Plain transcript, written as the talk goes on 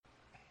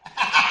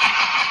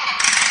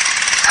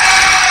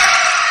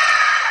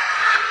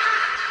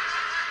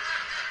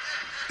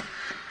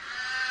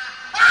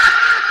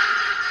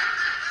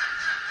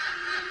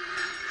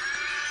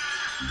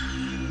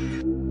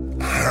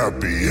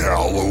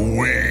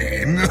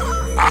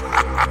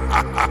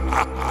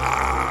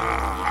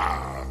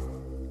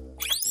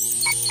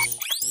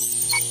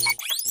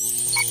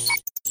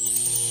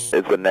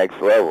the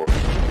next level.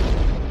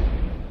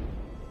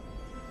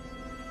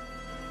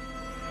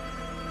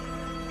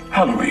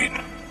 Halloween.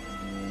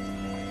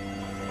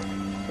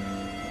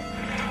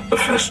 The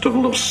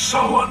Festival of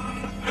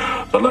Samhain.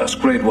 The last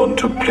great one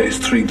took place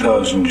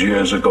 3,000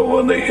 years ago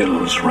when the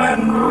hills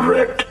ran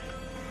red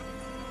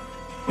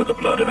with the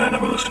blood of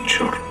animals and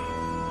children.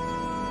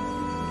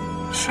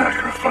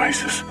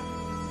 Sacrifices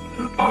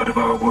are part of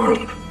our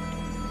world,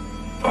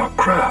 our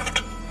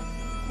craft.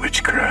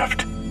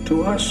 Witchcraft.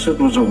 To us, it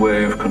was a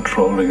way of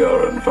controlling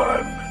our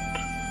environment.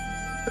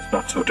 It's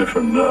not so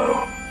different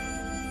now.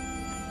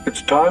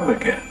 It's time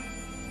again.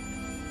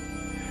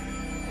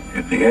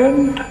 In the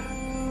end,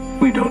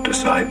 we don't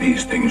decide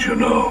these things, you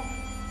know.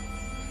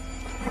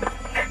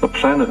 The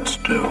planets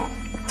do.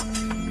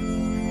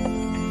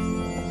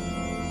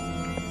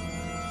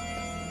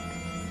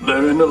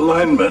 They're in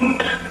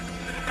alignment,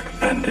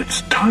 and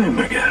it's time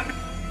again.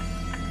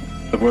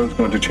 The world's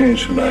going to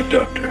change tonight,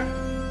 Doctor.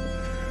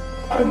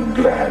 I'm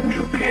glad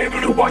you'll be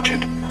able to watch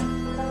it.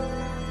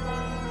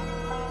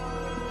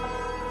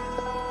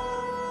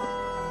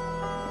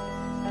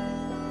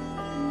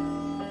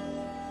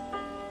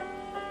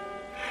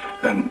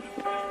 And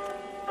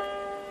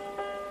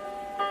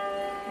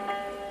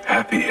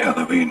happy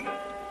Halloween.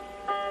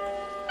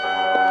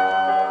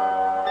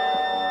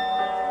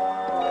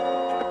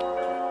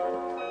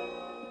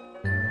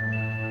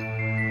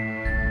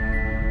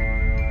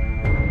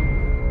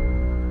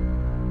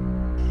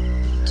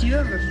 Do you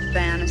ever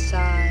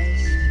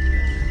fantasize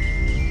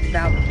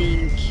about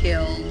being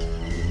killed?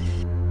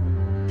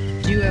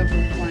 Do you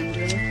ever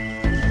wonder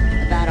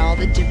about all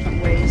the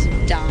different ways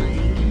of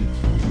dying?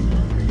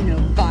 You know,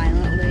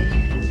 violently?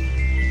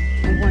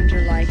 And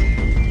wonder, like,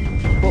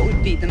 what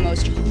would be the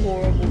most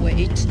horrible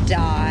way to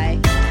die?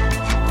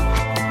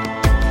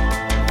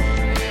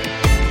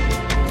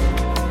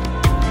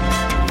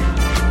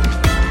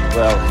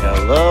 Well,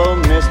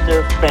 hello,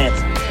 Mr.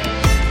 Fancy.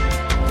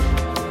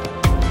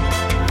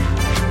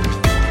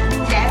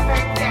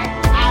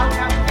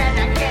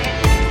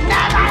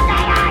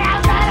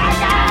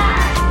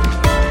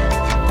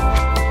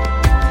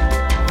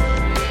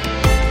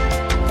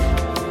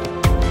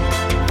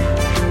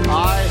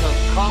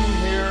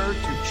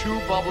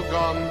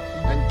 Bubblegum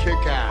and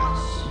kick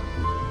ass.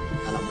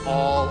 And I'm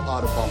all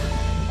out of bubblegum.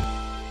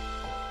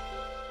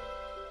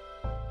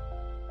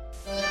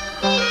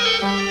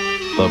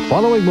 The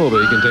following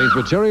movie contains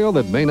material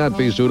that may not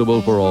be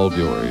suitable for all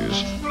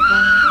viewers.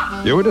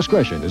 Your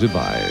discretion is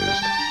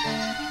advised.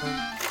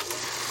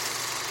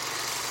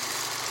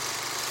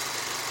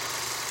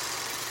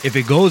 If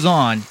it goes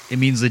on, it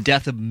means the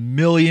death of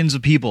millions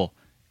of people.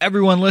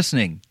 Everyone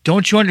listening,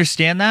 don't you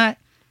understand that?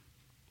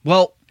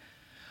 Well,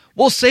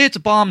 we'll say it's a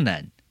bomb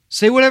then.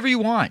 Say whatever you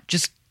want.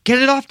 Just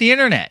get it off the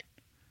internet.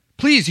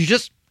 Please, you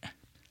just...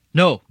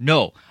 No,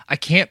 I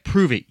can't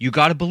prove it. You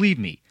gotta believe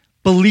me.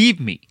 Believe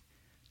me.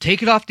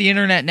 Take it off the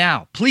internet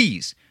now.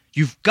 Please.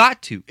 You've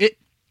got to.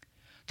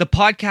 The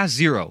Podcast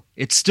Zero.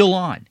 It's still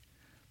on.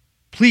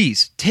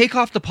 Please, take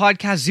off the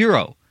Podcast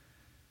Zero.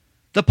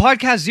 The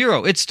Podcast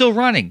Zero. It's still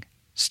running.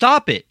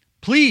 Stop it.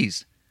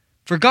 Please.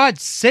 For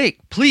God's sake,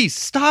 please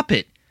stop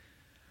it.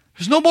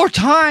 There's no more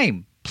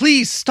time.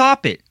 Please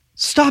stop it.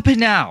 Stop it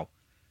now.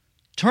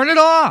 Turn it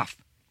off.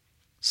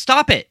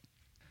 Stop it.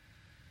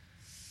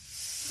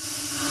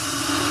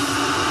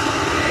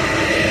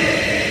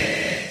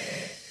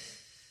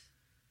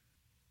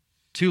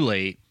 Too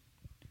late.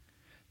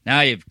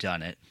 Now you've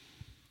done it.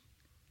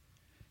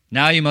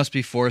 Now you must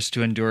be forced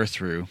to endure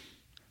through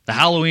the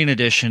Halloween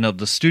edition of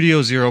the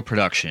Studio Zero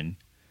production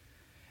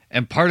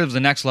and part of the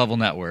Next Level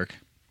Network.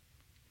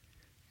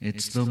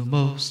 It's the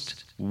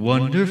most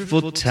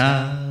wonderful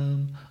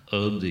time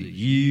of the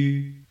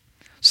year.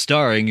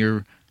 Starring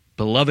your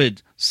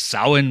beloved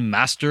Samhain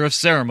Master of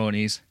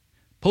Ceremonies,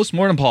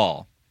 Postmortem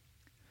Paul.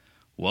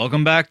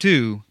 Welcome back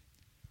to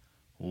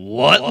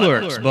What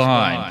Lurks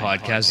Behind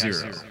Podcast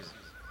Zero.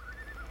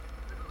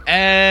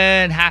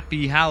 And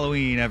happy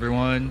Halloween,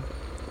 everyone.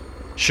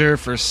 Sure,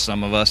 for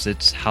some of us,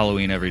 it's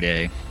Halloween every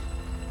day.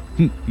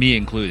 Me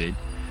included.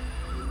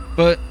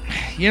 But,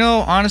 you know,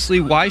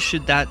 honestly, why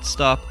should that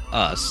stop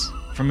us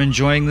from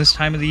enjoying this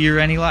time of the year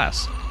any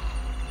less?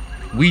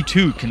 We,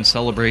 too, can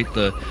celebrate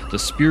the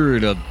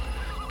spirit of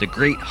the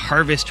great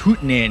harvest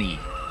hootenanny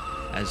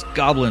as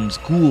goblins,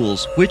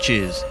 ghouls,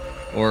 witches,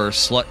 or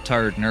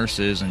slut-tired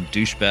nurses and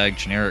douchebag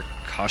generic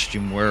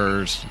costume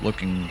wearers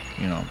looking,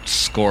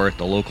 score at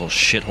the local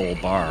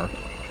shithole bar.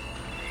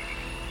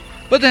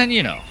 But then,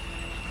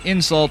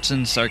 insults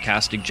and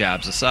sarcastic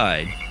jabs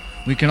aside,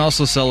 we can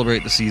also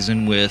celebrate the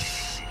season with,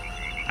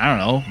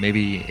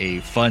 maybe a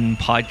fun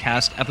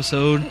podcast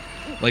episode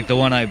like the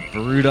one I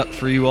brewed up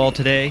for you all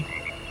today.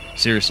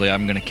 Seriously,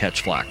 I'm going to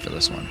catch flack for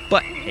this one.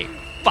 But, hey,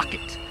 fuck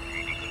it.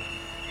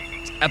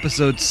 It's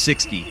episode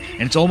 60,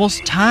 and it's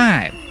almost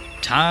time.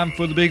 Time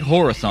for the big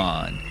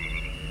horathon.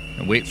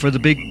 And wait for the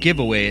big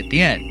giveaway at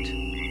the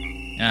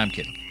end. Nah, I'm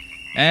kidding.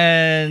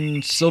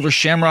 And Silver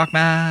Shamrock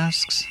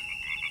masks.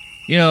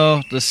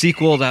 The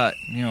sequel that,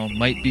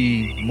 might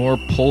be more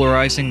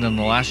polarizing than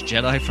The Last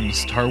Jedi from the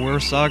Star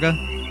Wars saga.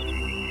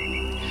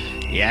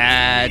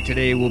 Yeah,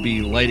 today we'll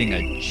be lighting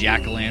a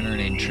jack-o'-lantern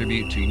in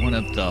tribute to one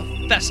of the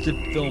festive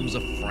films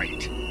of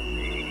fright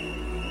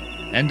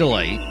and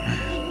delight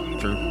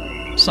for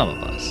some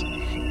of us.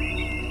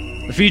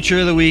 The feature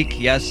of the week,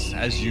 yes,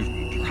 as you've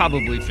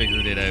probably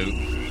figured it out,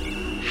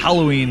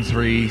 Halloween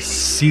 3: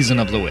 Season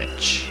of the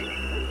Witch.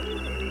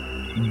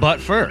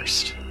 But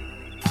first...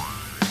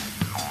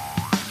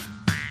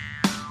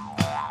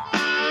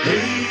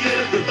 Hey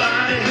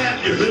everybody,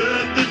 have you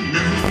heard the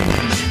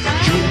news?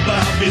 Joe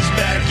Bob is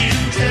back in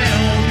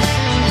town.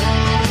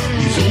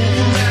 He's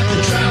over at the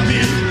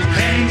drive-in,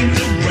 hanging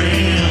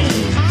around,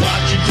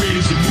 watching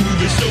crazy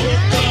movies. So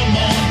come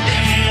on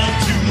down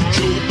to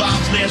Joe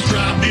Bob's last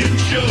drive-in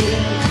show.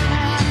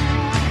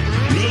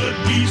 Blood,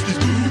 beasts,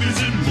 movies,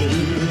 and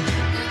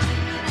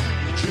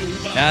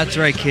more. That's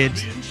right,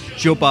 kids.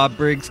 Joe Bob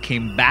Briggs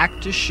came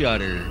back to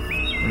Shudder.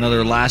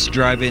 Another last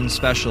drive-in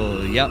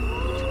special. Yep.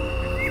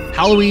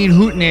 Halloween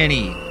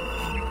Hootenanny.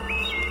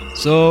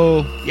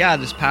 So, yeah,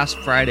 this past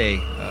Friday,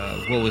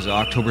 what was it,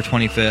 October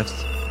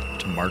 25th,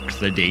 to mark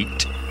the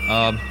date.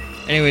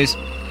 Anyways,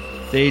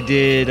 they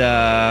did,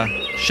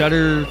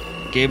 Shudder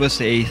gave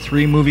us a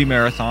 3-movie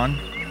marathon.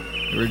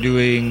 They were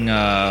doing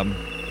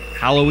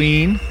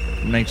Halloween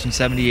from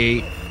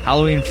 1978,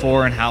 Halloween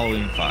 4, and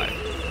Halloween 5.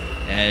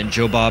 And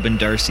Joe Bob and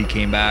Darcy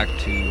came back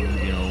to,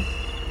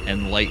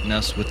 enlighten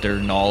us with their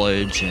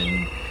knowledge.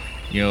 And,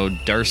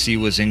 Darcy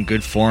was in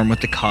good form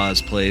with the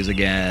cosplays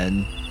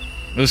again.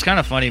 It was kind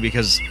of funny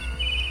because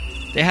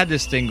they had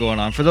this thing going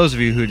on. For those of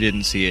you who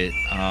didn't see it,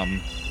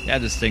 they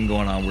had this thing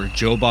going on where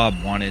Joe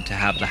Bob wanted to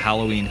have the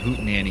Halloween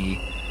Hootenanny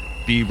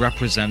be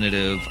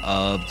representative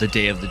of the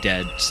Day of the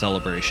Dead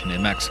celebration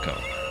in Mexico.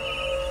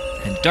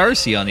 And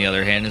Darcy, on the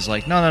other hand, is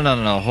like,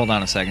 no, hold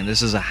on a second.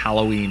 This is a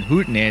Halloween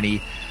Hootenanny.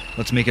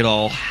 Let's make it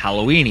all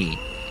Halloween-y.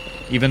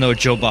 Even though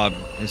Joe Bob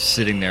is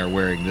sitting there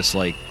wearing this,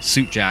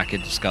 suit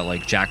jacket. It's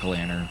got,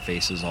 jack-o'-lantern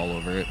faces all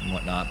over it and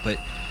whatnot. But,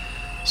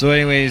 so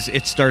anyways,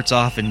 it starts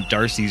off and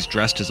Darcy's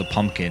dressed as a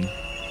pumpkin.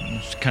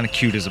 It's kind of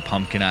cute as a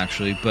pumpkin,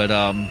 actually. But,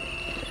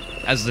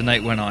 as the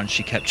night went on,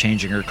 she kept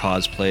changing her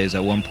cosplays.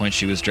 At one point,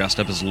 she was dressed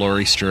up as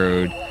Laurie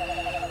Strode.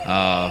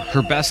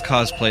 Her best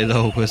cosplay,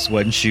 though, was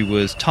when she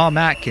was Tom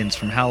Atkins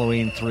from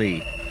Halloween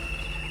 3.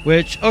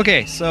 Which,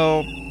 okay,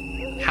 so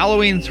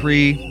Halloween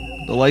 3...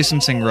 the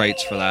licensing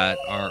rights for that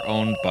are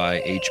owned by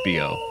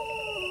HBO.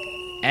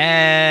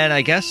 And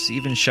I guess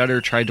even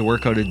Shudder tried to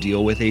work out a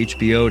deal with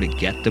HBO to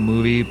get the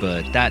movie,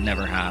 but that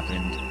never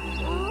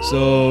happened.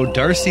 So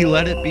Darcy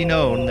let it be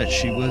known that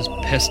she was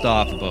pissed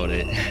off about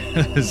it.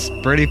 It was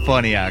pretty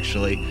funny,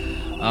 actually.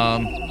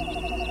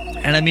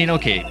 And I mean,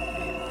 okay,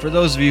 for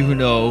those of you who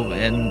know,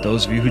 and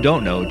those of you who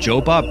don't know,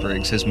 Joe Bob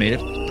Briggs has made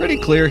it pretty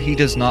clear he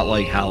does not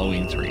like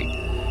Halloween 3.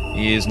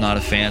 He is not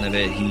a fan of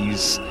it.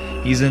 He's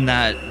in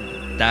that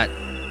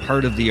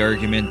part of the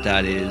argument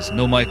that is,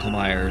 no Michael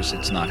Myers,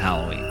 it's not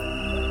Halloween.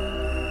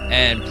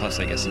 And plus,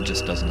 I guess he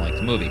just doesn't like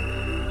the movie.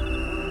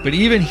 But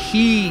even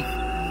he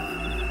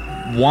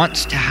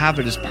wants to have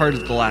it as part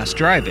of the last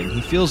drive-in. He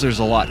feels there's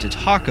a lot to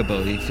talk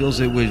about. He feels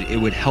it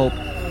would help,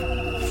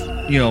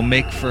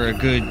 make for a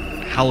good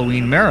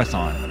Halloween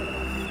marathon.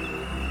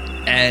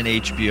 And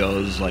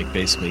HBO's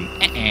basically,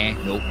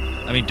 nope.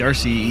 I mean,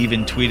 Darcy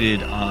even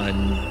tweeted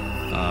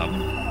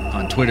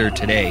on Twitter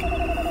today.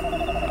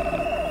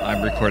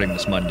 I'm recording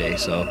this Monday,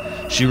 so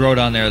she wrote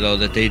on there, though,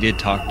 that they did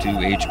talk to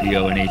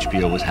HBO, and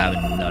HBO was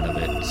having none of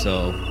it.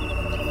 So,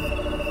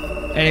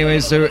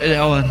 anyways,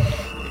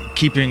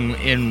 keeping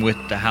in with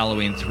the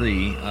Halloween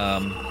 3,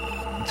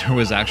 there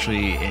was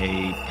actually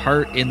a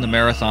part in the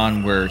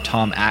marathon where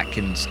Tom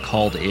Atkins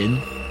called in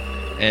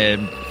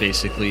and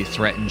basically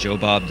threatened Joe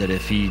Bob that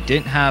if he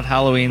didn't have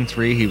Halloween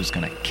 3, he was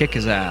going to kick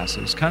his ass.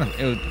 It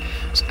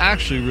was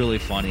actually really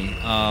funny.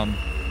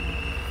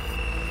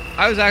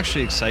 I was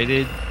actually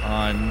excited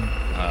on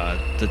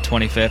the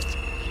 25th.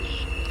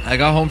 I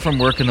got home from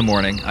work in the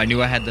morning. I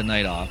knew I had the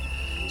night off.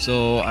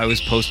 So I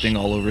was posting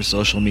all over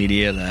social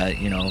media that,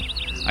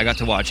 I got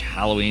to watch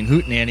Halloween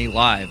Hootenanny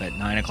live at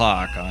 9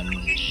 o'clock on,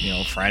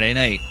 Friday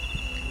night.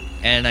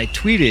 And I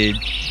tweeted,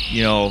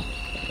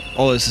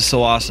 oh, this is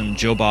so awesome.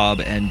 Joe Bob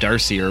and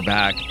Darcy are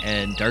back.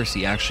 And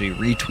Darcy actually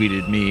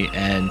retweeted me,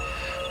 and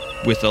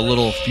with a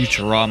little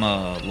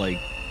Futurama,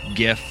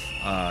 GIF.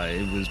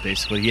 It was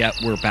basically, yeah,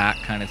 we're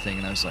back kind of thing.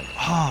 And I was like,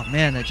 oh,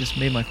 man, that just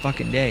made my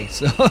fucking day.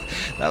 So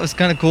that was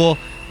kind of cool.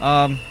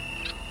 On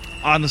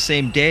the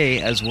same day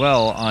as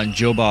well, on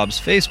Joe Bob's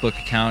Facebook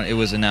account, it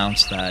was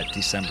announced that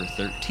December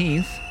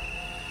 13th,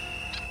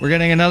 we're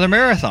getting another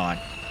marathon.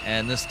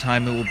 And this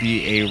time it will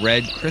be a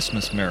Red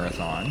Christmas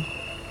marathon.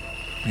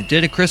 It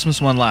did a Christmas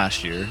one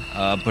last year,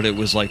 but it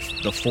was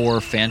the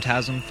 4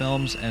 Phantasm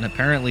films. And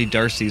apparently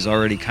Darcy's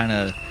already kind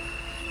of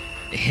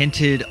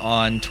hinted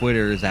on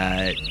Twitter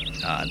that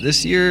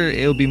this year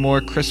it'll be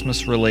more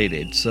Christmas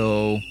related.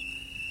 So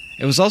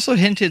it was also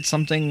hinted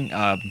something,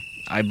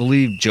 I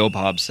believe Joe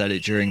Bob said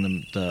it during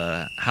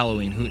the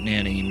Halloween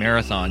Hootenanny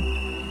marathon,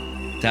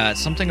 that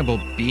something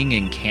about being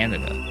in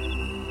Canada.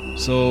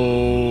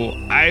 So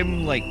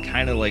I'm like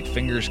kind of like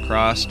fingers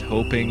crossed,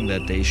 hoping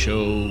that they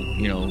show,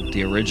 you know,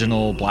 the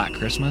original Black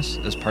Christmas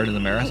as part of the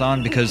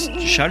marathon, because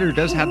Shudder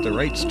does have the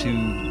rights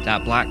to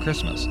that Black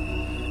Christmas.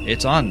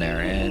 It's on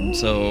there, and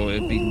so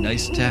it'd be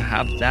nice to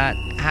have that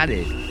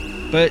added.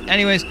 But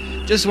anyways,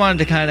 just wanted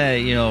to kind of,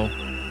 you know,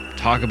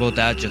 talk about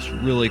that just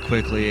really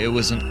quickly. It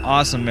was an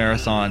awesome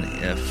marathon.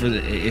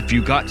 If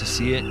you got to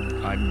see it,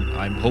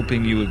 I'm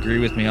hoping you agree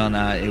with me on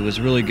that. It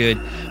was really good.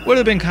 Would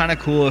have been kind of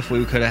cool if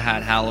we could have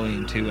had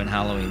Halloween 2 and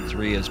Halloween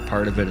 3 as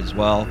part of it as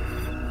well.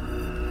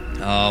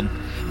 I'm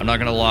not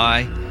gonna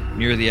lie,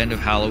 near the end of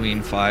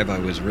Halloween 5 I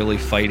was really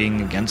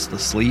fighting against the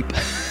sleep.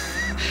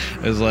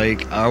 It was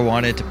like I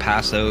wanted to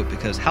pass out,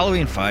 because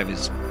Halloween 5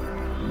 is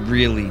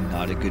really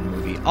not a good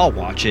movie. I'll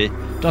watch it,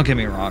 don't get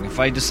me wrong. If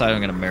I decide I'm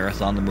going to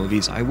marathon the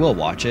movies, I will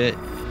watch it.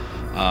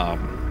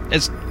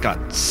 It's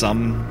got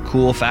some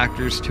cool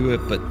factors to it,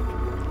 but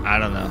I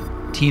don't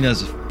know.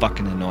 Tina's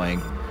fucking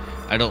annoying.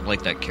 I don't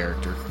like that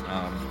character.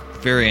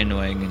 Very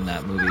annoying in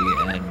that movie,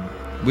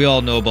 and we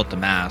all know about the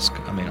mask.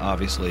 I mean,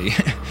 obviously,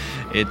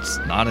 it's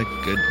not a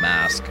good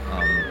mask.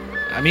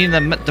 I mean,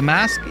 the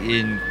mask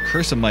in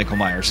Curse of Michael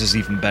Myers is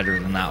even better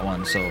than that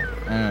one, so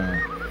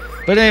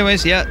But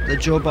anyways, yeah, the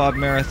Joe Bob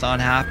Marathon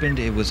happened.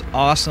 It was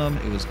awesome.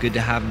 It was good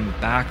to have him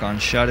back on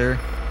Shudder.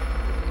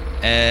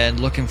 And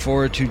looking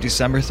forward to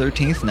December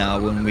 13th now,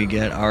 when we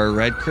get our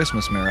Red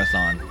Christmas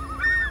Marathon.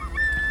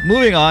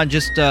 Moving on,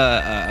 just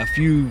a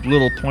few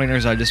little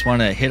pointers I just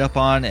want to hit up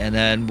on, and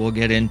then we'll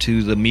get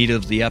into the meat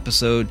of the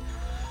episode.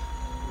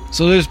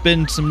 So there's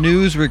been some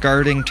news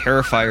regarding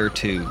Terrifier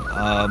 2.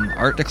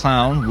 Art the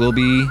Clown will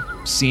be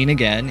seen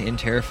again in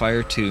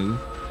Terrifier 2,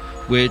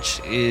 which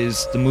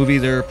is the movie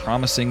they're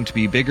promising to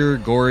be bigger,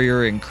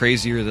 gorier, and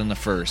crazier than the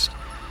first.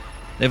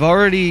 They've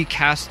already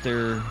cast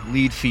their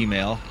lead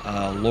female,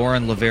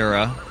 Lauren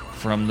Lavera,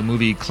 from the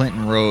movie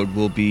Clinton Road,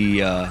 will be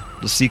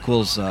the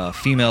sequel's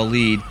female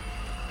lead.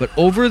 But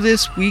over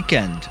this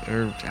weekend,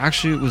 or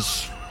actually it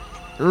was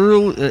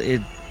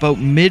about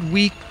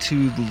midweek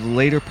to the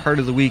later part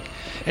of the week,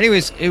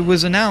 anyways, it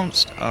was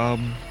announced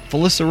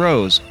Felissa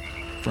Rose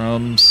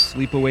from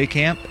Sleepaway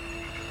Camp,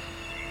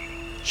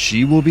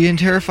 she will be in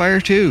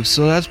Terrifier 2,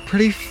 so that's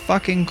pretty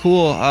fucking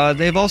cool.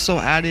 They've also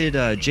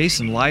added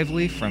Jason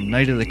Lively from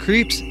Night of the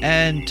Creeps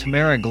and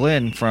Tamara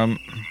Glynn from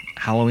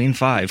Halloween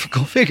 5.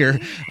 Go figure.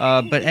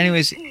 But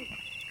anyways,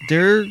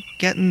 they're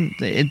getting...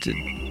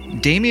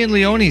 Damien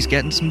Leone's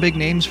getting some big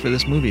names for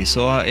this movie,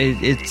 so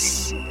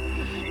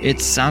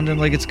it's sounding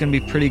like it's going to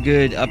be pretty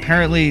good.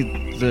 Apparently,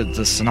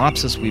 the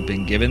synopsis we've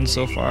been given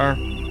so far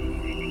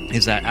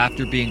is that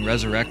after being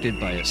resurrected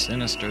by a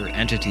sinister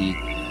entity,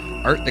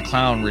 Art the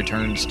Clown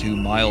returns to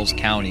Miles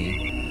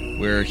County,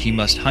 where he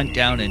must hunt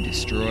down and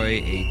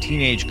destroy a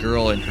teenage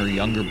girl and her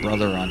younger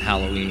brother on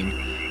Halloween.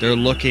 They're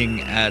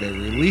looking at a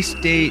release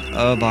date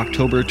of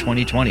October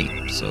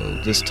 2020, so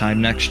this time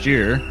next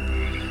year,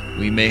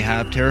 we may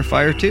have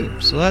Terrifier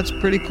 2, so that's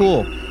pretty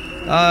cool.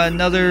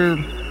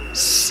 Another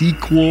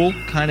sequel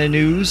kind of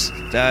news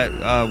that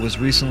was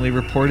recently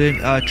reported,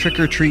 Trick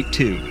or Treat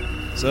 2.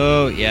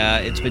 So yeah,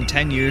 it's been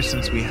 10 years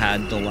since we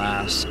had the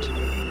last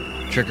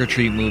Trick or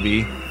Treat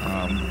movie,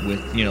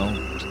 with, you know,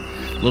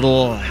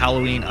 little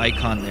Halloween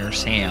icon there,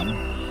 Sam.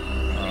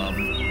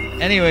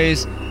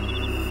 Anyways,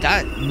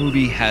 that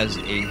movie has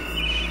a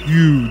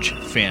huge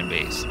fan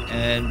base,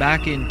 and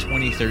back in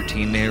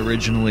 2013 they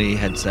originally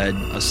had said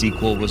a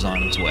sequel was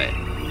on its way,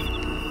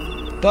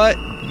 but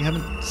we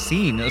haven't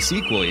seen a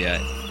sequel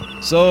yet.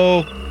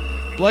 So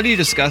Bloody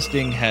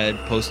Disgusting had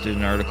posted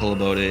an article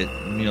about it,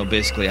 you know,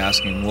 basically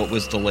asking what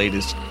was the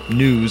latest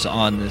news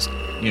on this,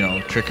 you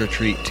know, Trick or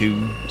Treat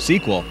 2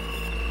 sequel.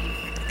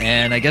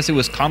 And I guess it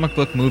was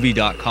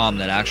comicbookmovie.com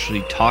that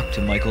actually talked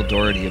to Michael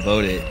Dougherty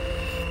about it.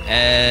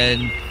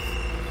 And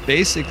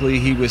basically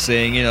he was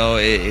saying, you know,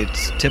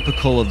 it's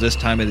typical of this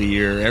time of the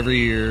year. Every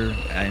year,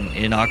 and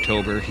in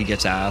October, he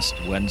gets asked,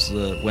 when's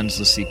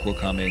the sequel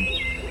coming?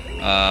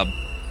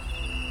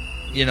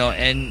 You know,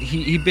 and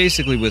he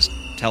basically was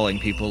telling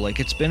people, like,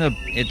 it's been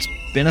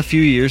a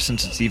few years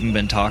since it's even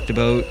been talked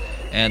about,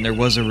 and there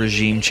was a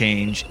regime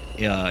change,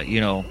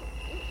 you know,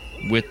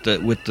 with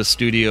the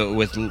studio,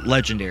 with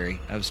Legendary.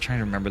 I was trying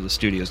to remember the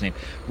studio's name.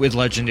 With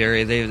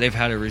Legendary, they've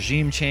had a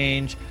regime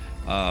change.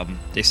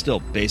 They still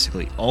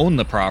basically own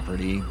the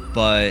property,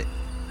 but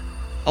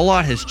a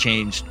lot has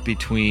changed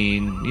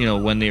between, you know,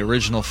 when the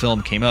original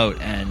film came out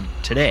and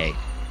today.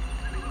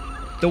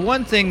 The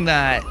one thing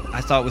that I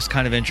thought was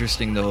kind of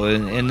interesting, though,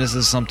 and this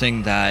is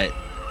something that,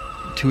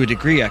 to a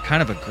degree, I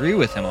kind of agree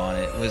with him on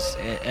it, was,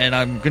 and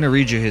I'm going to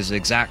read you his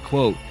exact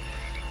quote.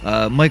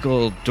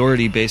 Michael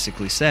Dougherty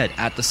basically said,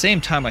 "At the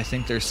same time, I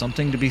think there's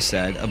something to be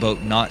said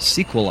about not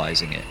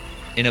sequelizing it.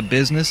 In a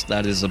business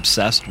that is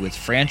obsessed with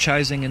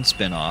franchising and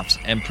spin-offs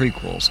and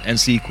prequels and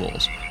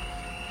sequels,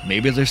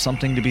 maybe there's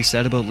something to be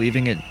said about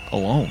leaving it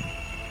alone."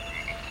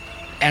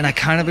 And I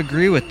kind of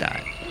agree with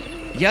that.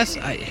 Yes,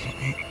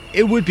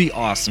 it would be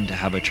awesome to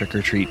have a Trick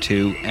or Treat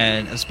 2,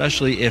 and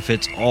especially if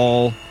it's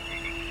all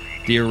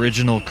the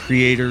original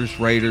creators,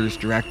 writers,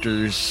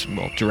 directors,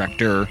 well,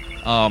 director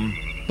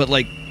But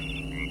like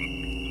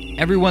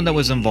everyone that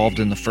was involved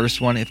in the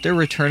first one, if they're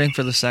returning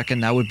for the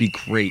second, that would be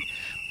great.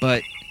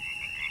 But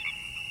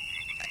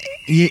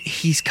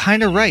he's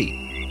kind of right.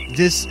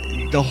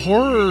 The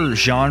horror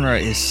genre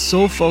is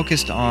so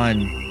focused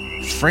on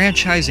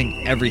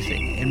franchising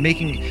everything and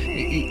making,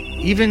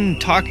 even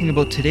talking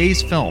about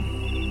today's film.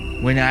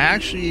 When I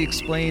actually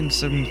explain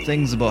some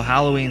things about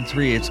Halloween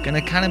 3, it's going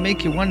to kind of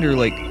make you wonder,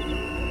 like,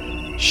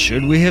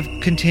 should we have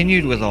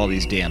continued with all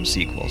these damn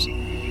sequels?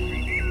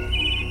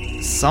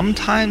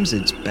 Sometimes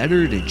it's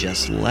better to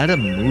just let a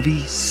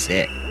movie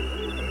sit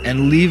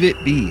and leave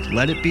it be.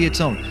 Let it be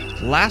its own.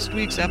 Last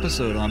week's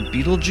episode on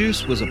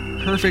Beetlejuice was a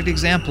perfect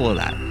example of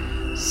that.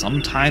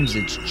 Sometimes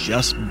it's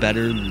just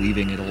better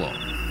leaving it alone.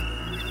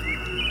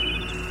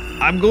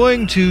 I'm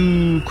going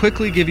to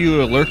quickly give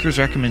you a lurker's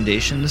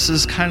recommendation. This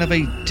is kind of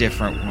a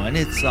different one.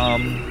 It's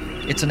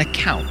an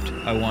account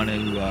I want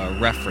to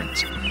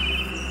reference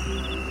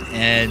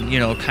and,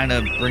 kind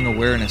of bring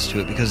awareness to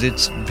it because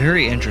it's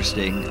very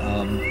interesting.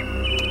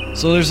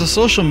 So there's a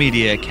social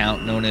media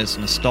account known as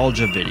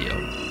Nostalgia Video,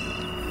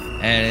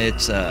 and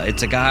it's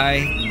a guy.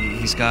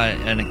 He's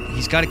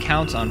got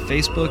accounts on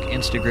Facebook,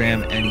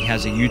 Instagram, and he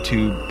has a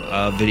YouTube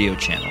video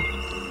channel.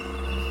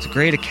 It's a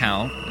great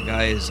account. The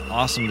guy is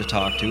awesome to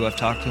talk to. I've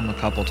talked to him a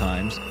couple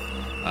times.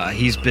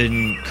 He's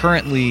been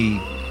currently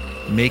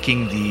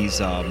making these,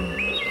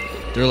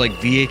 they're like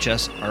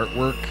VHS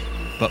artwork,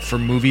 but for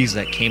movies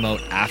that came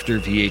out after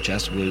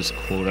VHS was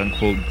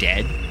quote-unquote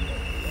dead.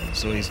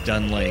 So he's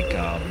done like,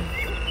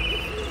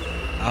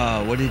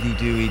 what did he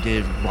do? He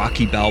did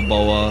Rocky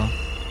Balboa,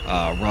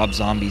 Rob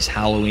Zombie's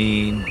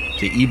Halloween,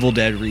 the Evil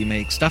Dead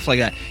remake, stuff like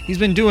that. He's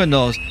been doing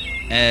those,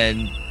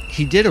 and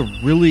he did a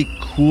really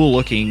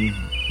cool-looking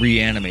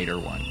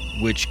Reanimator one,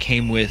 which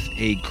came with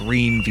a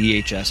green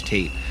VHS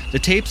tape. The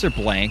tapes are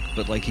blank,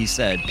 but like he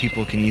said,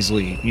 people can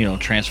easily,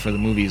 transfer the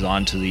movies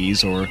onto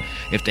these, or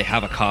if they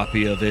have a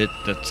copy of it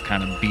that's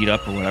kind of beat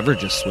up or whatever,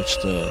 just switch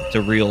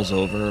the reels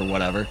over or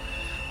whatever.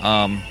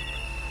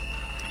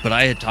 But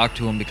I had talked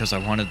to him because I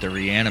wanted the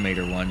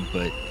Reanimator one,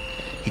 but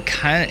he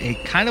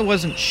kind of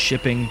wasn't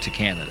shipping to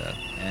Canada,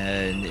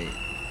 and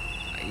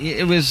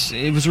it was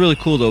really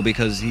cool though,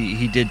 because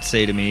he did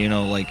say to me,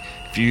 like,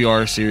 if you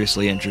are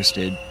seriously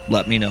interested,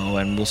 let me know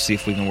and we'll see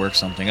if we can work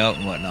something out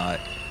and whatnot.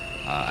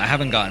 I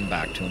haven't gotten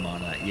back to him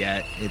on that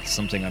yet. It's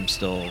something I'm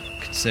still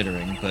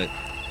considering, but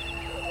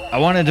I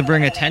wanted to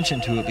bring attention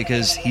to it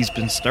because he's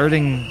been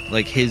starting,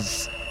 like,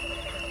 his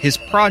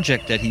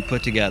project that he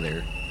put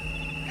together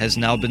has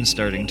now been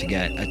starting to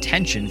get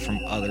attention from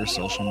other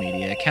social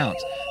media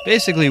accounts.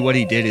 Basically what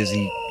he did is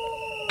he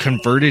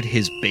converted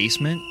his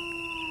basement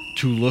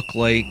to look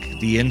like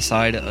the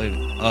inside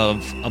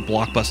of a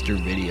Blockbuster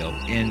Video,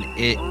 and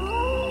it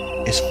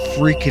is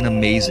freaking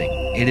amazing.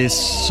 It is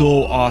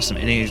so awesome,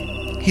 and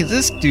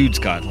this dude's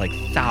got like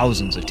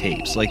thousands of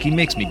tapes. Like, he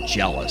makes me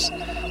jealous.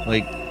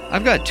 Like,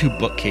 I've got 2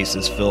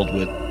 bookcases filled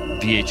with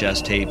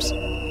VHS tapes,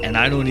 and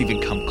I don't even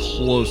come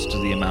close to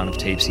the amount of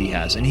tapes he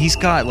has. And he's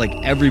got like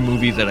every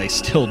movie that I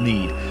still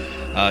need.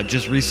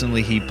 Just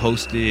recently he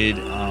posted,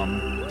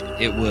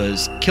 it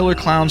was Killer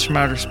Clowns from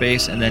Outer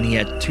Space, and then he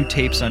had 2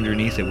 tapes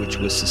underneath it, which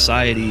was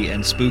Society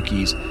and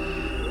Spookies.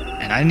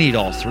 And I need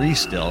all 3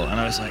 still. And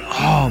I was like,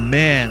 oh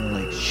man,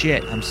 like,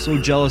 shit, I'm so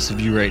jealous of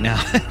you right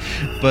now.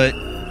 But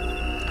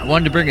I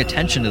wanted to bring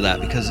attention to that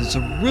because it's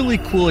a really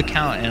cool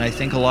account, and I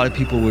think a lot of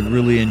people would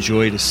really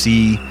enjoy to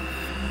see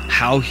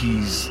how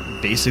he's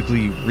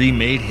basically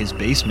remade his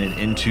basement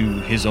into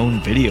his own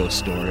video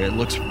store. It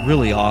looks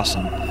really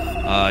awesome.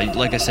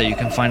 Like I said, you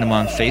can find him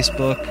on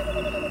Facebook,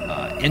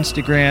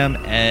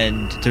 Instagram,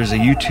 and there's a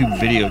YouTube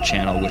video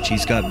channel which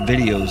he's got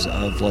videos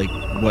of like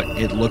what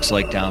it looks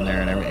like down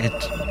there, and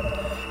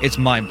it's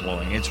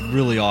mind-blowing. It's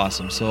really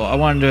awesome. So I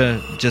wanted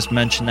to just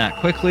mention that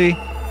quickly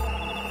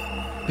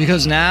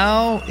because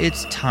now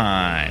it's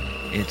time.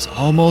 It's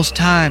almost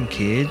time,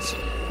 kids.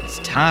 It's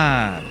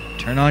time.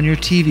 Turn on your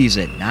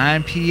TVs at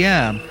 9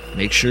 p.m.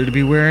 Make sure to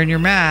be wearing your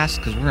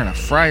mask because we're going to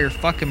fry your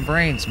fucking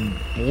brains and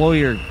blow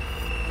your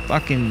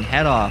fucking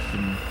head off,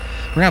 and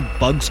we're going to have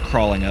bugs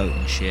crawling out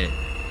and shit.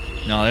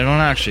 No, they don't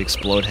actually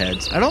explode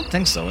heads. I don't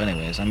think so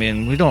anyways. I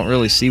mean, we don't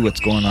really see what's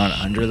going on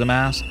under the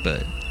mask,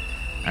 but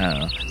I don't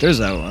know. There's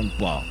that one.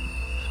 Well,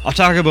 I'll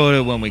talk about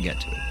it when we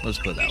get to it. Let's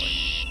put it that way.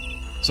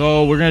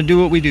 So we're going to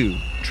do what we do.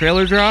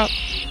 Trailer drop,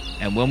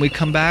 and when we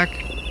come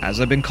back,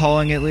 as I've been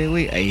calling it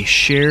lately, a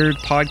shared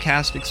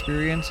podcast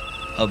experience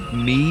of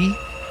me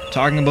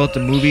talking about the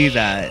movie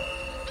that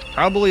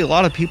probably a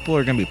lot of people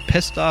are going to be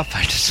pissed off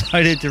I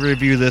decided to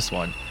review this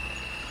one.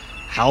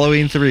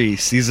 Halloween 3,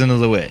 Season of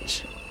the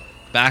Witch.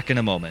 Back in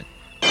a moment.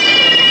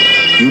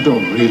 You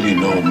don't really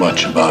know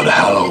much about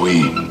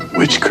Halloween,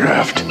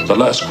 witchcraft. The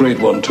last great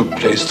one took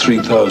place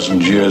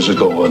 3,000 years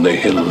ago when the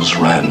hills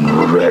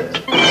ran red.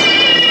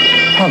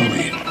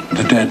 Halloween,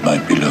 the dead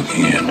might be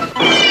looking in.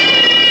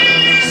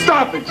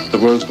 Stop it! The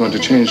world's going to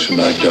change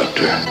tonight,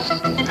 Doctor.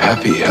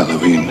 Happy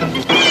Halloween.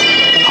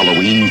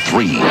 Halloween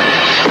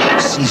 3,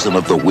 Season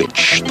of the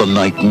Witch, the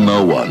night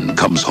no one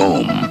comes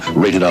home.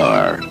 Rated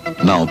R.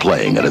 Now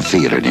playing at a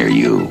theater near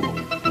you.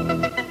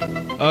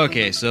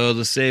 Okay, so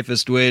the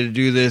safest way to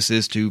do this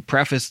is to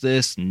preface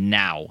this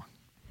now.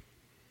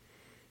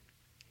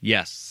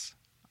 Yes,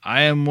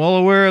 I am well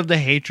aware of the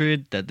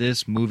hatred that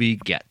this movie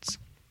gets.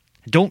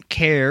 I don't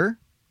care.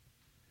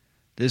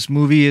 This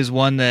movie is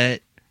one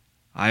that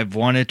I've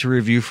wanted to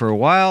review for a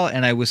while,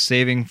 and I was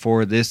saving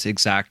for this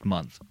exact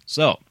month.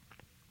 So,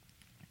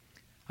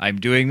 I'm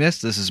doing this.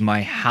 This is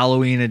my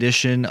Halloween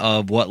edition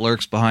of What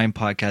Lurks Behind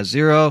Podcast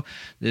Zero.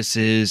 This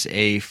is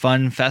a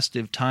fun,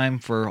 festive time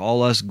for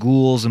all us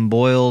ghouls and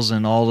boils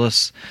and all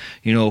us,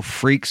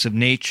 freaks of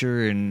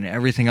nature and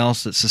everything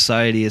else that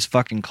society has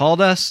fucking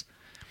called us.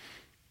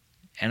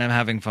 And I'm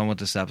having fun with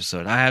this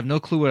episode. I have no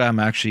clue what I'm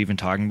actually even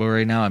talking about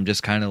right now. I'm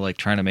just kind of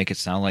trying to make it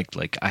sound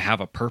like I have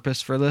a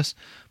purpose for this.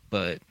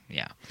 But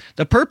yeah,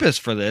 the purpose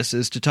for this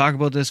is to talk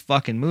about this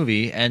fucking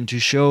movie and to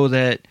show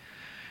that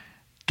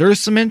there's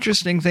some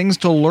interesting things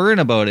to learn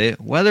about it,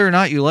 whether or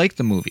not you like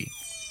the movie.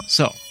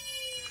 So,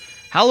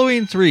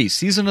 Halloween 3,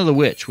 Season of the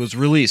Witch was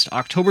released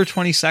October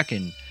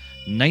 22nd,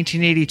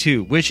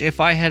 1982, which if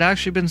I had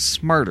actually been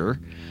smarter,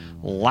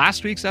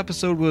 last week's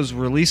episode was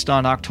released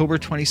on October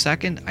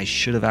 22nd. I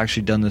should have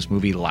actually done this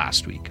movie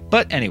last week.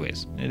 But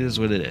anyways, it is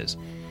what it is.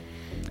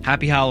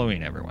 Happy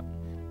Halloween, everyone.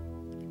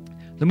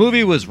 The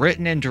movie was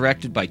written and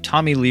directed by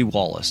Tommy Lee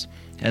Wallace,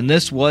 and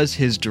this was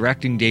his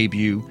directing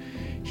debut.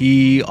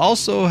 He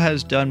also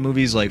has done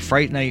movies like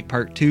Fright Night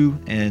Part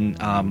 2, and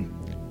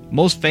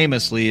most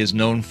famously is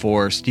known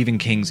for Stephen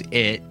King's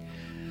It,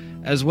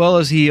 as well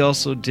as he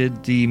also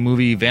did the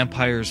movie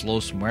Vampires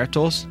Los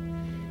Muertos,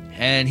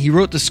 and he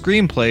wrote the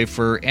screenplay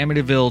for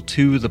Amityville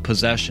 2: The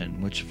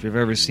Possession, which if you've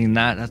ever seen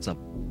that, that's a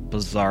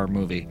bizarre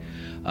movie.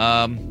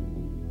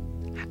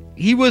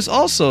 He was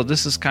also,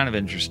 this is kind of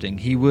interesting,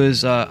 he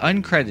was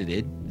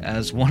uncredited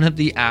as one of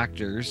the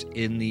actors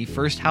in the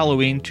first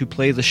Halloween to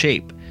play the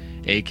Shape,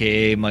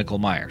 aka Michael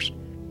Myers.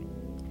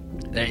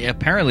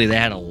 Apparently they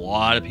had a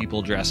lot of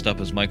people dressed up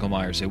as Michael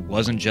Myers. It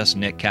wasn't just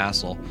Nick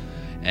Castle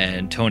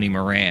and Tony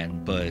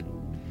Moran, but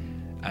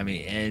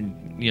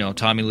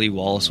Tommy Lee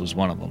Wallace was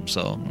one of them,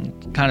 so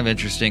kind of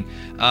interesting.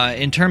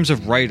 In terms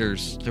of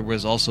writers, there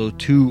was also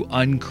 2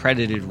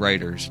 uncredited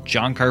writers,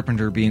 John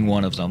Carpenter being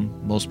one of them.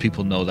 Most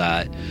people know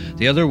that.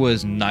 The other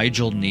was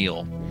Nigel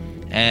Neal.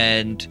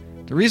 And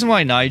the reason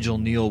why Nigel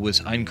Neal was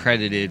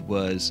uncredited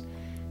was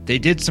they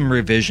did some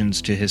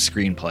revisions to his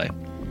screenplay.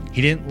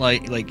 He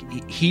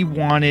didn't he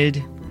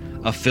wanted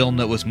a film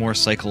that was more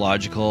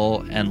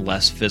psychological and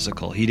less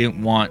physical. He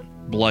didn't want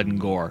blood and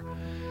gore.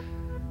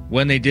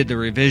 When they did the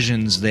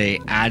revisions, they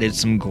added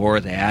some gore,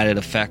 they added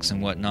effects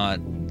and whatnot,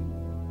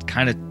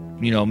 kind of,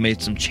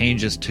 made some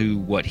changes to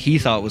what he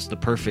thought was the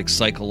perfect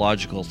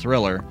psychological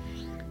thriller.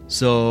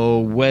 So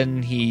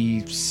when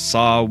he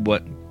saw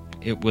what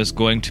it was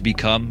going to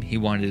become, he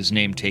wanted his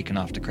name taken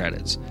off the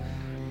credits.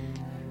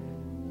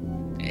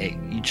 Hey,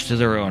 each to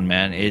their own,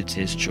 man. It's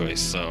his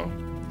choice, so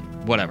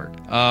whatever.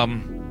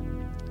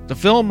 The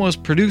film was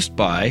produced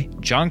by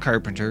John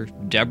Carpenter,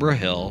 Deborah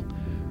Hill,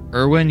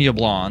 Irwin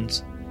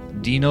Yablans,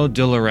 Dino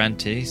De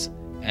Laurentiis,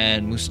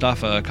 and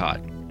Mustafa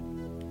Akkad.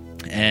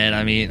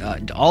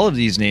 And all of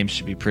these names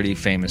should be pretty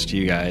famous to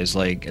you guys,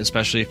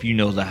 especially if you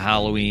know the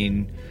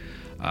Halloween,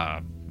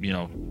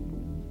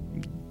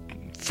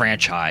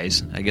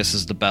 franchise, I guess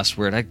is the best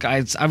word.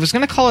 I was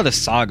going to call it a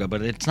saga,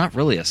 but it's not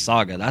really a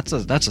saga. That's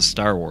a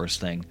Star Wars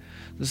thing.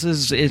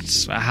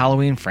 It's a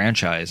Halloween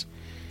franchise.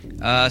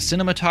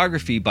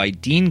 Cinematography by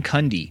Dean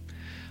Cundy.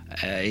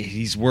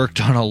 He's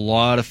worked on a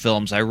lot of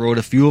films. I wrote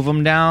a few of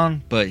them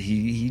down, but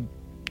he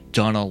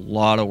done a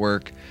lot of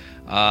work.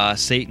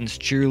 Satan's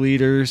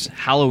Cheerleaders,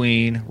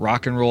 Halloween,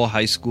 Rock and Roll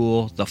High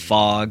School, The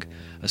Fog,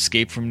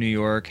 Escape from New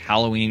York,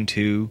 Halloween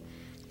 2,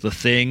 The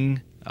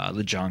Thing,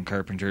 the John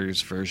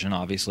Carpenter's version,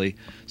 obviously,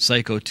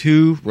 Psycho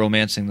 2,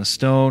 Romancing the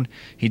Stone.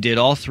 He did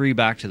all 3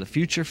 Back to the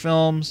Future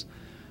films,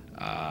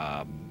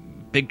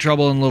 Big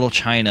Trouble in Little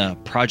China,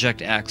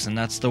 Project X, and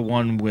that's the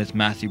one with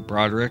Matthew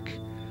Broderick.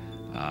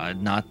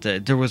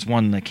 There was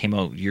one that came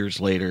out years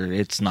later.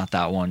 It's not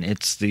that one.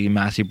 It's the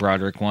Matthew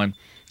Broderick one.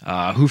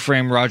 Who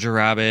Framed Roger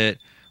Rabbit,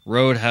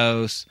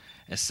 Roadhouse,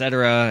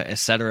 etc.,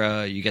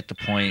 etc. You get the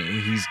point.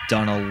 He's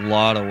done a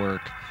lot of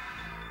work.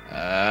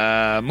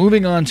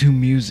 Moving on to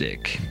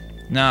music.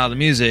 Now, the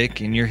music,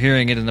 and you're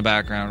hearing it in the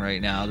background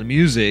right now, the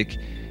music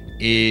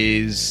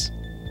is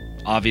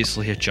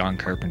obviously a John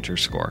Carpenter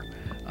score.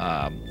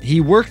 He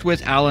worked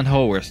with Alan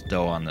Howarth,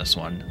 though, on this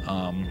one.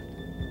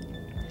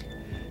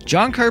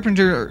 John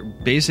Carpenter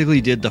basically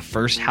did the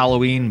first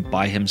Halloween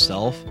by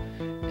himself,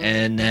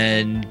 and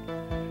then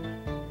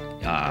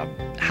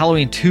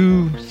Halloween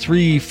 2,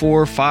 3,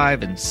 4,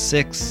 5, and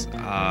 6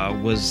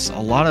 was a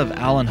lot of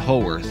Alan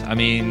Howarth.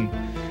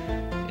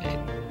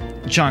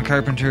 John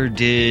Carpenter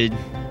did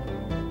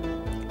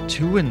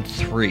 2 and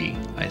 3,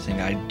 I think.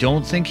 I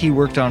don't think he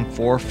worked on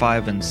 4,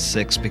 5, and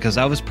 6, because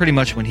that was pretty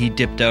much when he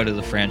dipped out of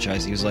the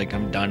franchise. He was like,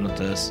 I'm done with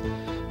this.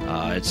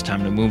 It's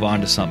time to move on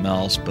to something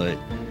else, but...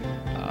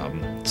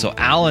 So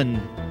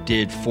Alan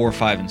did 4,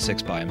 5, and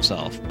 6 by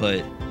himself,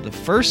 but the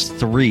first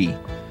 3,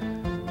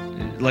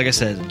 like I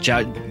said,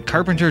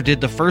 Carpenter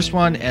did the first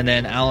one, and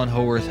then Alan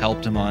Howarth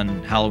helped him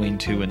on Halloween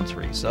 2 and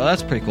 3. So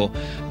that's pretty cool.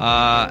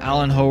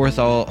 Alan Howarth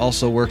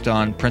also worked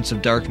on Prince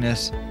of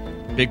Darkness,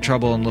 Big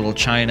Trouble in Little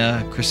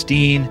China,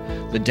 Christine,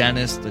 The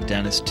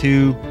Dentist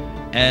 2,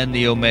 and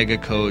The Omega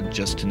Code,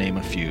 just to name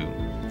a few.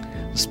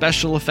 The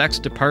special effects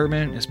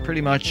department is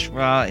pretty much...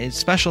 its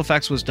special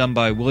effects was done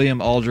by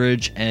William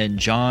Aldridge and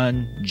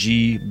John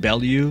G.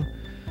 Bellew.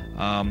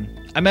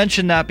 I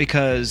mentioned that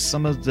because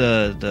some of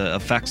the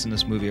effects in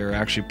this movie are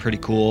actually pretty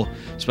cool,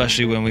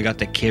 especially when we got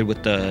the kid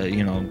with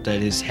the, that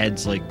his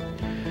head's like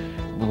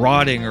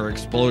rotting or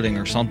exploding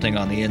or something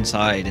on the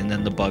inside, and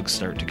then the bugs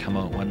start to come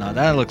out and whatnot.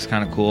 That looks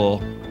kind of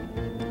cool.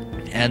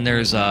 And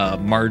there's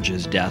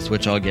Marge's death,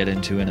 which I'll get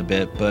into in a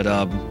bit, but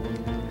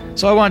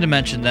so I wanted to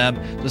mention them.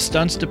 The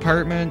stunts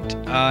department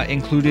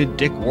included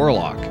Dick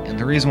Warlock, and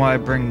the reason why I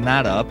bring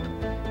that up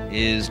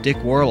is Dick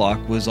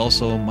Warlock was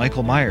also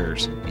Michael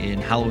Myers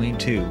in Halloween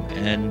 2,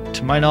 and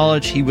to my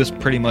knowledge, he was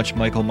pretty much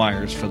Michael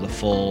Myers for the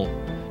full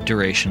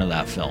duration of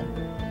that film.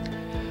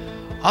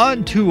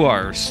 On to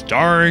our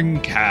starring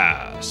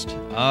cast.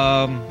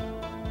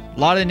 A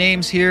lot of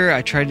names here.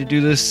 I tried to do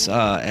this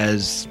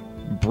as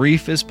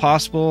brief as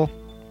possible,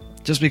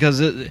 just because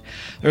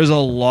there's a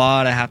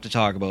lot I have to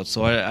talk about,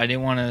 so I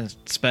didn't want to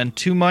spend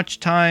too much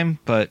time,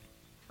 but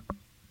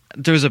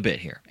there's a bit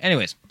here.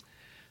 Anyways,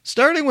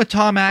 starting with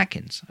Tom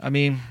Atkins. I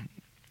mean,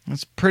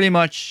 it's pretty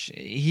much,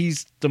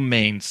 he's the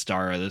main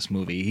star of this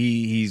movie.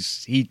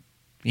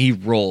 He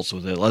rolls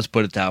with it, let's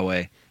put it that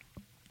way.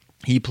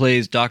 He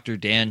plays Dr.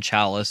 Dan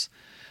Chalice.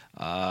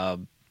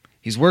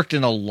 He's worked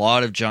in a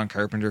lot of John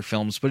Carpenter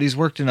films, but he's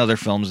worked in other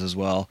films as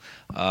well.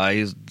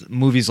 He's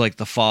movies like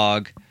The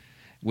Fog,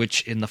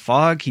 which in The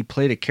Fog, he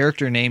played a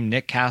character named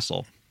Nick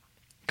Castle.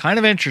 Kind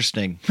of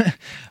interesting.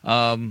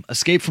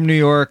 Escape from New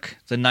York,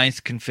 The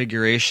Ninth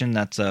Configuration,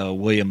 that's a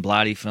William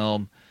Blatty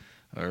film,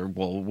 or,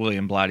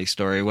 William Blatty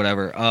story,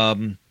 whatever.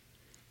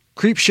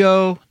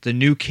 Creepshow, The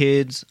New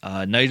Kids,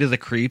 Night of the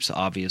Creeps,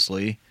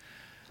 obviously,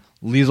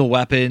 Lethal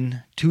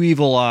Weapon, Two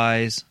Evil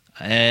Eyes,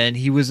 and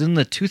he was in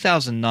the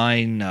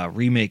 2009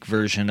 remake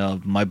version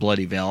of My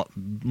Bloody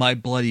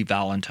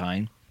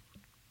Valentine.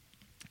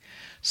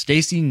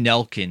 Stacey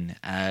Nelkin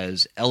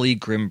as Ellie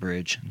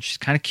Grimbridge. She's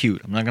kind of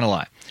cute, I'm not going to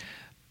lie.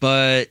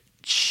 But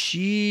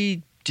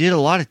she did a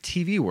lot of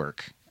TV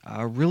work.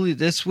 Really,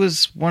 this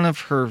was one of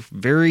her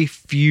very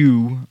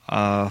few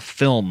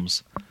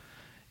films.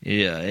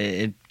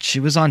 Yeah, she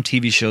was on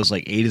TV shows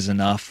like 8 is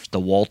Enough, The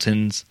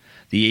Waltons,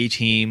 The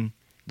A-Team,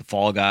 The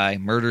Fall Guy,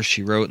 Murder,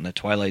 She Wrote, and The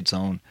Twilight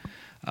Zone.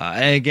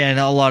 And again,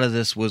 a lot of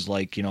this was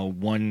like,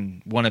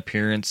 one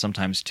appearance,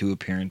 sometimes 2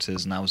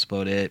 appearances, and that was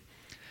about it.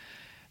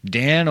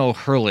 Dan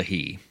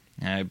O'Herlihy.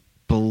 I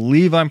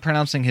believe I'm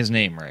pronouncing his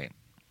name right.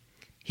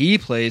 He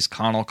plays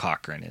Connell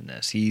Cochran in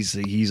this.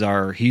 He's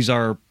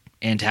our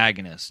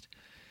antagonist.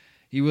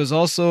 He was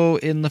also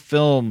in the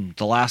film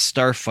The Last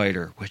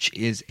Starfighter, which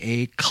is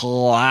a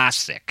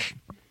classic.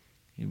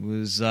 He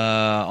was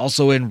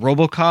also in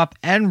RoboCop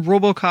and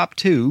RoboCop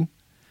 2.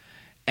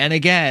 And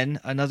again,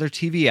 another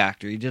TV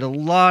actor. He did a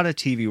lot of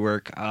TV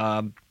work.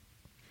 I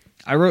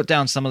wrote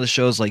down some of the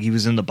shows, like he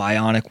was in The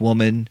Bionic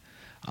Woman,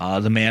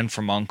 The Man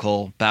from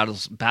U.N.C.L.E.,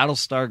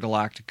 Battlestar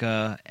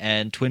Galactica,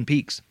 and Twin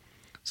Peaks.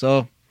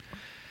 So,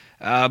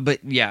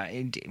 but yeah,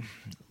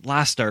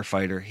 Last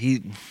Starfighter,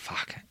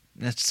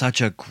 that's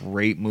such a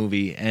great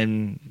movie,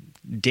 and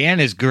Dan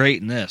is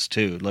great in this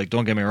too. Like,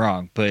 don't get me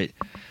wrong, but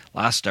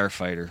Last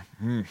Starfighter,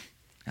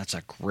 that's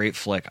a great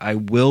flick. I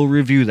will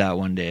review that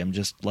one day. I'm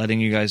just letting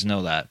you guys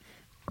know that.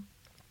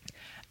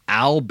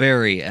 Al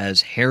Berry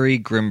as Harry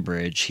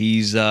Grimbridge.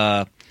 He's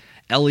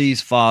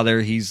Ellie's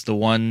father. He's the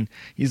one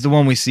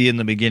we see in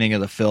the beginning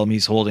of the film.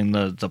 He's holding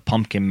the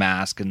pumpkin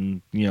mask,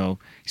 and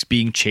he's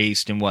being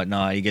chased and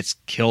whatnot. He gets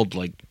killed,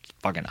 like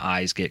fucking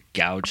eyes get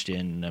gouged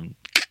in, and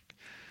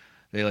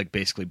they like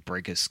basically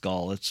break his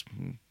skull. It's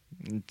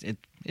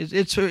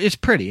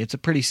pretty. It's a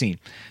pretty scene.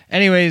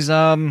 Anyways,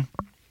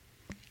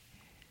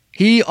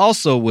 he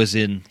also was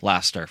in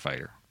Last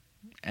Starfighter.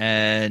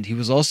 And he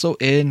was also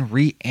in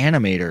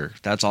Reanimator.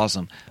 That's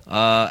awesome.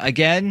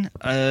 Again,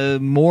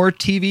 more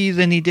TV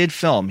than he did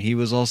film. He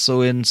was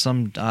also in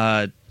some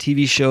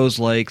TV shows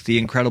like The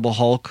Incredible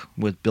Hulk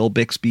with Bill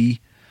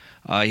Bixby.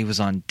 He was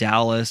on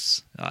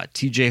Dallas,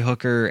 TJ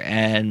Hooker,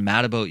 and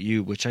Mad About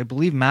You, which I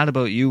believe Mad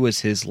About You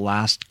was his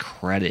last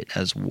credit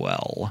as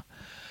well.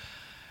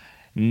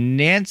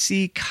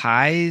 Nancy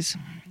Kyes.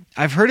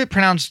 I've heard it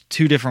pronounced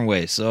 2 different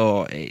ways,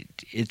 so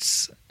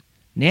it's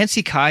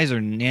Nancy Kyes or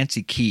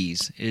Nancy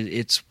Keys.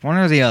 It's one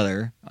or the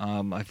other.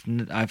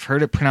 I've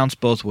heard it pronounced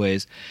both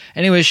ways.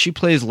 Anyways, she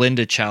plays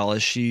Linda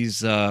Chalice.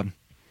 She's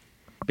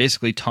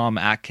basically Tom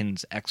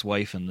Atkins'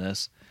 ex-wife in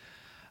this.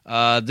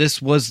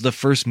 This was the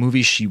first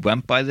movie she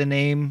went by the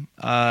name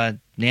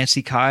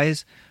Nancy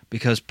Kyes,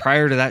 because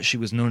prior to that she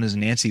was known as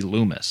Nancy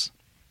Loomis.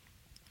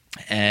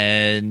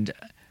 And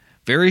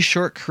very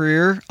short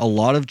career, a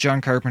lot of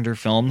John Carpenter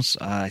films.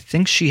 I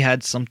think she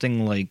had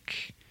something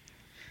like...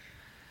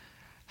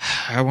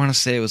 I want to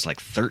say it was like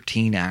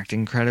 13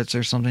 acting credits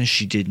or something.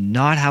 She did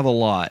not have a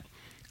lot.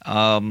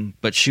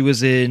 But she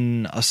was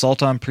in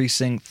Assault on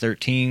Precinct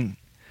 13,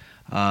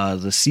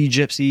 The Sea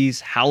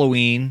Gypsies,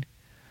 Halloween,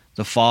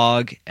 The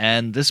Fog,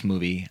 and this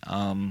movie.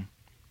 And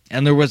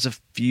there was a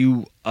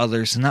few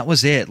others, and that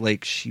was it.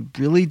 Like, she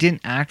really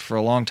didn't act for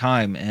a long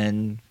time,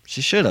 and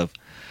she should have,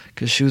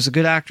 because she was a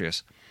good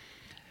actress.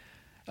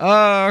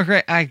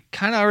 Great. I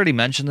kind of already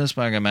mentioned this,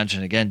 but I'm going to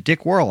mention it again.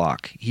 Dick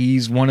Warlock.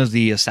 He's one of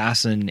the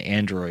assassin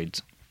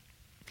androids.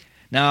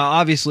 Now,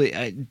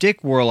 obviously,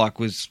 Dick Warlock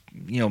was,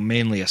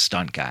 mainly a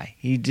stunt guy.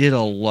 He did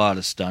a lot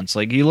of stunts.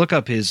 Like, you look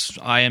up his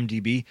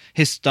IMDb,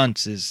 his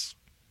stunts is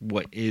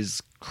what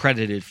is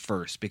credited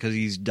first because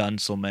he's done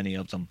so many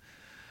of them.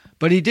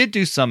 But he did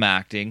do some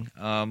acting.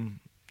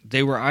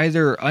 They were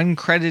either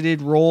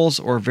uncredited roles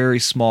or very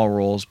small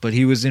roles, but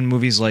he was in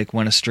movies like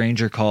When a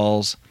Stranger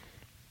Calls,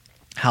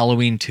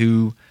 Halloween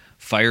 2,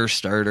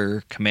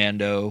 Firestarter,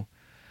 Commando,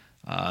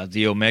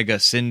 The Omega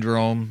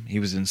Syndrome. He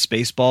was in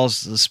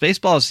Spaceballs. The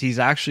Spaceballs,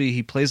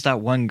 he plays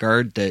that one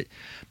guard that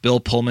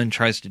Bill Pullman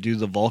tries to do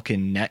the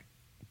Vulcan neck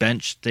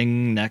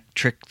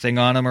trick thing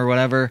on him or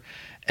whatever.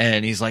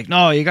 And he's like,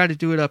 no, you got to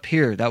do it up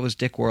here. That was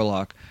Dick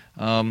Warlock.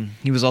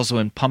 He was also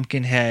in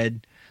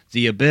Pumpkinhead,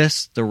 The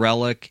Abyss, The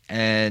Relic,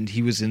 and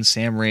he was in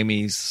Sam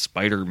Raimi's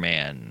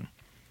Spider-Man.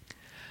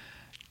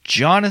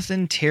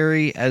 Jonathan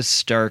Terry as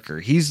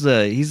Starker. He's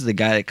the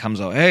guy that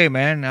comes out, hey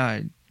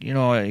man,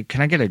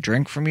 can I get a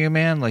drink from you,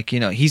 man? Like,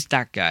 he's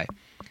that guy.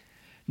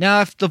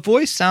 Now, if the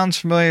voice sounds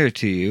familiar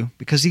to you,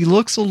 because he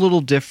looks a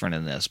little different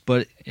in this,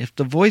 but if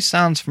the voice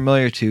sounds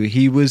familiar to you,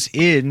 he was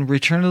in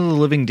Return of the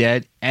Living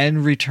Dead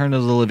and Return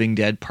of the Living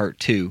Dead Part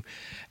 2.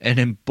 And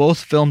in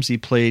both films, he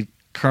played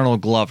Colonel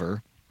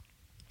Glover.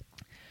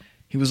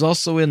 He was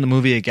also in the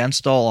movie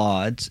Against All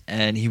Odds,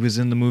 and he was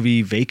in the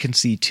movie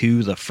Vacancy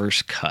 2, The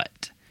First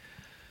Cut.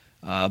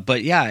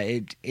 But yeah,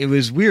 it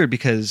was weird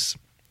because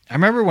I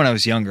remember when I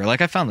was younger,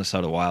 like I found this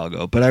out a while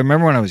ago, but I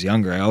remember when I was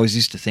younger, I always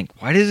used to think,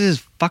 why does his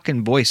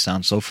fucking voice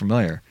sound so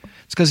familiar?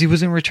 It's because he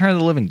was in Return of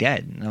the Living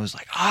Dead. And I was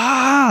like,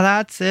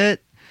 that's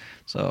it.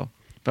 So,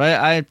 but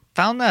I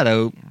found that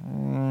out.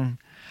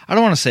 I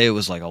don't want to say it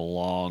was like a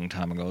long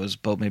time ago. It was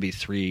about maybe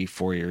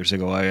 3-4 years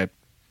ago. I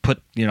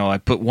put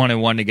one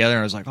and one together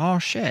and I was like, oh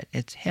shit,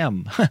 it's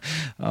him.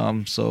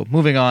 So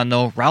moving on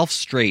though, Ralph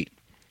Straight.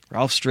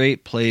 Ralph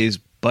Straight plays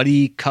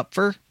Buddy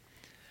Kupfer.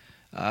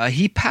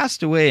 He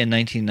passed away in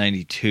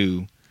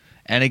 1992,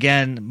 and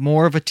again,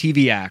 more of a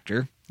TV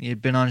actor. He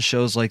had been on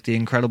shows like The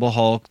Incredible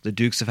Hulk, The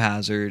Dukes of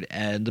Hazzard,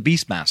 and The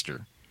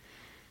Beastmaster.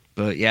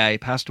 But yeah, he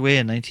passed away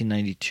in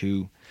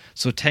 1992,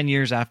 so 10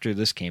 years after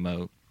this came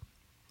out.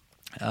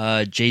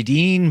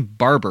 Jadine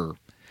Barber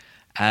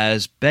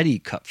as Betty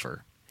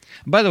Kupfer.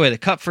 By the way, the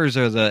Kupfers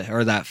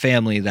are that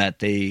family that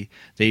they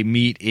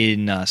meet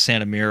in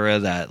Santa Mira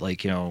that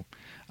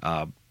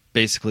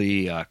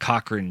basically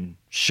Cochran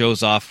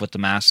shows off what the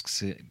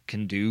masks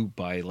can do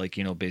by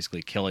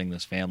basically killing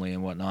this family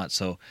and whatnot.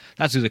 So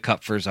that's who the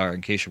Kupfers are,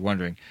 in case you're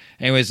wondering.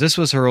 Anyways, this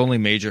was her only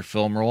major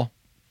film role.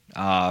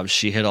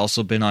 She had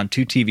also been on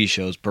 2 TV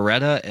shows,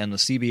 Beretta and the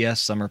CBS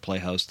Summer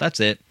Playhouse. That's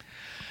it.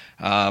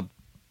 Not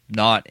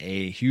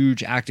a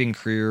huge acting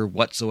career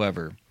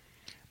whatsoever.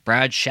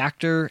 Brad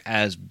Schachter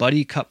as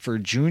Buddy Kupfer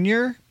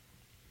Jr.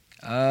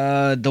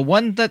 The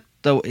one that,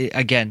 though,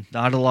 again,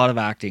 not a lot of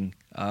acting.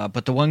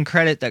 But the one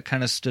credit that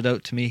kind of stood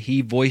out to me,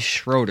 he voiced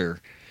Schroeder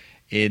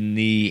in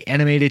the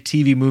animated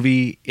TV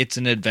movie It's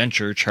an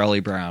Adventure, Charlie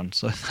Brown.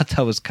 So I thought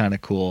that was kind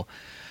of cool.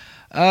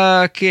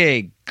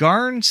 Okay,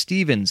 Garn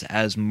Stevens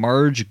as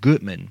Marge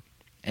Gutman.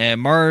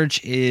 And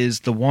Marge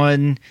is the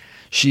one,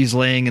 she's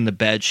laying in the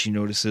bed, she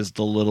notices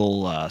the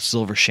little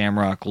Silver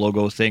Shamrock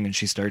logo thing, and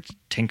she starts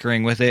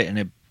tinkering with it, and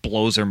it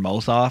blows her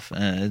mouth off.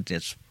 And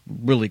it's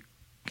really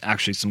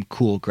actually some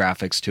cool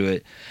graphics to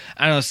it.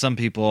 I know some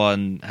people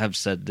have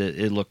said that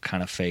it looked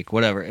kind of fake.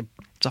 Whatever.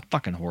 It's a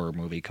fucking horror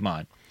movie. Come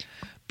on.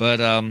 But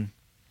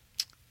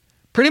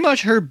pretty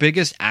much her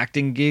biggest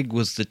acting gig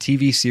was the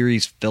TV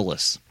series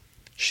Phyllis.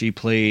 She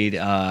played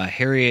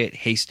Harriet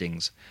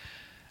Hastings.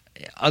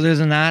 Other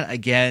than that,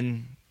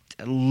 again,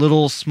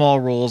 little small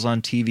roles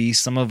on TV.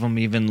 Some of them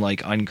even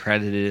like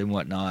uncredited and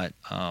whatnot.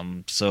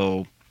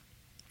 So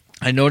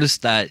I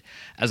noticed that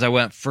as I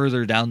went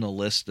further down the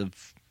list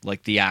of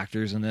like the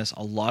actors in this,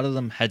 a lot of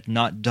them had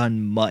not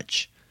done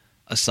much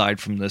aside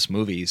from this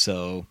movie.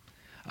 So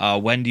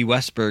Wendy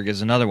Westberg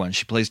is another one.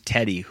 She plays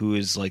Teddy, who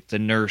is like the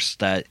nurse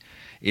that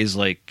is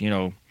like,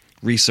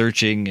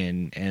 researching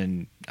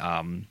and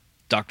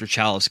Dr.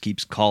 Chalice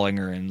keeps calling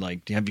her and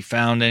like, have you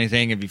found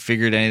anything? Have you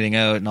figured anything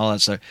out? And all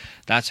that stuff.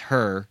 That's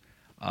her.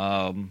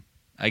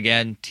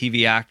 Again,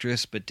 TV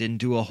actress, but didn't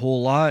do a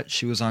whole lot.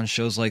 She was on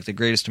shows like The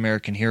Greatest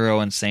American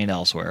Hero and St.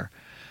 Elsewhere.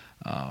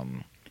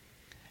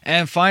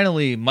 And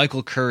finally,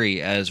 Michael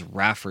Curry as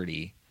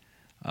Rafferty.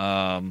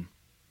 So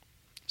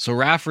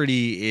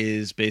Rafferty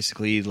is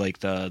basically like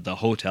the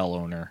hotel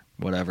owner,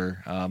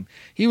 whatever.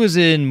 He was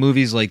in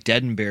movies like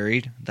Dead and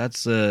Buried.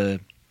 That's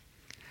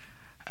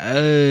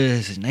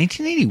is it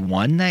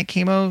 1981 that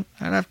came out?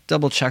 I'd have to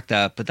double check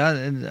that. But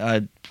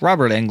that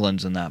Robert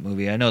Englund's in that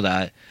movie. I know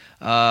that.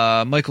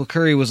 Michael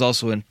Curry was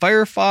also in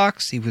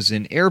Firefox. He was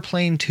in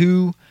Airplane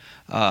 2,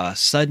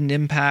 Sudden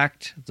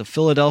Impact, The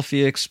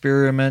Philadelphia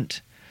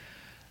Experiment,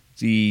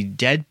 The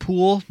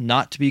Deadpool,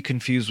 not to be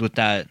confused with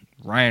that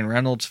Ryan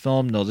Reynolds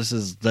film. No, this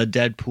is The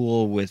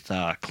Deadpool with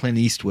Clint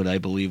Eastwood, I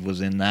believe, was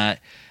in that,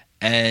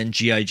 and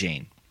G.I.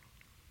 Jane.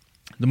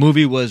 The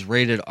movie was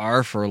rated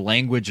R for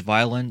language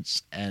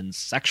violence and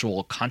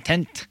sexual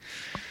content.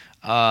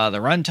 The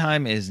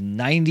runtime is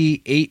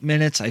 98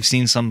 minutes. I've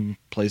seen some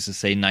places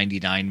say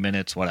 99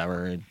 minutes,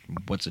 whatever.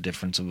 What's the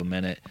difference of a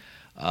minute?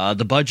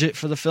 The budget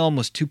for the film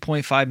was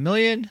 $2.5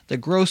 million. The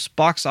gross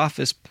box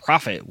office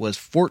profit was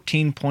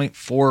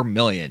 $14.4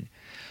 million.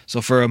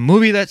 So for a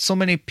movie that so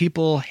many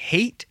people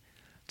hate,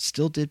 it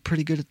still did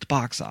pretty good at the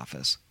box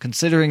office,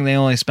 considering they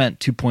only spent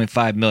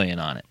 $2.5 million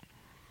on it.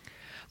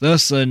 The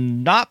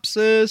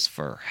synopsis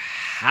for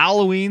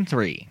Halloween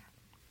 3.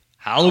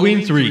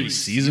 Halloween 3,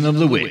 Season of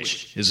the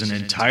Witch, is an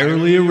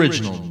entirely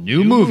original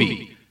new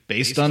movie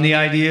based on the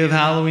idea of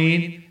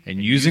Halloween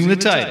and using the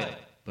title,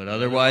 but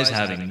otherwise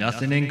having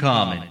nothing in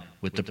common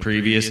with the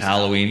previous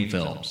Halloween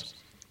films.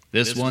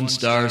 This one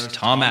stars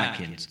Tom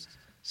Atkins,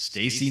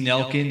 Stacey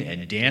Nelkin,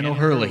 and Dan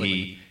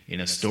O'Herlihy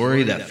in a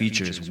story that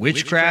features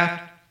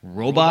witchcraft,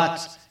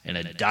 robots, and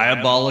a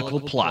diabolical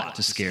plot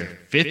to scare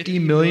 50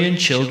 million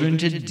children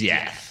to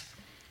death.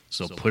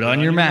 So put on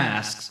your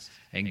masks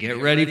and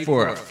get ready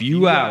for a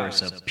few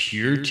hours of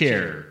pure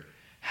terror.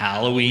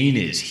 Halloween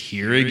is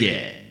here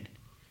again.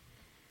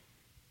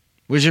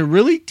 Which it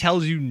really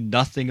tells you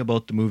nothing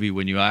about the movie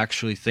when you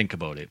actually think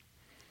about it.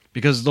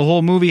 Because the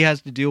whole movie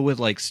has to deal with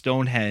like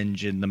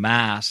Stonehenge and the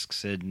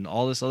masks and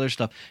all this other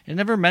stuff. It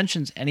never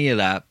mentions any of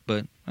that,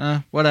 but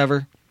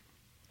whatever.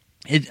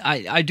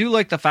 I do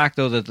like the fact,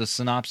 though, that the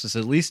synopsis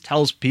at least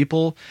tells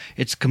people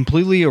it's a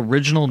completely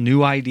original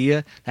new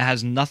idea that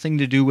has nothing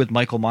to do with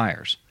Michael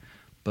Myers.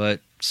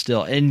 But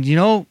still, and you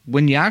know,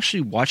 when you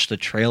actually watch the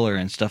trailer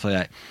and stuff like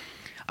that,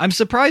 I'm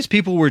surprised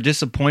people were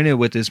disappointed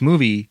with this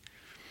movie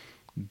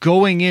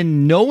going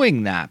in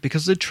knowing that,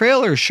 because the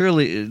trailer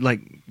surely,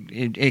 like,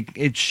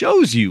 it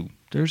shows you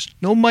there's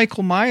no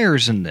Michael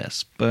Myers in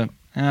this, but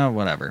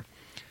whatever.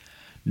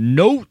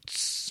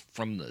 Notes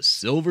from the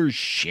Silver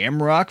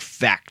Shamrock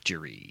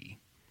Factory.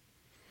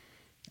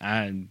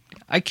 And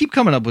I keep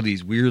coming up with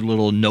these weird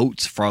little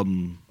notes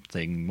from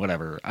thing,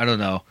 whatever. I don't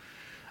know.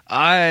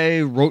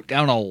 I wrote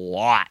down a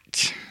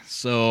lot.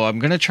 So I'm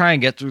going to try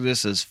and get through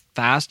this as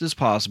fast as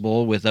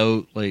possible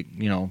without, like,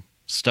 you know,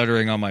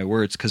 stuttering on my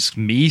words. Because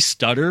me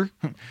stutter?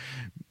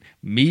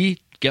 Me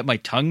get my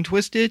tongue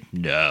twisted?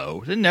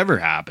 No, it never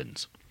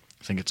happens.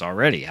 I think it's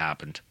already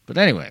happened. But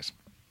anyways.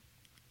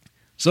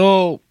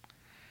 So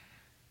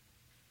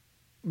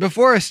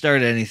before I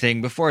start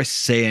anything, before I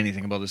say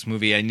anything about this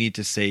movie, I need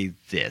to say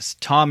this.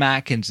 Tom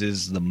Atkins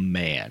is the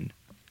man.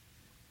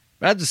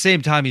 But at the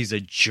same time, he's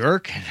a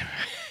jerk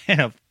and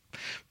a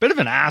bit of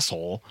an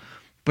asshole,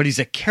 but he's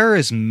a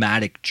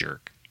charismatic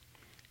jerk.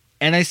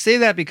 And I say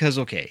that because,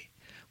 okay,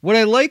 what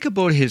I like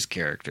about his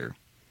character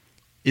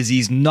is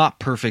he's not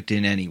perfect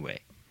in any way.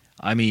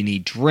 I mean, he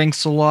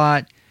drinks a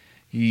lot.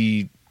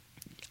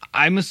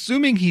 I'm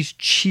assuming he's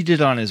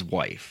cheated on his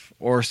wife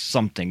or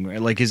something,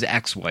 like his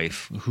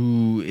ex-wife,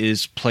 who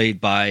is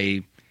played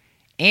by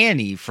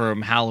Annie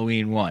from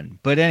Halloween 1.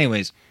 But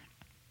anyways,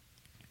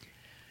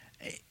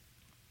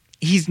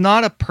 he's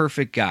not a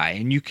perfect guy,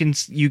 and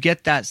you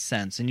get that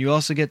sense, and you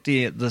also get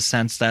the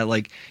sense that,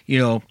 like, you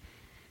know,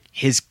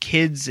 his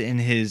kids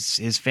and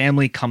his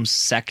family come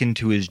second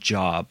to his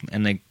job,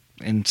 and they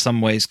in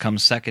some ways come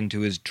second to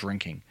his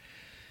drinking.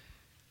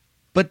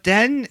 But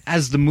then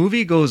as the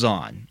movie goes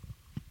on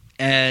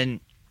and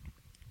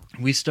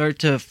we start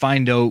to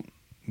find out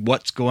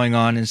what's going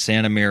on in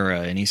Santa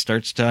Mira, and he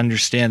starts to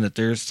understand that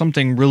there's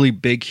something really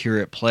big here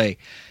at play,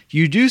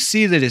 you do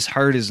see that his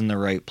heart is in the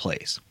right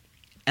place.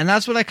 And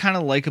that's what I kind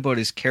of like about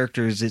his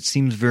character, is it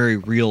seems very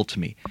real to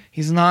me.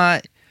 He's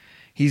not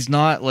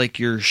like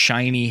your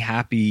shiny,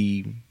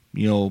 happy,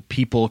 you know,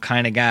 people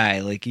kind of guy.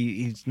 Like,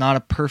 he's not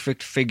a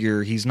perfect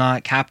figure. He's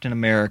not Captain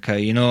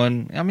America, you know,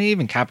 and I mean,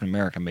 even Captain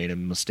America made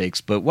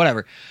mistakes, but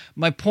whatever.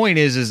 My point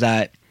is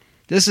that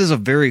this is a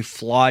very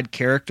flawed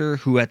character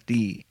who at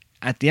the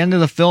end of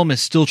the film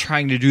is still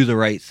trying to do the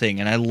right thing,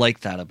 and I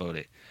like that about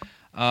it.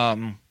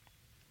 And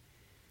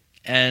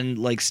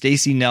like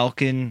Stacey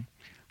Nelkin,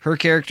 her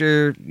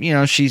character, you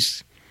know,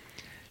 she's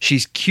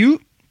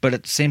cute, but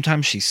at the same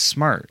time she's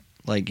smart.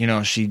 Like, you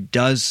know, she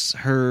does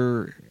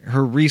her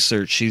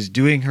research. She's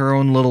doing her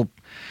own little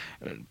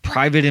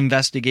private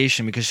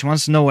investigation because she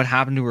wants to know what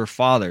happened to her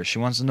father. She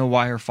wants to know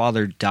why her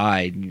father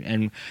died,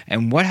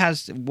 and what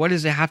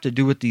does it have to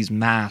do with these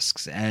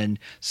masks and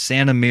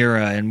Santa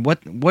Mira, and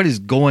what is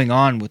going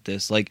on with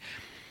this? Like,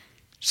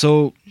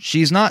 so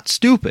she's not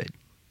stupid,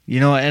 you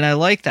know, and I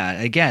like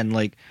that. Again,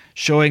 like,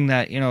 showing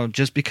that, you know,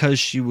 just because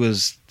she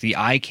was the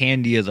eye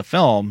candy of the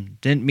film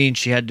didn't mean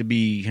she had to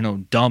be, you know,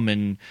 dumb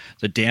and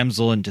the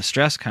damsel in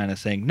distress kind of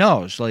thing.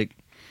 No, it's like,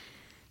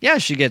 yeah,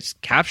 she gets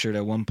captured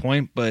at one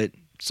point, but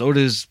so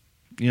does,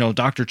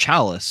 Dr.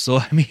 Chalice. So,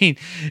 I mean,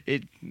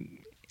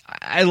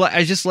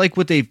 I just like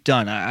what they've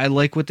done. I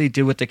like what they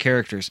did with the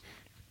characters.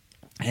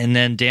 And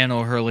then Dan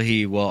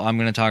O'Herlihy, well, I'm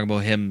going to talk about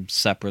him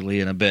separately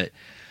in a bit.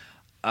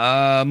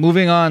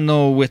 Moving on,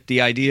 though, with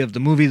the idea of the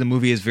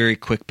movie is very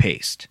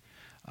quick-paced.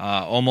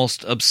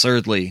 Almost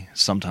absurdly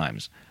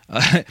sometimes.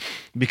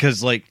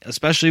 Because, like,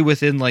 especially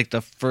within, like,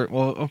 the first...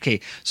 Well, okay,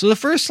 so the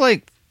first,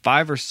 like,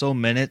 5 or so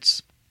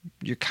minutes,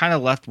 you're kind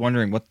of left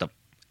wondering what the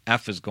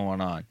F is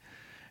going on.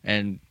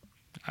 And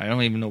I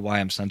don't even know why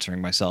I'm censoring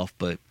myself,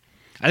 but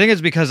I think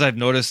it's because I've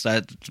noticed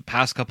that the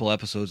past couple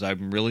episodes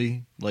I'm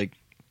really, like,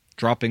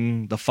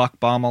 dropping the fuck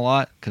bomb a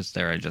lot. Because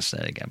there, I just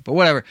said it again. But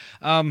whatever.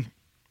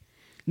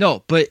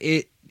 No, but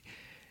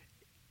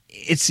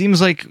it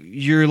seems like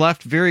you're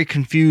left very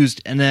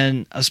confused, and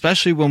then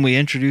especially when we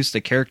introduce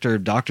the character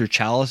of Dr.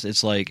 Chalice,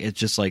 it's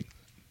just like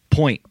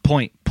point,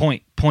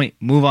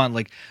 move on,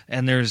 like,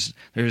 and there's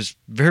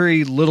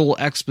very little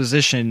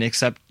exposition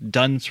except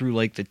done through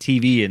like the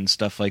TV and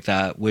stuff like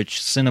that, which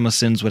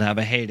CinemaSins would have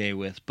a heyday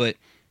with, but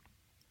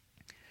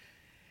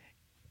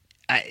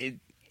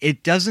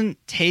it doesn't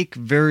take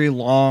very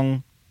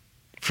long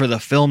for the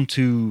film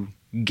to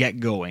get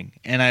going,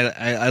 and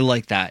I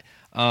like that.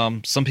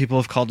 Some people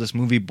have called this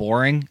movie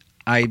boring.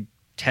 I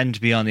tend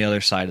to be on the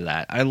other side of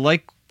that. I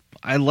like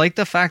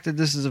the fact that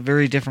this is a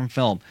very different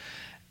film.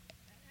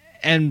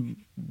 And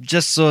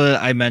just so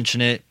that I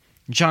mention it,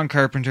 John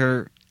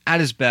Carpenter at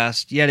his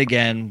best yet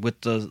again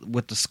with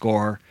the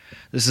score.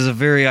 This is a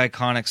very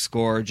iconic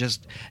score.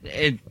 Just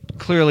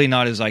clearly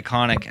not as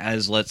iconic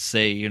as, let's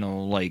say,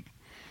 like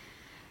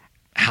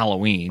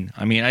Halloween.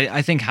 I mean,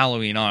 I think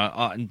Halloween,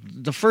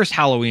 the first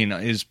Halloween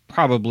is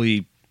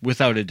probably,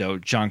 without a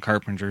doubt, John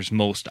Carpenter's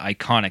most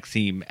iconic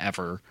theme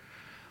ever.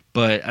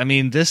 But, I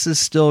mean, this has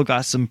still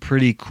got some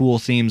pretty cool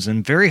themes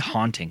and very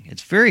haunting.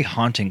 It's very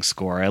haunting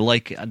score.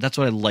 That's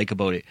what I like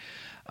about it.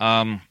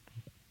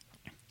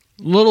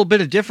 Little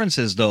bit of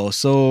differences, though.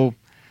 So,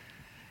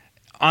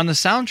 on the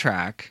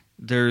soundtrack,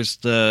 there's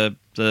the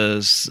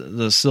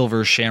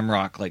Silver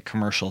Shamrock, like,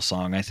 commercial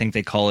song. I think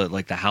they call it,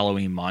 like, the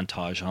Halloween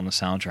montage on the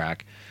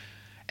soundtrack.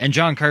 And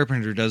John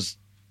Carpenter does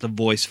the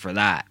voice for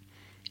that.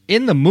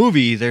 In the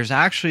movie, there's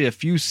actually a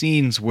few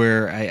scenes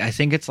where I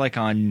think it's like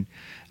on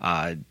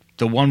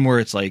the one where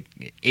it's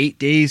like 8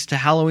 days to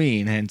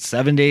Halloween and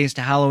 7 days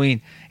to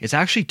Halloween. It's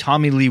actually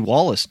Tommy Lee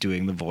Wallace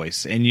doing the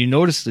voice, and you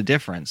notice the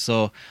difference.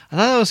 So I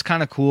thought that was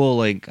kind of cool,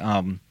 like,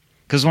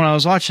 because when I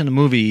was watching the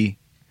movie,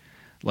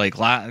 like,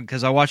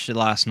 because I watched it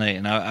last night,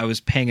 and I was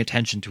paying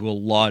attention to a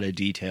lot of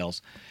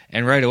details,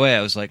 and right away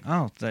I was like,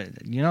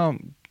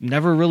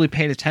 never really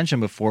paid attention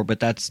before, but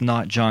that's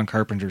not John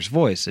Carpenter's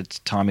voice. It's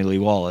Tommy Lee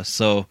Wallace.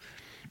 So,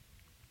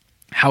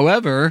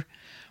 however,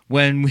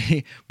 when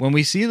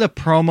we see the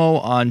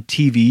promo on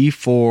TV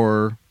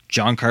for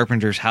John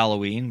Carpenter's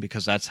Halloween,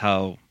 because that's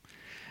how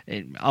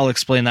I'll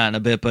explain that in a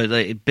bit,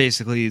 but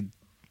basically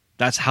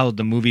that's how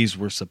the movies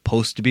were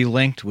supposed to be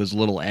linked, was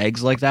little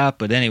eggs like that.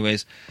 But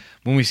anyways,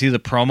 when we see the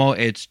promo,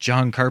 it's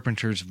John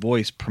Carpenter's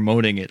voice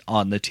promoting it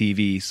on the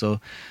TV.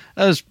 So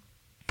that was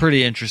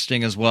pretty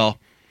interesting as well.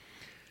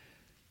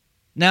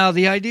 Now,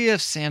 the idea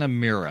of Santa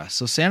Mira.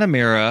 So Santa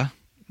Mira,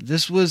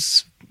 this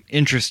was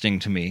interesting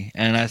to me,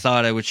 and I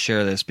thought I would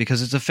share this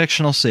because it's a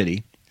fictional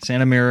city.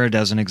 Santa Mira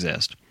doesn't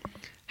exist.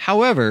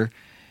 However,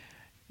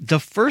 the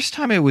first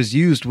time it was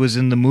used was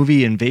in the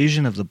movie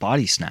Invasion of the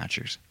Body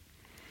Snatchers.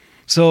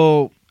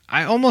 So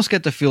I almost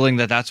get the feeling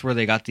that that's where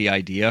they got the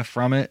idea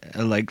from it,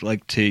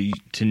 like to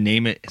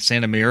name it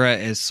Santa Mira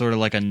as sort of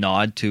like a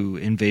nod to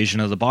Invasion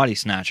of the Body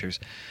Snatchers,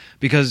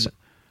 because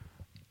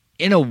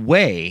in a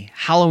way,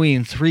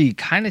 Halloween 3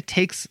 kind of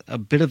takes a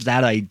bit of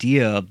that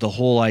idea, of the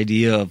whole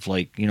idea of,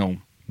 like,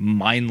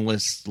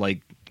 mindless,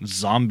 like,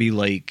 zombie,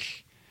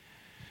 like,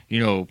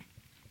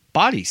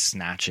 body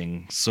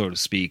snatching, so to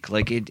speak.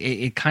 Like,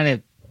 it kind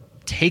of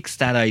takes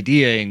that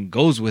idea and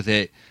goes with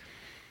it.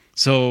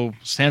 So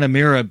Santa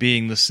Mira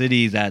being the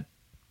city that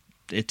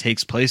it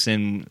takes place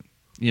in,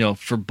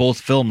 for both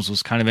films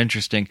was kind of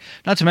interesting.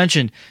 Not to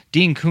mention,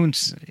 Dean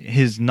Koontz,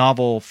 his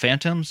novel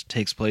Phantoms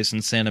takes place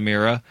in Santa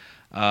Mira.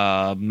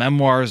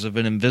 Memoirs of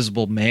an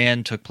Invisible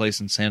Man took place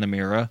in Santa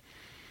Mira.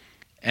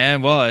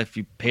 And, well, if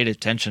you paid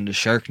attention to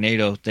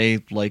Sharknado,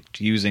 they liked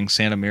using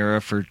Santa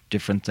Mira for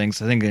different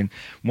things. I think in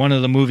one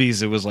of the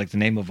movies it was like the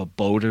name of a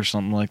boat or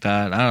something like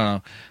that. I don't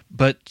know.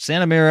 But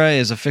Santa Mira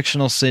is a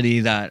fictional city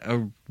that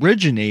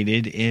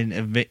originated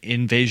in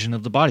Invasion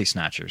of the Body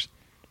Snatchers.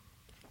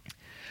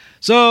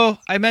 So,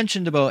 I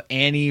mentioned about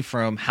Annie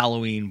from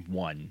Halloween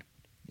 1.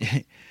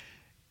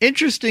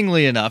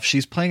 Interestingly enough,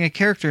 she's playing a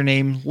character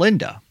named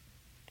Linda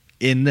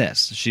in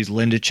this. She's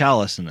Linda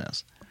Chalice in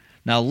this.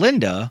 Now,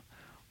 Linda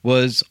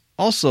was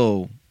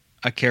also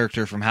a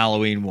character from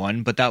Halloween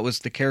 1, but that was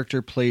the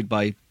character played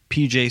by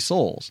PJ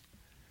Soles.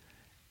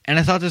 And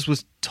I thought this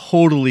was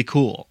totally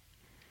cool.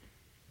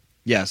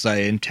 Yes, I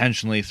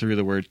intentionally threw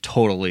the word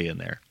totally in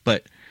there,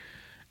 but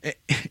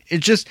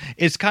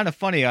it's kind of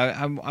funny.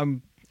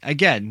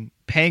 again,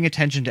 paying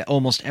attention to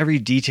almost every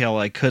detail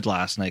I could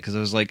last night, because I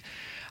was like,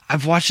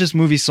 I've watched this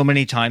movie so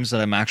many times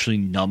that I'm actually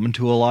numb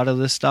to a lot of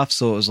this stuff.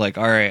 So it was like,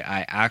 all right,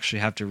 I actually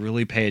have to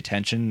really pay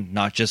attention,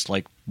 not just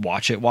like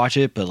watch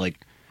it, but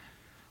like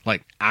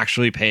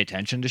actually pay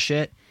attention to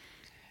shit.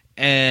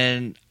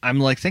 And I'm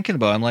like thinking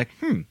about it, I'm like,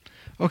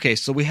 okay,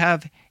 so we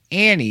have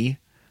Annie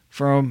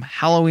from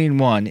Halloween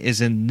 1 is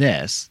in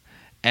this,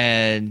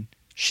 and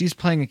she's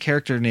playing a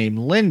character named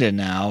Linda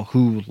now,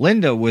 who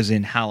Linda was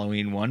in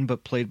Halloween 1,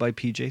 but played by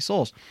PJ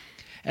Soles.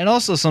 And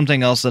also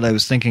something else that I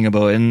was thinking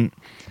about, and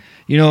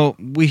you know,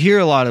 we hear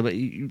a lot of it,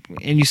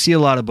 and you see a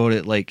lot about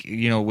it, like,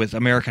 you know, with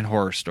American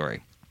Horror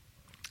Story.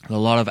 A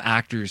lot of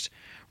actors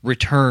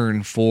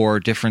return for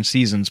different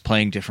seasons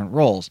playing different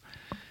roles.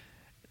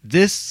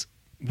 This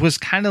was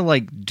kind of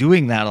like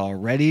doing that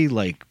already,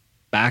 like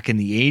back in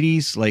the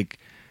 80s, like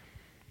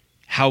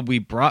how we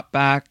brought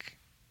back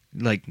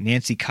like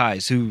Nancy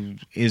Kyes, who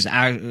is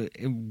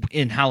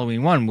in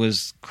Halloween 1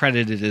 was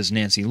credited as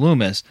Nancy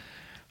Loomis,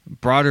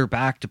 brought her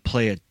back to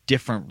play a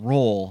different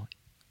role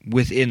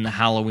within the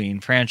Halloween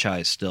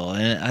franchise still.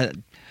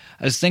 And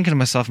I was thinking to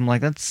myself, I'm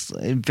like, that's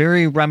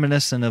very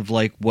reminiscent of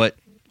like what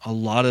a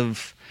lot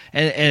of,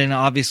 and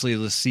obviously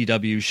the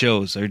CW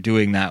shows are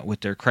doing that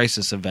with their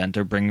Crisis event.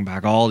 They're bringing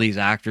back all these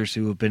actors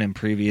who have been in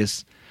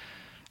previous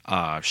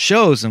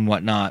shows and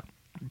whatnot.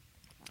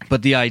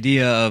 But the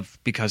idea of,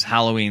 because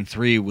Halloween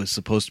 3 was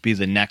supposed to be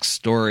the next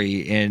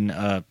story in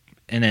an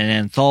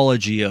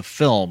anthology of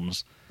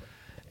films,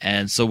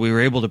 and so we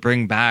were able to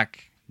bring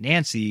back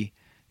Nancy,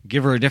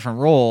 give her a different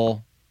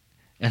role,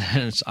 and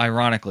it's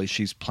ironically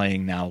she's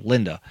playing now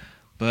Linda.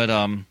 But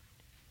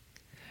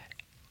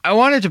I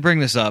wanted to bring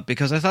this up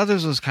because I thought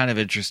this was kind of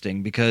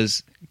interesting,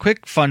 because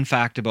quick fun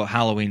fact about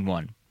Halloween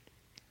 1.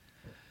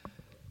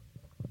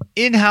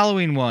 In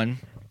Halloween 1,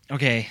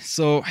 okay,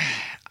 so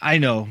I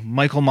know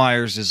Michael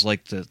Myers is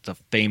like the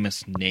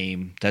famous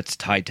name that's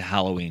tied to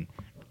Halloween.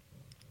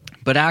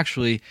 But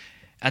actually,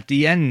 at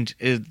the end,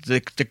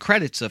 the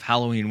credits of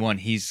Halloween 1,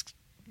 he's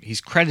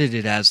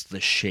credited as the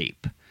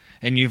Shape.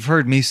 And you've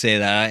heard me say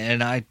that,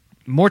 and I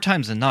more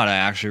times than not, I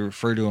actually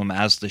refer to him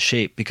as the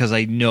Shape, because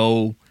I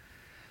know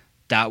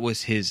that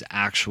was his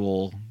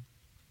actual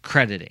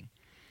crediting.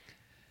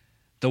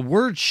 The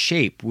word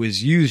shape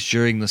was used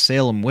during the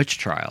Salem witch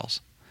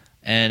trials,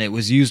 and it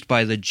was used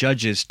by the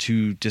judges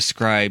to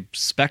describe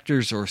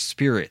specters or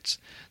spirits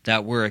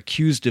that were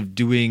accused of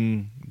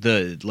doing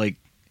the,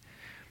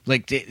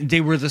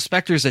 they were the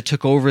specters that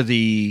took over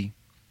the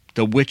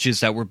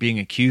witches that were being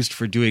accused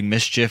for doing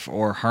mischief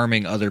or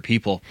harming other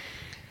people.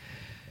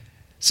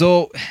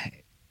 So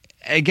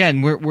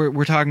again,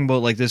 we're talking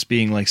about like this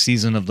being like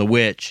Season of the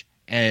Witch,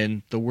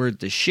 and the word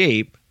the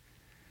Shape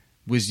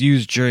was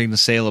used during the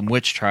Salem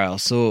witch trial.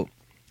 So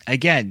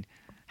again,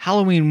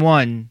 Halloween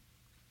 1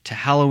 to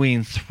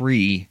Halloween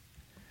 3,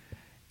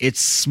 it's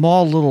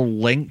small little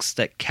links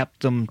that kept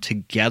them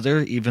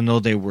together even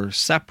though they were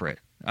separate.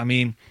 I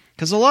mean,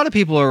 because a lot of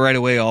people are right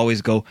away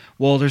always go,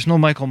 well, there's no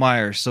Michael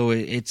Myers, so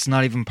it's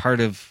not even part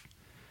of,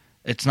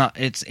 it's not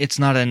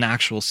an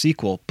actual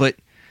sequel. But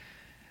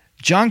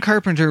John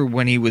Carpenter,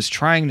 when he was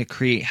trying to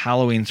create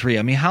Halloween 3,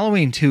 I mean,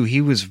 Halloween 2,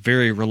 he was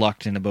very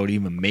reluctant about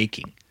even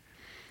making.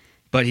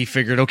 But he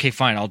figured, okay,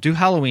 fine, I'll do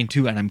Halloween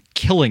 2, and I'm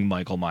killing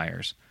Michael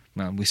Myers.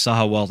 Well, we saw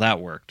how well that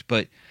worked.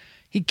 But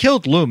he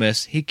killed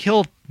Loomis, he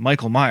killed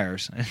Michael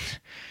Myers,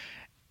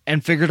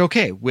 and figured,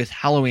 okay, with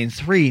Halloween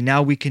 3,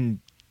 now we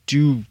can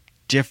do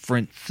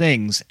different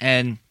things.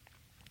 And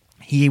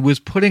he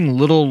was putting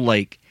little,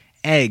 like,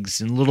 eggs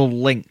and little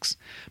links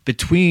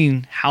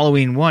between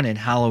Halloween 1 and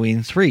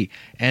Halloween 3,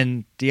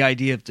 and the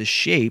idea of the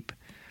Shape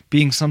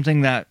being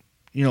something that,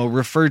 you know,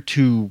 referred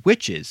to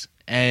witches,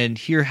 and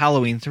here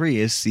Halloween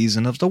 3 is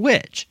Season of the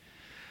Witch.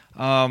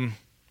 And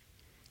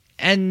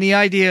the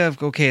idea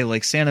of, okay,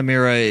 like Santa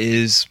Mira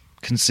is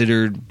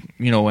considered,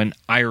 you know, an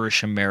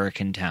Irish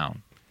American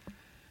town.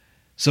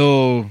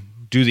 So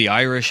do the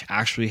Irish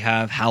actually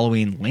have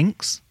Halloween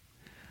links?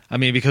 I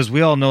mean, because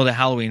we all know that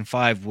Halloween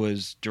 5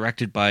 was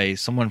directed by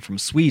someone from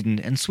Sweden,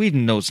 and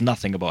Sweden knows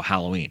nothing about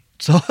Halloween.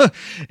 So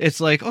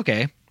it's like,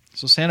 okay,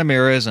 so Santa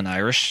Mira is an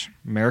Irish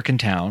American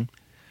town,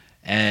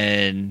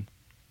 and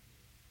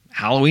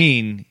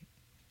Halloween,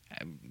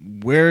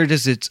 where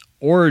does its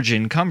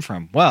origin come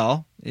from?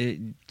 Well,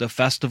 the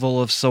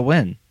festival of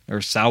Samhain, or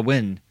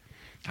Samhain.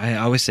 I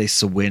always say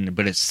Samhain,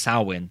 but it's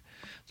Samhain.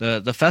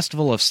 The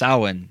festival of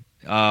Samhain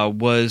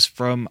was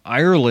from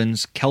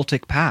Ireland's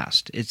Celtic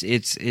past.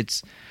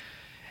 It's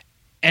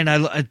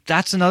and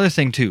that's another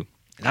thing too.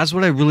 That's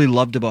what I really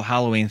loved about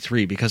Halloween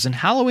 3, because in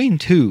Halloween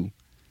 2,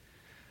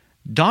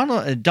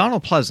 Donald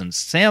Pleasence,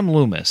 Sam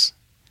Loomis,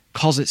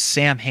 calls it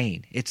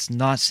Samhain. It's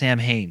not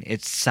Samhain,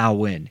 it's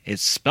Samhain.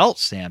 It's spelt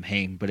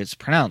Samhain, but it's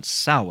pronounced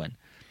Samhain.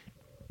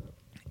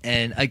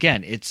 And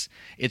again, it's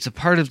a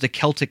part of the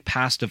Celtic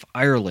past of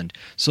Ireland.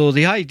 So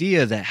the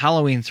idea that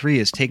Halloween 3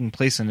 is taking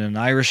place in an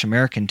Irish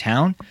American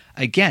town,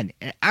 again,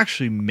 it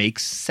actually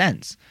makes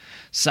sense.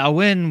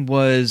 Samhain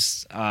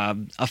was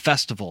a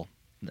festival.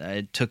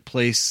 It took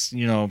place,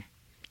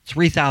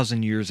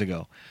 3,000 years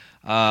ago.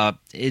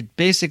 It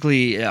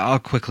basically, I'll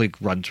quickly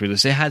run through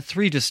this. It had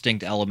 3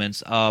 distinct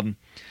elements.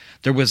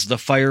 There was the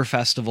Fire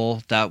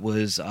Festival that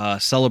was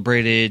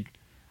celebrated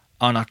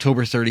on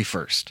October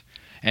 31st,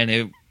 and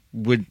it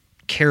would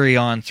carry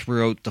on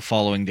throughout the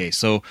following day.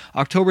 So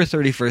October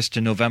 31st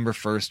to November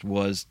 1st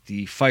was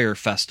the Fire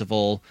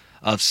Festival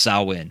of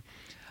Samhain.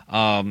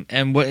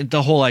 And what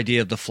the whole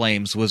idea of the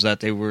flames was that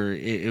they were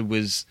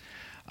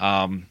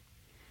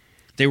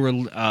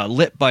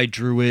lit by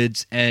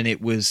druids, and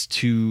it was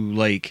to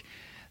like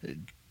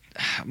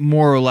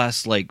more or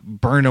less like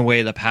burn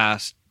away the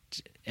past,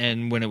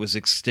 and when it was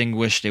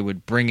extinguished, they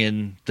would bring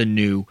in the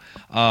new.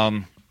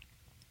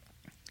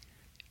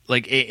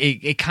 Like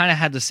it kind of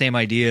had the same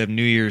idea of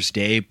New Year's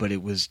Day, but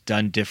it was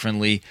done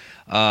differently.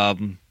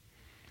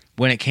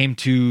 When it came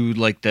to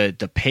like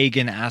the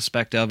pagan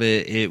aspect of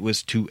it, it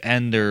was to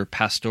end their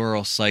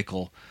pastoral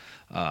cycle,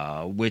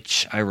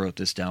 which I wrote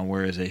this down.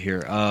 Where is it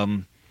here?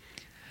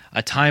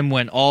 A time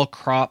when all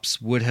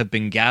crops would have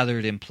been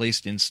gathered and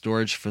placed in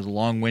storage for the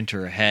long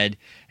winter ahead,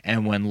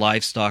 and when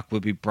livestock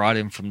would be brought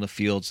in from the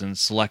fields and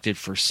selected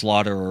for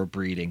slaughter or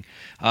breeding.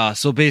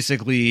 So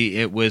basically,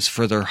 it was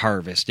for their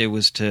harvest. It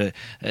was to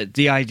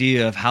the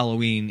idea of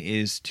Halloween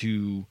is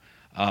to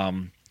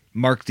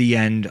mark the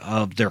end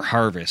of their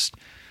harvest.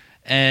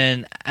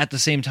 And at the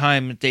same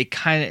time, they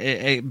kind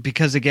of,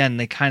 because again,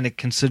 they kind of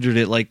considered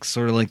it like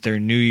sort of like their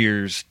New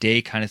Year's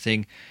Day kind of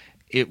thing.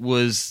 It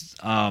was,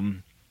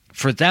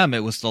 for them,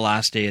 it was the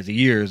last day of the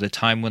year, the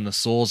time when the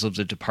souls of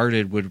the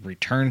departed would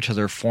return to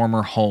their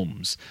former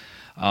homes.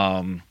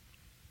 And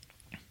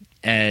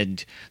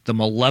the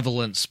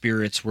malevolent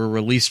spirits were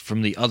released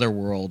from the other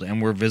world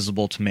and were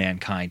visible to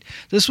mankind.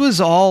 This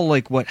was all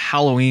like what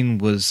Halloween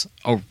was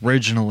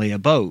originally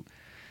about.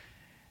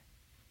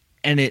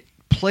 And it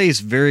plays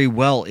very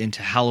well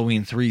into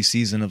Halloween 3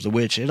 Season of the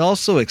Witch. It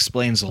also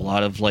explains a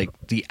lot of like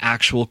the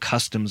actual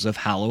customs of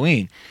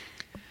Halloween.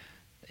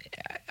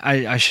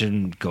 I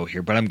shouldn't go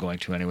here, but I'm going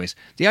to anyways.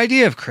 The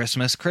idea of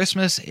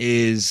Christmas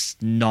is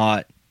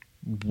not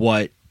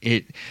what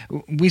it...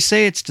 We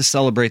say it's to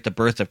celebrate the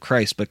birth of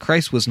Christ, but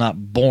Christ was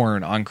not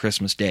born on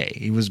Christmas Day.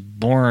 He was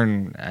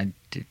born...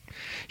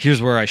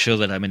 Here's where I show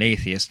that I'm an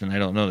atheist and I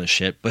don't know this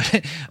shit,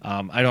 but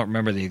I don't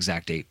remember the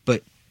exact date.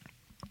 But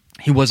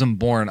he wasn't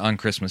born on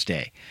Christmas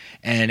Day.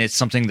 And it's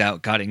something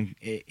that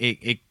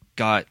it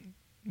got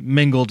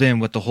mingled in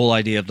with the whole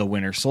idea of the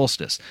winter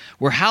solstice.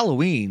 Where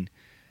Halloween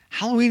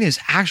is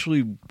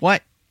actually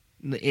what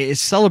is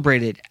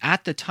celebrated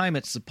at the time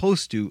it's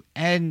supposed to,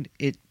 and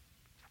it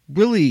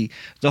really,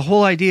 the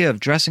whole idea of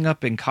dressing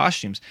up in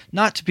costumes,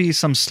 not to be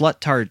some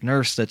slut-tard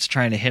nurse that's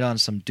trying to hit on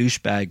some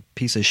douchebag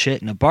piece of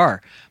shit in a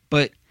bar,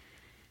 but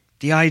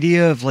the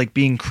idea of like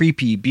being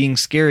creepy, being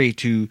scary,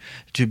 to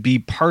be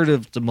part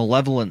of the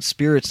malevolent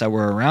spirits that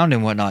were around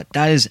and whatnot,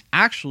 that is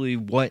actually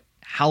what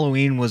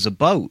Halloween was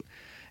about.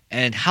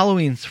 And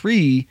Halloween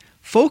 3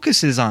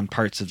 focuses on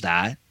parts of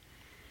that,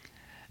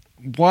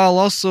 while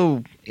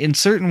also in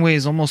certain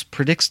ways almost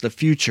predicts the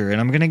future,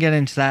 and I'm going to get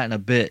into that in a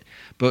bit.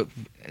 But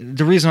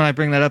the reason I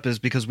bring that up is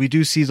because we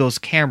do see those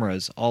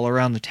cameras all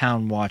around the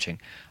town watching.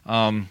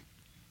 The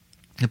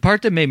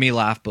part that made me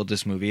laugh about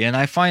this movie, and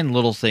I find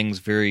little things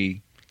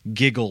very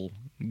giggle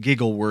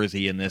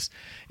worthy in this,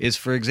 is,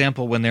 for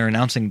example, when they're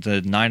announcing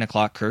the 9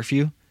 o'clock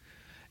curfew,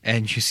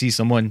 and you see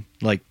someone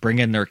like bring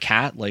in their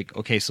cat, like,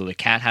 okay, so the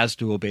cat has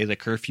to obey the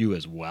curfew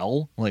as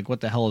well? Like, what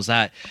the hell is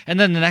that? And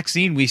then the next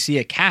scene, we see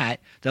a cat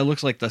that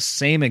looks like the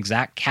same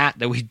exact cat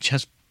that we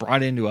just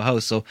brought into a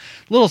house. So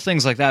little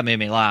things like that made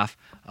me laugh.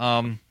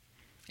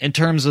 In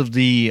terms of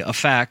the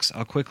effects,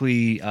 I'll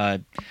quickly, I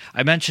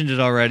mentioned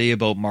it already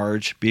about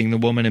Marge being the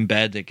woman in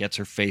bed that gets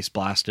her face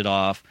blasted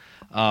off.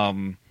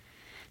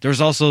 There's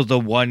also the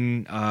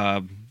one,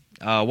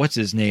 what's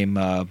his name?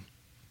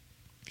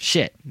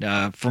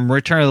 From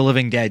Return of the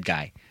Living Dead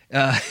guy,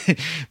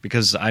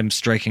 because I'm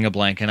striking a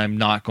blank and I'm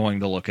not going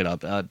to look it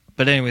up.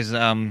 But anyways,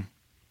 the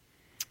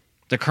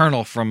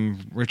Colonel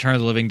from Return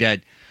of the Living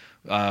Dead,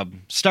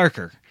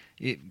 Starker,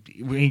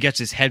 when he gets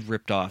his head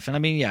ripped off. And I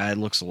mean, yeah, it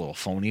looks a little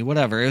phony,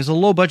 whatever. It was a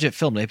low budget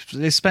film.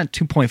 They spent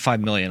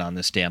 $2.5 million on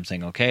this damn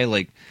thing. Okay.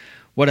 Like,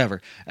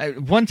 whatever.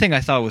 One thing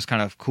I thought was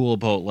kind of cool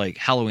about like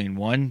Halloween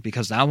 1,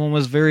 because that one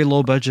was very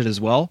low budget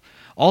as well.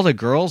 All the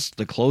girls,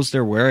 the clothes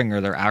they're wearing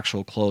are their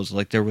actual clothes.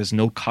 Like, there was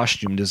no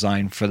costume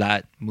design for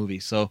that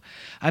movie. So,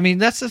 I mean,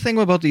 that's the thing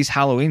about these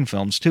Halloween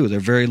films too. They're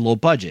very low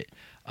budget.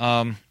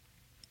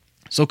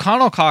 So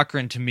Conal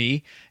Cochran, to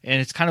me,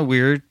 and it's kind of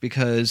weird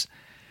because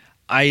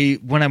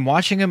when I'm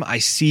watching him, I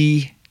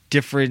see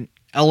different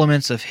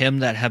elements of him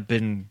that have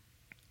been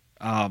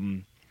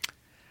kind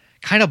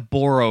of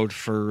borrowed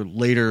for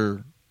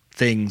later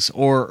things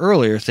or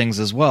earlier things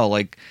as well.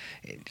 Like,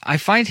 I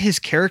find his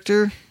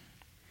character,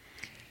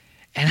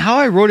 and how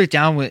I wrote it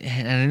down,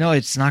 and I know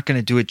it's not going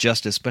to do it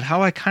justice, but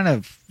how I kind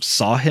of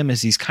saw him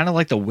is he's kind of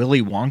like the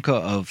Willy Wonka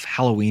of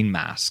Halloween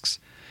masks.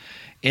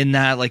 In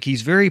that, like,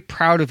 he's very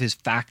proud of his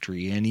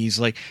factory, and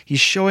he's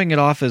showing it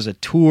off as a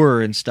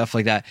tour and stuff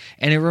like that.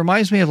 And it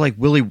reminds me of like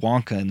Willy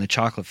Wonka in the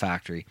Chocolate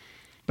Factory,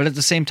 But at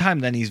the same time,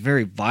 then he's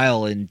very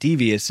vile and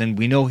devious, and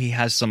we know he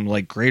has some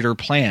like greater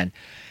plan.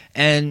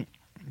 And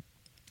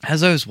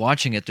as I was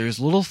watching it, there's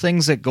little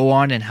things that go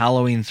on in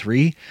Halloween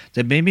 3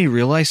 that made me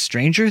realize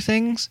Stranger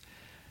Things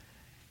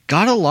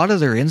got a lot of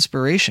their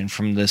inspiration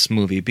from this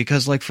movie.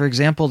 Because, like, for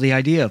example, the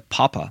idea of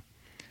Papa.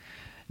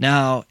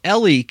 Now,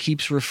 Ellie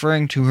keeps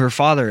referring to her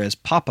father as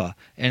Papa,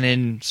 and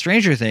in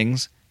Stranger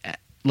Things,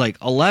 like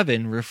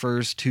 11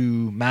 refers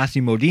to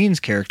Matthew Modine's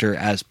character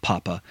as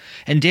Papa.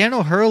 And Dan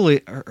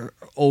O'Herlihy,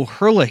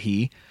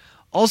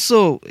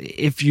 also,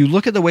 if you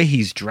look at the way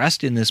he's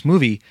dressed in this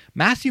movie,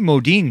 Matthew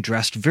Modine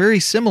dressed very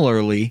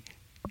similarly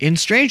in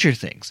Stranger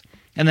Things.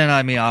 And then,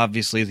 I mean,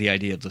 obviously the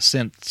idea of the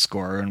synth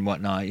score and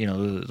whatnot, you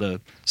know,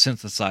 the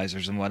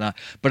synthesizers and whatnot.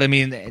 But I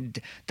mean,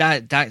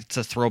 that's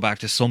a throwback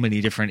to so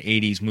many different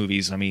 80s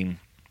movies. I mean,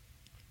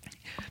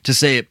 to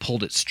say it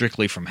pulled it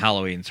strictly from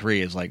Halloween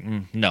 3 is like,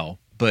 no.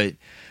 But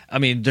I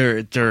mean,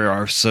 there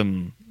are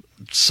some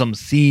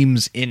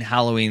themes in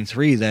Halloween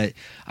 3 that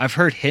I've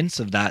heard hints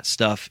of that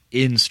stuff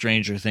in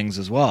Stranger Things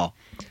as well.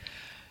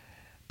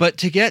 But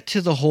to get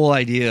to the whole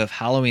idea of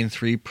Halloween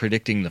 3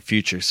 predicting the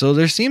future, so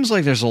there seems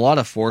like there's a lot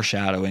of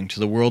foreshadowing to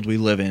the world we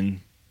live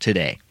in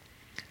today.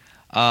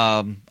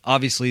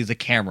 Obviously, the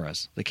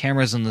cameras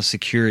and the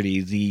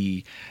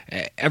security,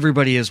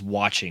 everybody is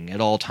watching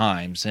at all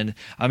times. And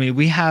I mean,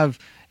 we have,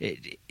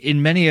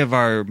 in many of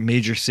our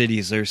major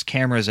cities, there's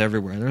cameras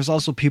everywhere. There's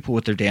also people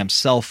with their damn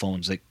cell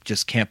phones that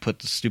just can't put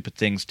the stupid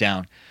things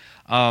down.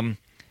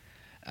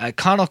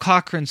 Conal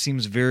Cochran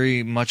seems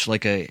very much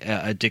like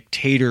a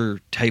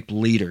dictator-type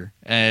leader.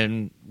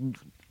 And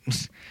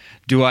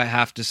do I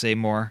have to say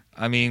more?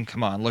 I mean,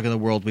 come on, look at the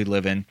world we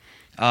live in.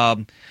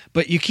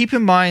 But you keep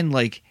in mind,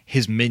 like,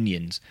 his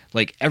minions.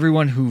 Like,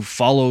 everyone who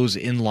follows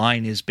in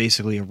line is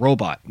basically a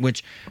robot,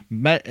 which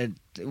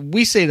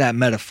we say that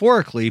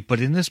metaphorically,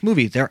 but in this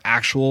movie, they're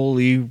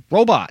actually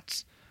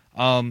robots.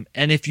 And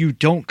if you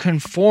don't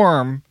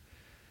conform,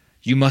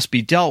 you must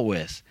be dealt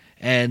with.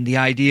 And the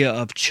idea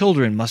of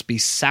children must be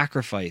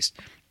sacrificed.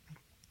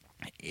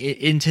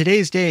 In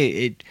today's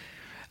day,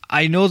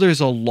 I know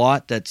there's a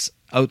lot that's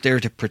out there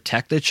to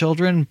protect the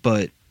children,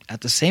 but at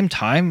the same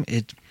time,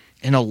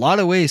 in a lot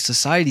of ways,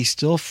 society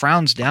still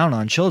frowns down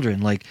on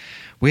children. Like,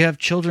 we have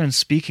children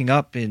speaking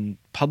up in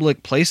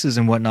public places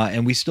and whatnot,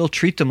 and we still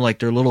treat them like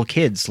they're little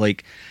kids.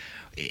 Like,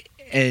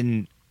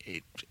 and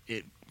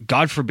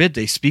God forbid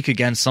they speak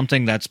against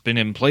something that's been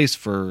in place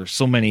for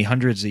so many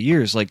hundreds of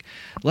years. Like,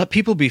 let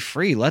people be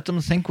free. Let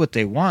them think what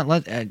they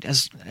want.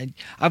 As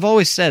I've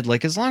always said,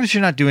 like, as long as you're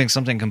not doing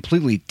something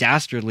completely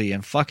dastardly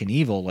and fucking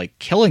evil, like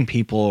killing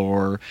people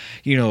or,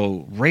 you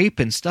know, rape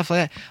and stuff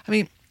like that. I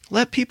mean,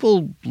 let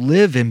people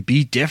live and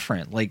be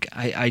different. Like,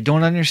 I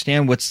don't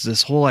understand what's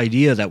this whole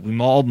idea that we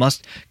all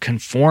must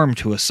conform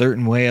to a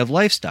certain way of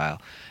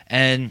lifestyle.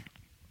 And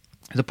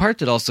the part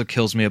that also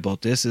kills me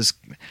about this is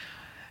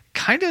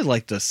kind of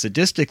like the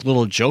sadistic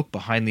little joke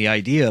behind the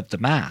idea of the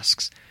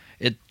masks.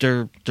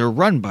 They're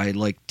run by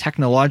like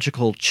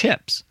technological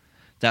chips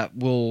that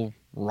will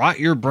rot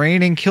your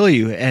brain and kill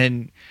you.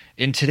 And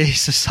in today's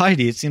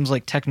society, it seems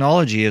like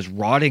technology is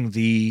rotting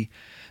the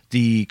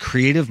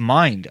creative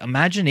mind.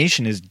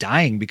 Imagination is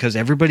dying because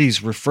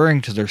everybody's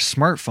referring to their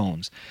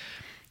smartphones.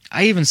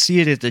 I even see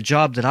it at the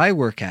job that I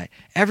work at.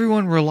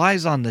 Everyone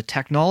relies on the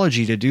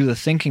technology to do the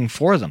thinking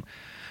for them.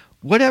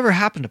 Whatever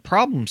happened to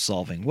problem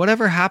solving?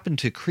 Whatever happened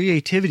to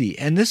creativity?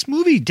 And this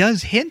movie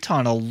does hint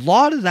on a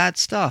lot of that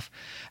stuff,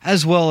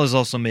 as well as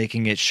also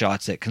making its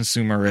shots at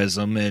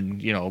consumerism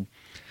and, you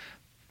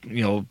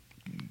know,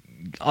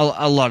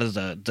 a lot of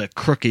the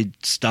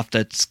crooked stuff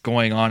that's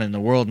going on in the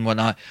world and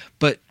whatnot.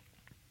 But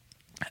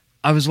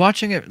I was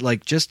watching it,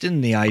 like, just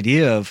in the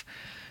idea of,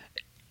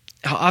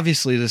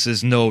 obviously this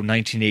is no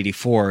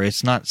 1984.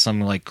 It's not some,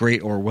 like,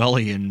 great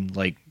Orwellian,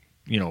 like,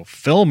 you know,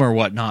 film or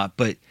whatnot,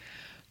 but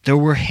there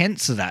were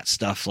hints of that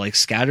stuff, like,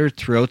 scattered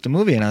throughout the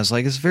movie, and I was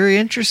like, it's very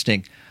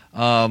interesting.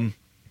 So,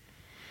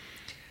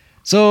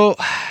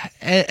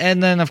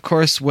 and then, of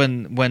course,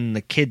 when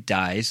the kid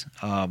dies,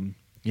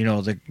 you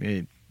know,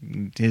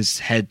 his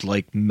head,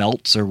 like,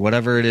 melts or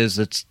whatever it is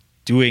that's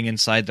doing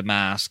inside the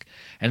mask,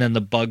 and then the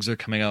bugs are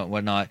coming out and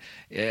whatnot.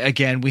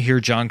 Again, we hear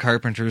John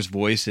Carpenter's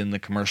voice in the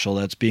commercial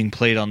that's being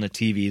played on the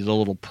TV, the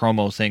little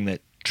promo thing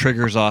that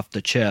triggers off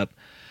the chip.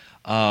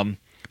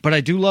 But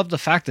I do love the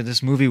fact that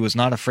this movie was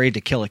not afraid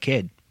to kill a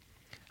kid.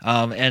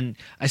 And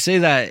I say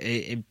that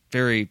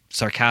very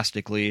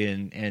sarcastically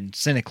and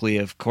cynically,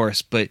 of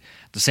course, but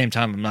at the same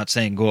time, I'm not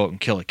saying go out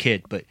and kill a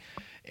kid. But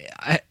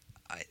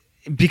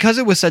because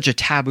it was such a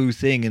taboo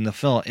thing in the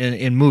film,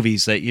 in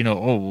movies, that, you know,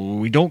 oh,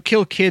 we don't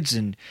kill kids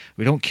and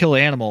we don't kill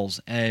animals.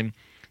 And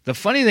the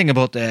funny thing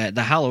about the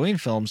Halloween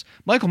films,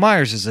 Michael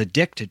Myers is a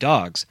dick to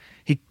dogs.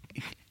 He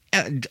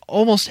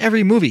almost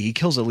every movie he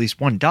kills at least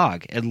one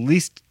dog, at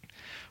least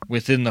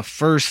within the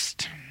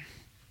first,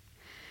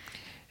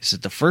 is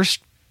it the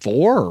first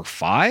 4 or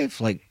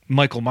 5? Like,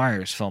 Michael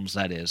Myers films,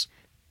 that is.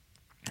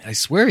 I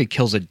swear he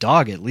kills a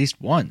dog at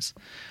least once.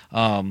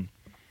 And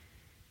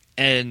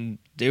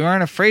they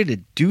aren't afraid to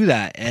do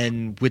that.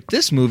 And with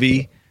this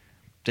movie,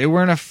 they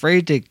weren't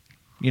afraid to,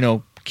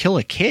 kill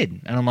a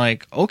kid. And I'm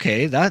like,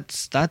 okay,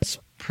 that's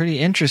pretty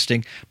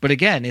interesting. But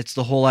again, it's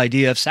the whole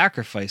idea of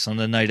sacrifice on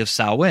the night of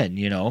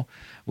Samhain,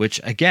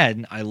 which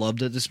again, I love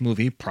that this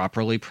movie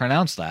properly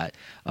pronounced that.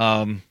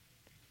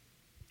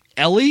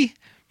 Ellie.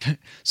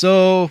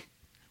 So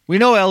we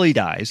know Ellie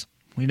dies.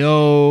 We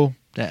know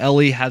that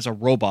Ellie has a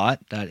robot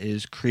that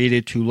is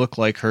created to look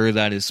like her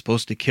that is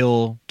supposed to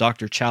kill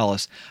Dr.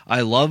 Chalice.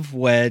 I love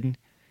when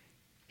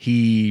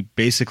he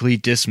basically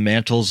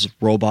dismantles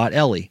robot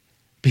Ellie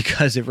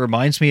because it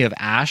reminds me of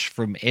Ash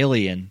from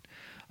Alien,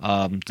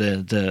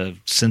 the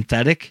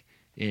synthetic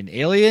in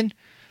Alien,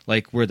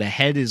 like where the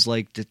head is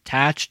like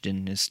detached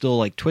and is still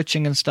like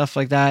twitching and stuff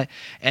like that.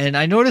 And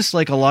I noticed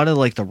like a lot of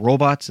like the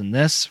robots in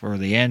this, or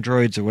the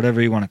androids or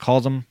whatever you want to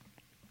call them,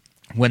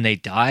 when they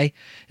die,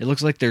 it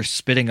looks like they're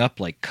spitting up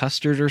like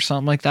custard or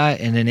something like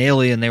that. And in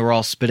Alien, they were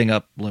all spitting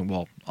up,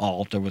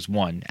 there was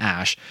one,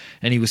 Ash,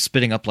 and he was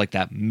spitting up like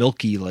that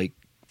milky like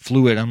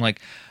fluid. I'm like,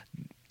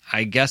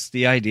 I guess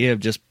the idea of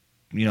just,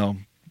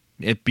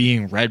 it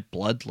being red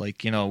blood,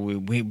 like,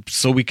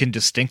 so we can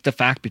distinct the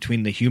fact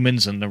between the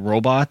humans and the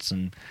robots.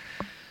 And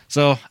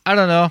so I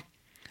don't know.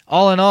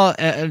 All in all,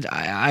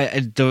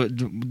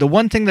 the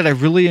one thing that I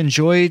really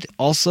enjoyed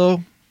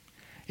also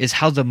is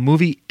how the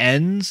movie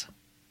ends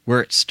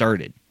where it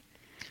started.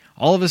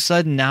 All of a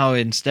sudden now,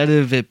 instead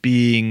of it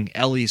being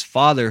Ellie's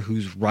father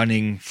who's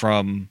running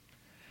from,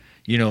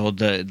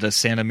 the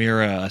Santa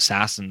Mira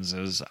assassins,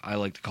 as I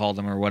like to call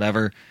them, or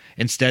whatever,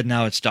 instead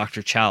now it's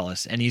Dr.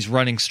 Chalice, and he's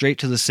running straight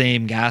to the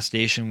same gas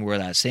station where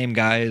that same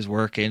guy is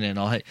working, and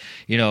all,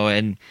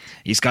 and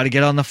he's got to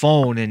get on the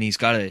phone, and he's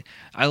got to.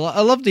 I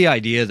love the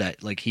idea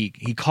that like he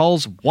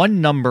calls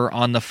one number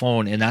on the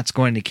phone, and that's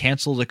going to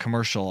cancel the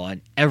commercial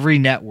on every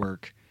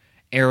network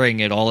airing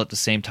it all at the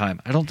same time.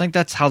 I don't think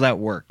that's how that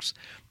works,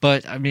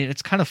 but I mean,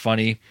 it's kind of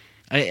funny.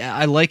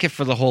 I like it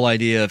for the whole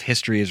idea of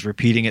history is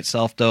repeating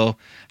itself, though.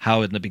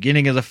 How in the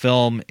beginning of the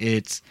film,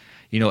 it's,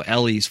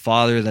 Ellie's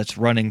father that's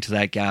running to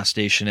that gas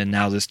station, and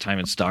now this time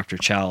it's Dr.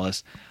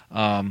 Chalice.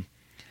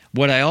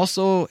 What I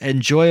also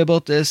enjoy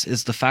about this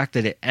is the fact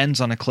that it ends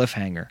on a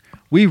cliffhanger.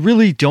 We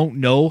really don't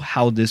know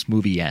how this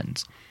movie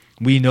ends.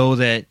 We know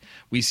that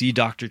we see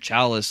Dr.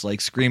 Chalice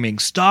like screaming,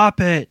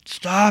 stop it,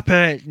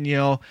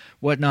 and,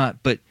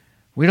 whatnot. But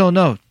we don't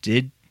know,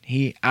 did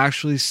he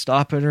actually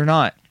stop it or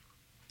not?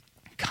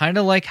 Kind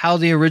of like how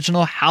the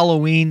original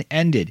Halloween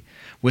ended,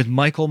 with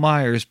Michael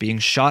Myers being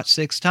shot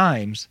 6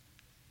 times,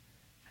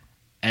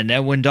 and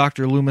then when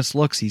Dr. Loomis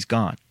looks, he's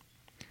gone.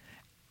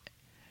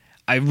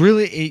 I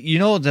really,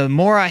 the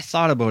more I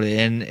thought about it,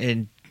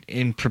 and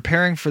in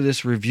preparing for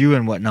this review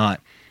and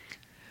whatnot,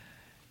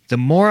 the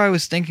more I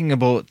was thinking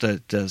about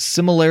the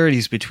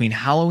similarities between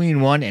Halloween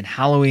 1 and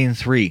Halloween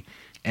 3,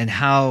 and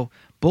how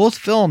both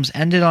films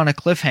ended on a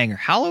cliffhanger.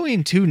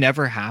 Halloween 2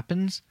 never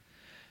happens.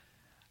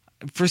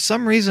 For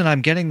some reason,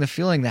 I'm getting the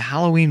feeling that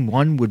Halloween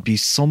 1 would be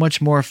so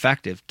much more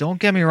effective. Don't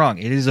get me wrong,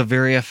 it is a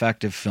very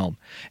effective film,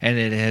 and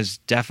it has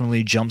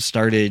definitely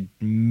jump-started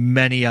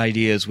many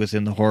ideas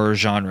within the horror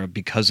genre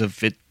because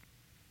of it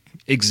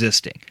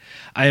existing.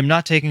 I am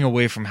not taking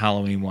away from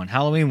Halloween 1.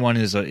 Halloween 1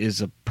 is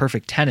a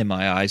perfect 10 in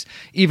my eyes,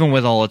 even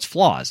with all its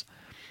flaws.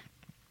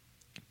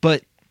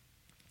 But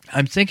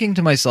I'm thinking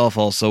to myself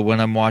also when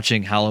I'm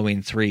watching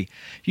Halloween 3,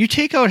 you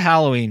take out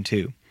Halloween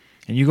 2,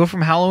 and you go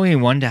from Halloween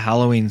 1 to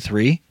Halloween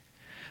 3,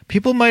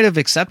 people might have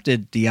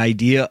accepted the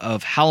idea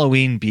of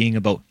Halloween being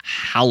about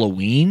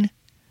Halloween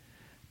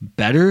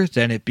better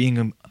than it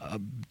being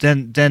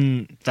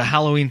than the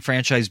Halloween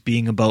franchise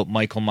being about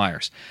Michael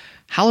Myers.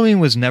 Halloween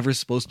was never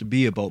supposed to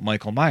be about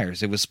Michael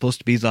Myers. It was supposed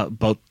to be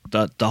about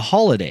the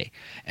holiday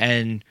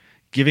and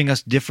giving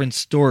us different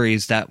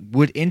stories that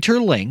would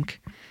interlink,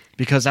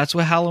 because that's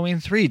what Halloween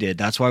 3 did.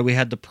 That's why we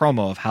had the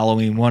promo of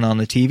Halloween 1 on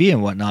the TV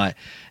and whatnot.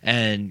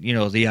 And,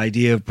 the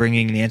idea of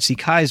bringing Nancy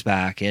Kyes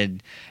back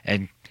and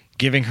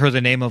giving her the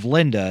name of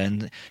Linda,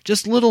 and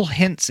just little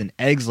hints and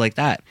eggs like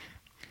that.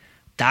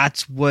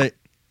 That's what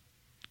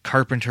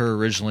Carpenter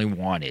originally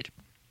wanted.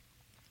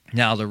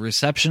 Now, the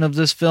reception of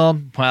this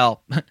film,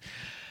 well,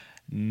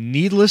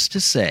 needless to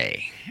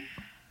say,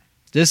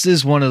 this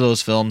is one of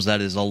those films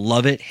that is a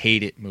love it,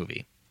 hate it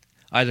movie.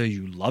 Either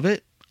you love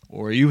it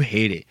or you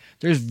hate it.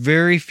 There's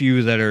very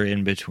few that are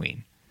in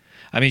between.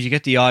 I mean, you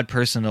get the odd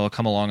person that will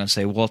come along and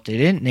say, well, if they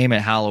didn't name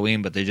it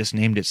Halloween, but they just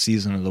named it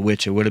Season of the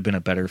Witch, it would have been a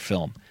better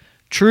film.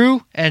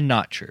 True and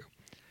not true.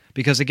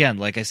 Because again,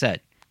 like I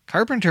said,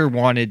 Carpenter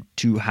wanted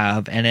to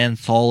have an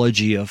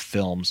anthology of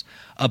films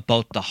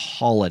about the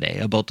holiday,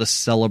 about the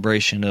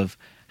celebration of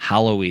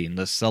Halloween,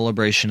 the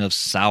celebration of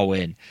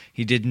Samhain.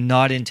 He did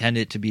not intend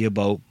it to be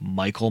about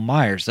Michael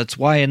Myers. That's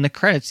why in the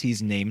credits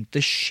he's named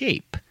The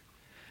Shape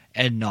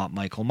and not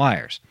Michael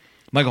Myers.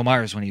 Michael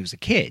Myers when he was a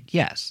kid,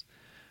 yes.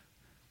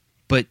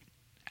 But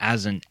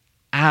as an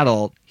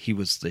adult, he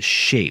was The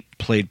Shape,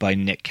 played by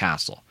Nick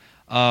Castle.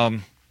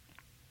 And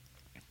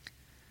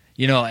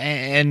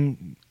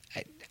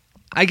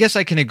I guess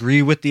I can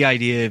agree with the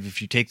idea of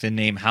if you take the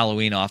name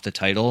Halloween off the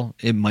title,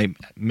 it might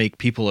make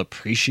people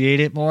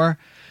appreciate it more.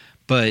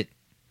 But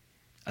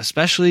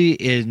especially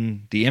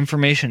in the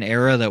information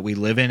era that we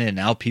live in, and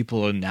now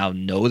people now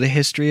know the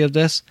history of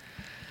this,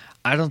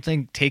 I don't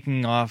think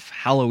taking off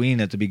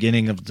Halloween at the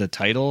beginning of the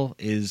title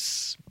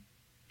is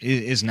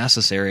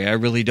necessary. I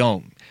really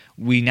don't.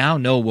 We now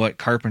know what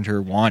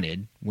Carpenter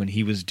wanted when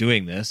he was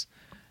doing this,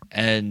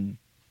 and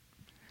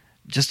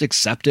just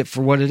accept it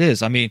for what it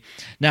is. I mean,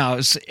 now,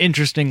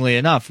 interestingly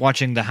enough,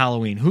 watching the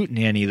Halloween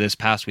Hootenanny this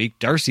past week,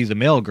 Darcy the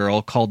Mail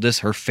Girl called this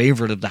her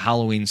favorite of the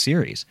Halloween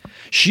series.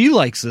 She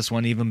likes this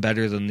one even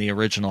better than the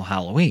original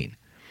Halloween.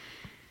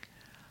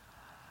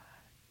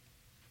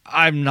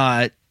 I'm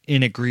not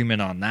in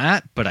agreement on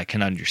that, but I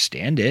can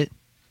understand it.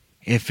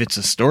 If it's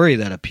a story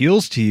that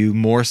appeals to you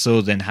more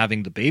so than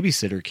having the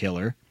babysitter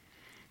killer,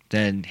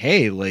 then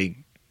hey, like,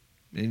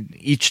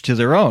 each to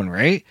their own,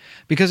 right?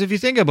 Because if you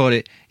think about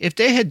it, if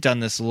they had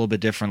done this a little bit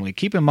differently,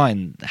 keep in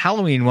mind,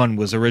 Halloween 1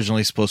 was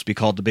originally supposed to be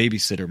called The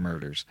Babysitter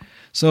Murders.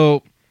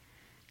 So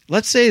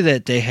let's say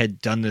that they had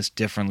done this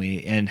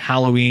differently, and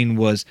Halloween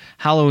was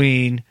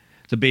Halloween,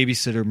 The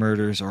Babysitter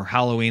Murders, or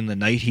Halloween, The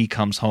Night He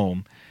Comes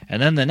Home.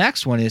 And then the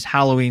next one is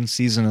Halloween,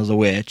 Season of the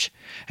Witch.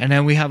 And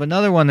then we have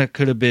another one that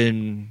could have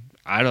been,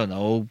 I don't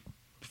know,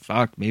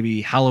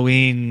 maybe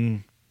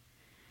Halloween,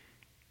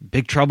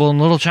 Big Trouble in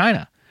Little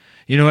China.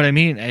 You know what I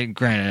mean? And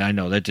granted, I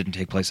know that didn't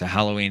take place at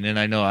Halloween, and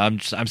I know I'm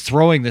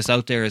throwing this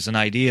out there as an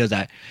idea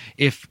that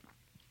if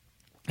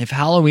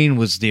Halloween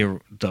was the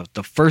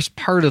first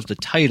part of the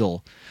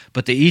title,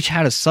 but they each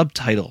had a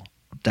subtitle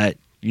that,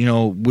 you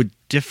know, would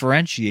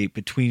differentiate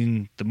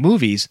between the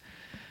movies,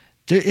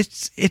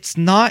 it's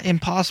not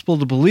impossible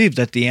to believe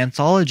that the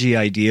anthology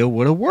idea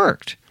would have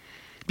worked.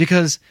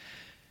 Because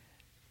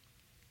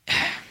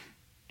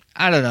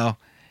I don't know.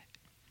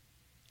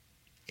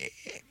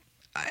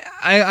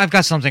 I've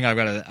got something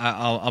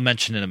I'll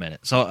mention in a minute.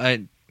 So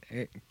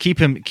keep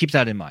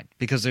that in mind,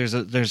 because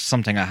there's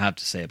something I have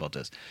to say about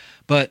this.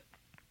 But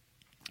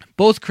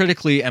both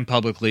critically and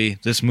publicly,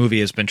 this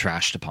movie has been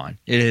trashed upon.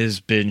 It has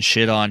been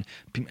shit on.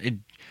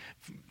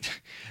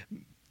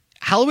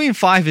 Halloween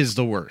 5 is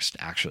the worst,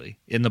 actually,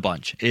 in the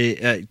bunch.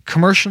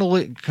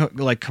 Commercially,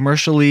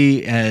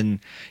 and,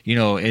 you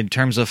know, in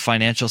terms of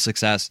financial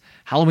success,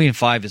 Halloween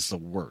 5 is the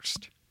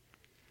worst.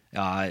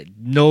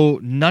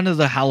 None of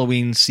the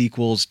Halloween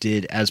sequels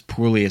did as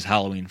poorly as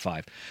Halloween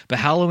 5, but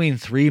Halloween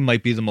 3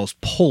 might be the most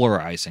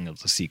polarizing of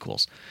the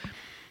sequels,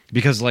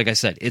 because, like I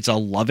said, it's a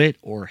love it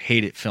or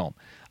hate it film.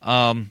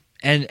 And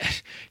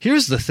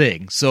here's the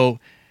thing. So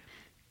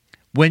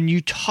when you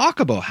talk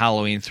about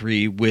Halloween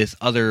 3 with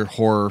other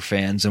horror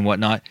fans and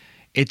whatnot,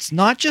 it's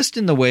not just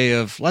in the way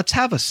of, let's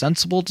have a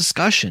sensible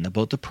discussion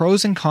about the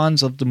pros and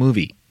cons of the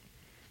movie.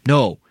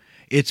 No,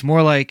 it's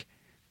more like,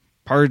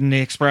 pardon the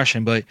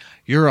expression, but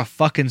you're a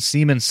fucking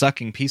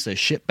semen-sucking piece of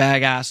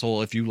shitbag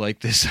asshole if you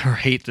like this or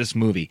hate this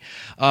movie.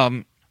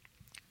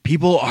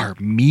 People are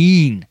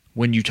mean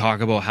when you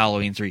talk about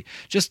Halloween 3.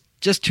 Just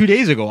 2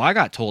 days ago, I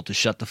got told to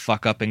shut the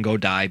fuck up and go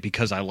die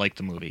because I like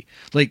the movie.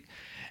 Like,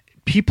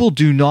 people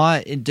do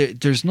not...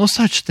 There's no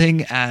such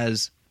thing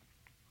as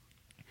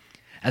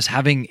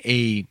having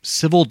a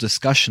civil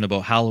discussion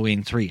about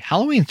Halloween 3.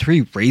 Halloween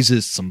 3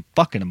 raises some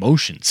fucking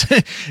emotions.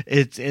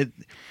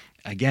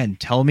 Again,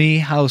 tell me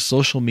how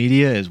social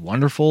media is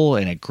wonderful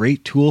and a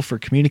great tool for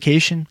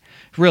communication.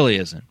 It really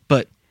isn't.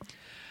 But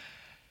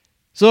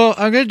so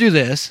I'm going to do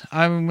this.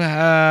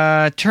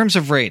 Terms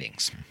of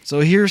ratings.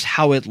 So here's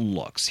how it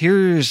looks.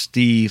 Here's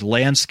the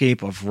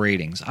landscape of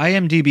ratings.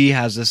 IMDb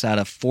has this at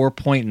a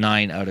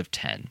 4.9 out of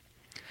 10.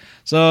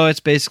 So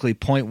it's basically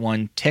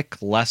 0.1 tick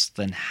less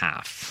than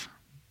half.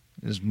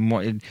 There's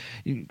more.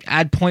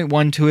 Add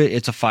 0.1 to it,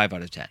 it's a 5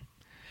 out of 10.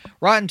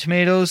 Rotten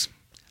Tomatoes,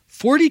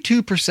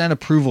 42%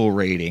 approval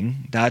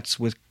rating. That's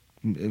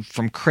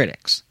from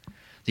critics.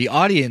 The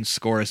audience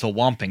score is a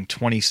whopping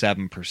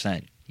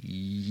 27%.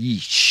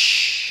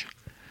 Yeesh.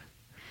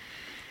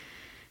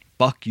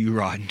 Fuck you,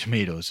 Rotten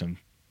Tomatoes, and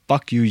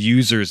fuck you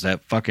users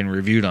that fucking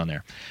reviewed on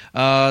there.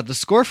 The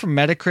score from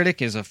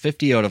Metacritic is a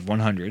 50 out of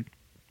 100.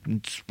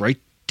 It's right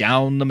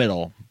down the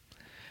middle.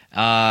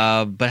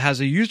 But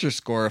has a user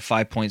score of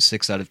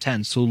 5.6 out of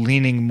 10, so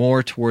leaning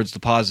more towards the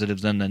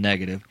positive than the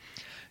negative.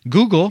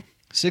 Google,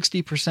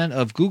 60%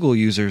 of Google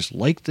users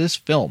like this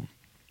film.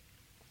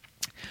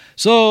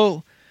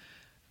 So,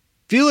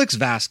 Felix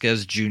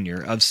Vasquez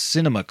Jr. of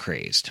Cinema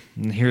Crazed.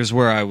 And here's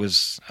where I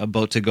was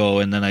about to go,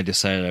 and then I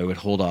decided I would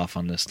hold off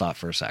on this thought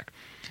for a sec.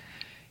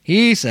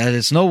 He said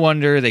it's no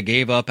wonder they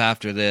gave up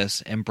after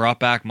this and brought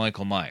back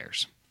Michael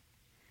Myers.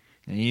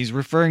 And he's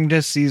referring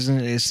to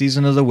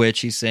Season of the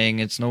Witch. He's saying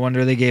it's no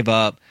wonder they gave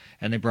up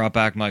and they brought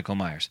back Michael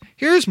Myers.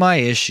 Here's my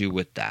issue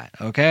with that,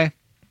 okay?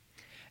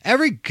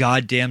 Every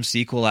goddamn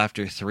sequel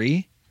after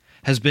 3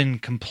 has been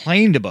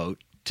complained about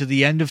to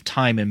the end of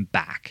time and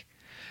back.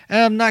 And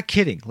I'm not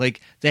kidding. Like,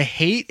 the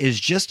hate is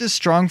just as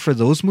strong for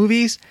those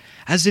movies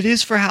as it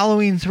is for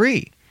Halloween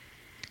 3.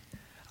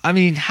 I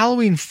mean,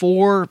 Halloween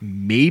 4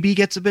 maybe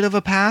gets a bit of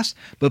a pass,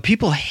 but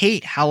people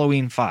hate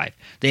Halloween 5.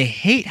 They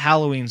hate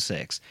Halloween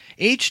 6.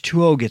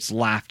 H2O gets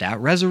laughed at.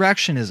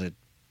 Resurrection is a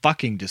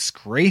fucking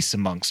disgrace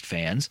amongst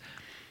fans.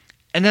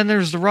 And then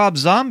there's the Rob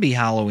Zombie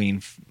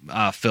Halloween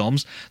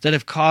films that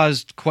have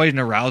caused quite an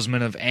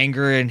arousement of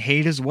anger and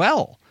hate as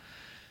well.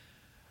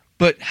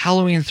 But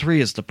Halloween 3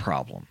 is the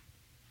problem.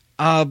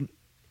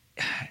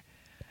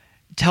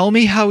 Tell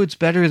me how it's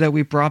better that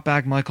we brought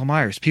back Michael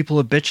Myers. People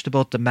have bitched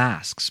about the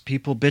masks.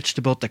 People bitched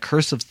about the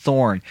Curse of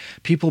Thorn.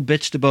 People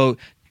bitched about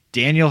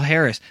Danielle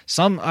Harris.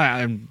 Some,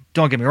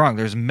 don't get me wrong,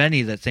 there's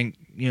many that think,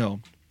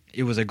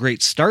 it was a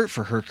great start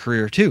for her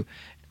career too.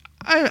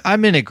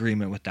 I'm in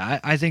agreement with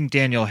that. I think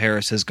Danielle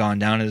Harris has gone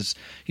down as,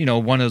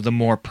 one of the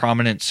more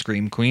prominent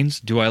scream queens.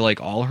 Do I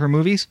like all her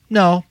movies?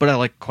 No, but I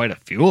like quite a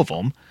few of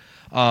them.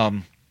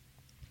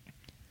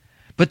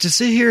 But to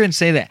sit here and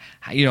say that,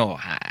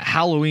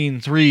 Halloween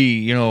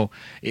 3,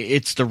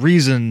 it's the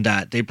reason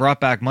that they brought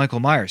back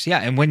Michael Myers. Yeah,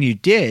 and when you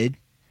did,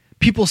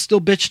 people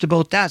still bitched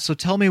about that. So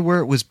tell me where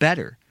it was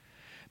better.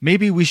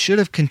 Maybe we should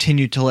have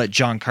continued to let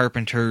John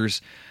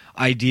Carpenter's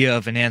idea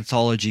of an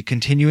anthology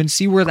continue and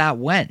see where that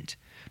went.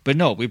 But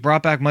no, we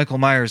brought back Michael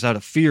Myers out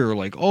of fear,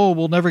 like, oh,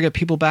 we'll never get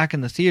people back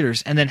in the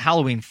theaters. And then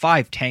Halloween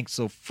 5 tanked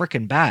so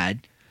freaking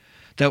bad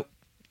that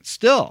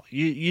still,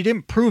 you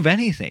didn't prove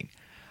anything.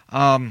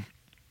 I'm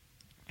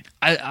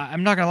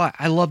not gonna lie,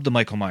 I love the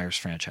Michael Myers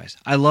franchise.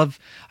 I love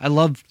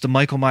the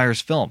Michael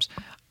Myers films.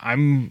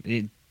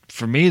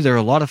 For me, they're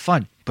a lot of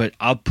fun. But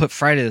I'll put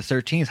Friday the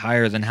 13th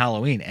higher than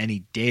Halloween any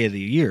day of the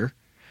year.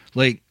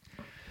 Like,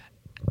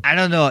 I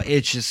don't know.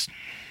 It's just,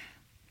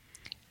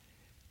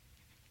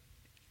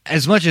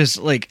 as much as,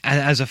 like,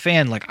 as a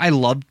fan, like, I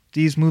love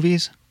these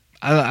movies.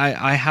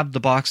 I have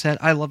the box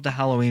set. I love the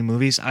Halloween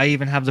movies. I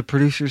even have the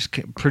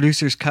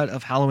producer's cut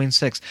of Halloween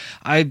 6.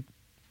 I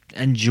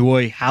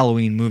enjoy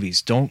Halloween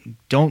movies.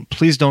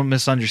 Please don't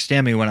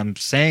misunderstand me when I'm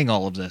saying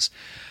all of this.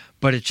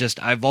 But it's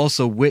just, I've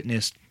also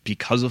witnessed,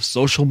 because of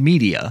social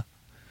media,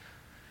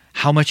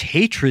 how much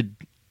hatred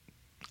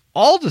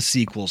all the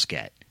sequels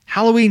get.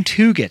 Halloween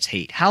 2 gets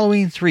hate.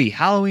 Halloween 3,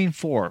 Halloween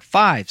 4,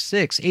 5,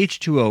 6,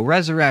 H2O,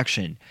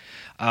 Resurrection.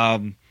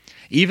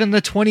 Even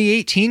the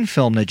 2018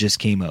 film that just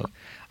came out.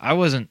 I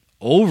wasn't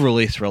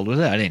overly thrilled with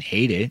it. I didn't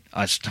hate it.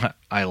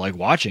 I like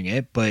watching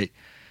it, but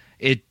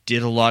it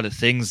did a lot of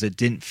things that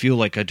didn't feel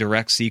like a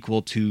direct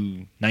sequel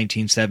to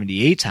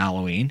 1978's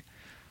Halloween.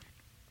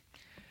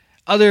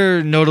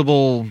 Other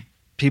notable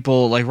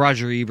people, like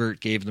Roger Ebert,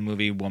 gave the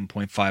movie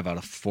 1.5 out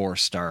of 4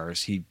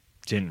 stars. He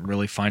didn't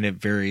really find it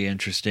very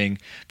interesting.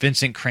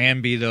 Vincent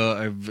Canby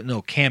of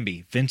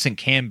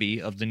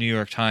the New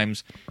York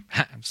Times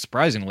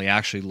surprisingly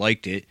actually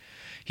liked it.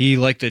 He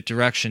liked the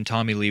direction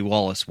Tommy Lee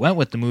Wallace went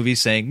with the movie,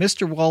 saying,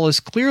 Mr. Wallace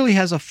clearly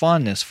has a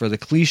fondness for the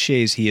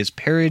cliches he is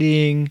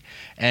parodying,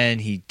 and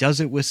he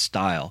does it with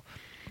style.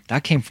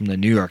 That came from the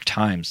New York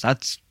Times.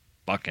 That's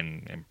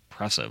fucking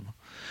impressive.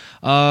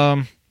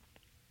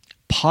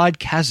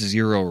 Podcast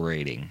 0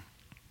 rating.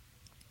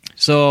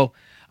 So,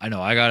 I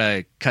know I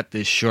gotta cut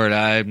this short.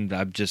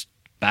 I'm just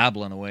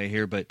babbling away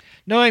here, but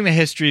knowing the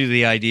history of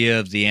the idea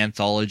of the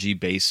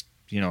anthology-based,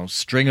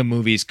 string of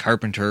movies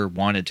Carpenter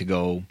wanted to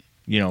go,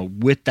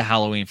 with the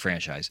Halloween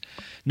franchise.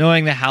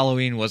 Knowing that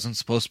Halloween wasn't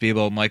supposed to be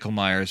about Michael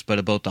Myers, but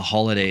about the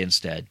holiday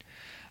instead.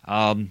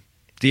 The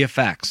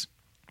effects.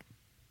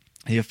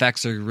 The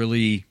effects are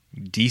really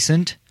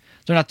decent.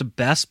 They're not the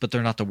best, but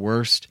they're not the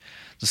worst.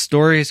 The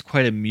story is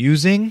quite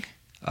amusing.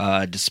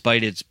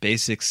 Despite its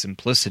basic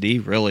simplicity,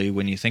 really,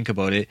 when you think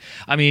about it.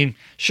 I mean,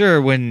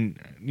 sure, when,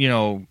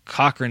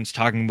 Cochrane's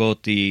talking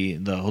about the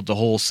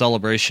whole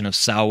celebration of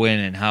Samhain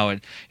and how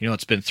it,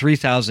 it's been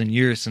 3,000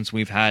 years since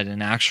we've had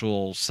an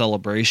actual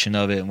celebration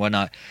of it and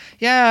whatnot.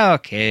 Yeah,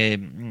 okay,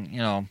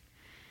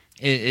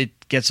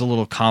 it gets a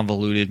little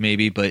convoluted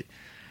maybe, but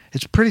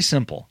it's pretty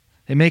simple.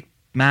 They make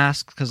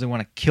masks because they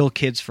want to kill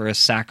kids for a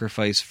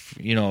sacrifice,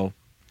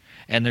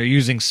 and they're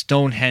using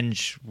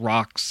Stonehenge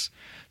rocks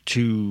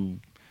to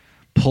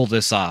pull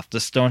this off. The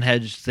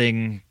Stonehenge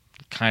thing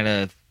kind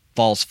of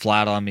falls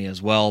flat on me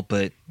as well,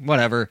 but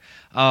whatever.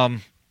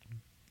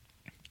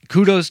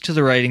 Kudos to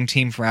the writing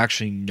team for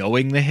actually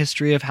knowing the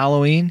history of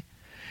Halloween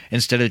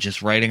instead of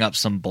just writing up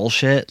some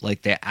bullshit.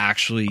 Like, they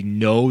actually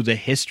know the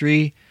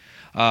history.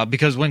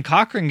 Because when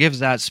Cochrane gives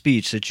that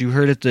speech that you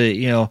heard at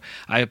the,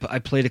 I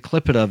played a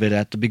clip of it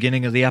at the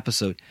beginning of the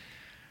episode.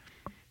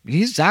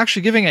 He's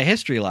actually giving a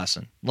history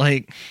lesson.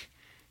 Like,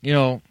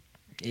 look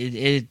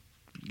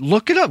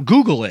it up,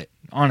 Google it.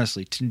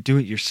 Honestly, to do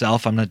it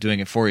yourself. I'm not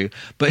doing it for you,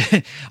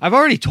 but I've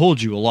already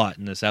told you a lot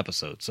in this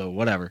episode, so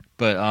whatever.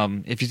 But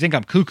if you think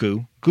I'm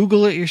cuckoo,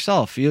 Google it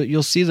yourself.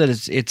 You'll see that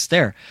it's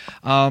there.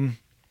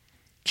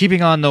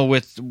 Keeping on though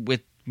with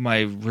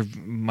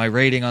my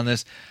rating on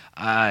this,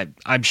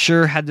 I'm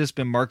sure had this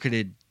been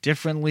marketed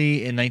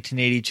differently in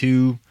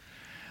 1982,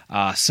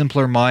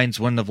 simpler minds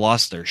wouldn't have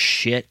lost their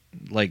shit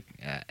like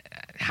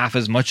half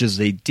as much as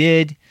they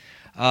did.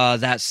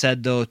 That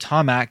said, though,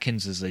 Tom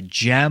Atkins is a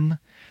gem.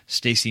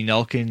 Stacey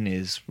Nelkin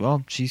is,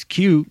 well, she's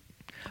cute,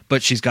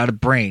 but she's got a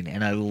brain,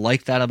 and I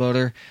like that about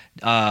her.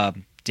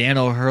 Dan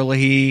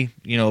O'Herlihy,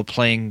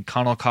 playing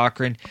Connell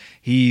Cochran,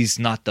 he's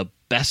not the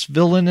best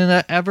villain in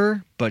that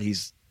ever, but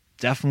he's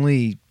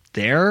definitely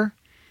there.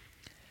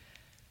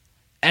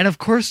 And of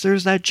course,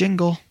 there's that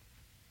jingle.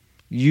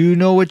 You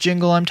know what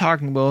jingle I'm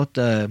talking about.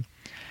 The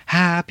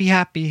Happy,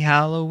 Happy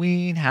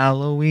Halloween,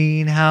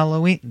 Halloween,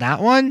 Halloween.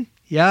 That one?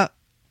 Yeah.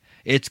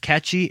 It's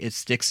catchy. It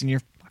sticks in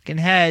your fucking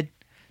head.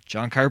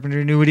 John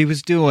Carpenter knew what he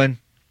was doing.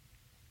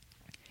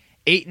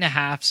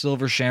 8.5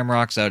 Silver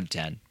Shamrocks out of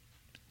 10.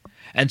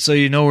 And so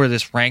you know where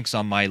this ranks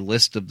on my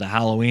list of the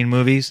Halloween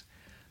movies.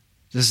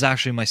 This is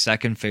actually my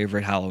second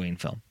favorite Halloween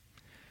film.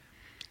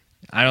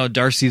 I know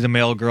Darcy the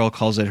Mail Girl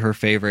calls it her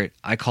favorite.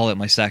 I call it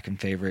my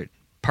second favorite.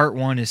 Part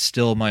 1 is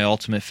still my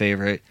ultimate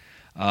favorite.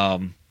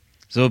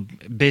 So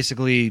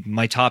basically,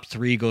 my top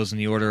 3 goes in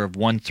the order of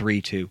 1,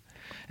 3, 2.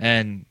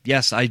 And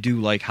yes, I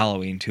do like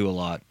Halloween 2 a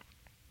lot.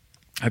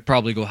 I'd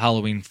probably go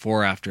Halloween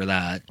 4 after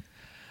that.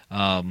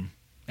 And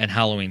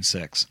Halloween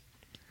 6.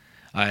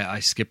 I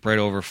skip right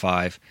over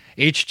 5.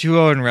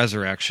 H2O and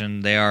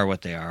Resurrection, they are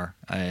what they are.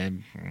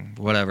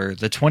 Whatever.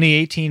 The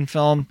 2018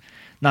 film,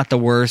 not the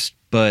worst,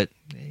 but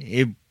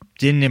it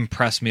didn't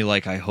impress me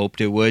like I hoped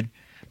it would.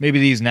 Maybe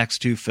these next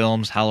 2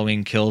 films,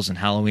 Halloween Kills and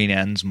Halloween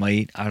Ends,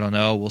 might. I don't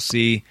know. We'll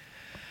see.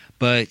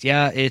 But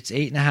yeah, it's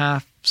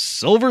 8.5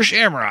 Silver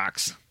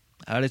Shamrocks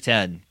out of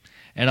 10.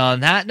 And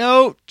on that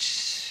note,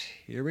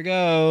 here we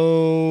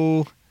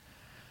go.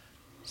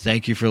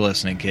 Thank you for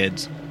listening,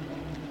 kids.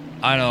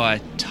 I know I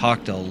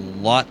talked a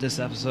lot this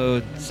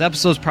episode. This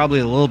episode's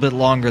probably a little bit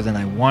longer than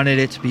I wanted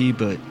it to be,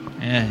 but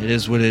it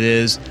is what it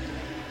is.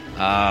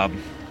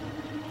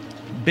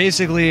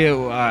 Basically,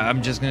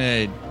 I'm just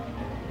going to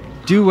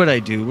do what I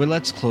do. Well,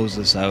 let's close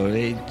this out.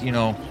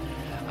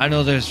 I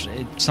know there's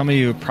some of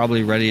you are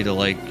probably ready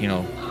to,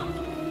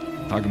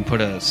 if I can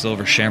put a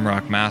silver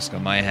shamrock mask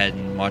on my head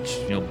and watch,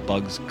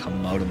 bugs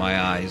come out of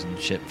my eyes and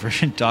shit for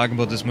talking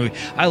about this movie.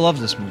 I love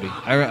this movie.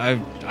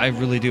 I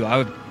really do. I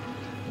would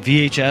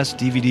VHS,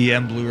 DVD,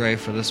 and Blu-ray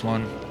for this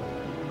one.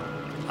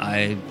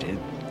 I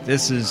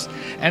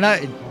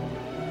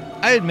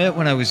admit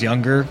when I was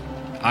younger,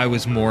 I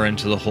was more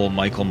into the whole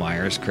Michael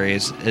Myers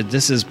craze.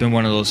 This has been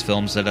one of those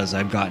films that as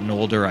I've gotten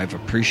older, I've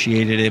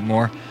appreciated it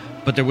more.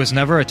 But there was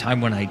never a time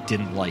when I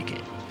didn't like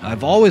it.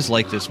 I've always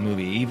liked this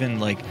movie.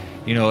 Even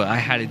I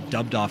had it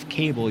dubbed off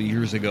cable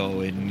years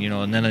ago,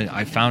 and then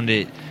I found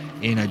it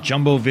in a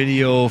jumbo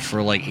video for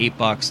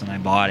 $8 and I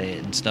bought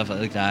it and stuff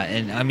like that.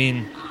 And I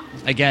mean,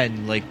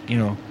 again,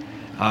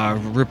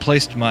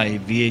 replaced my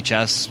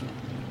VHS,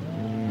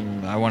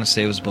 I want to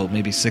say it was about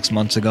maybe 6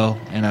 months ago,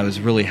 and I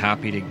was really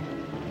happy to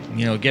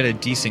get a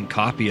decent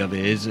copy of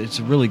it. It's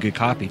a really good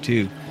copy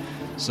too.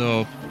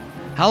 So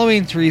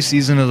Halloween 3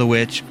 Season of the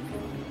Witch,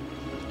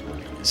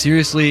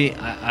 seriously,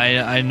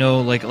 I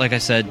know, like I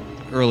said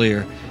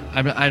earlier,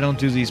 I don't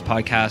do these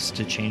podcasts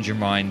to change your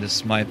mind. This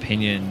is my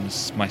opinion,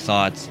 this is my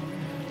thoughts,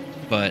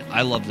 but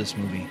I love this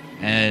movie,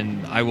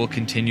 and I will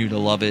continue to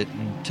love it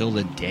until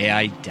the day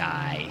I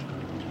die.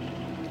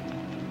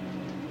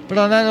 But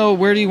on that note,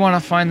 where do you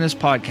want to find this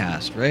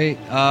podcast, right?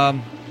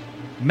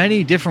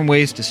 Many different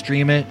ways to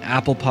stream it.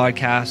 Apple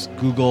Podcasts,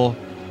 Google,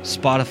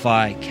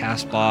 Spotify,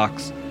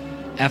 CastBox,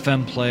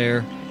 FM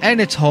Player,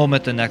 and it's home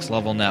at The Next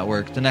Level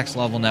Network,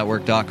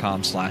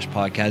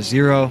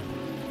 thenextlevelnetwork.com/podcast0.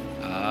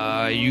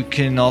 You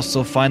can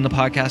also find the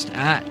podcast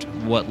at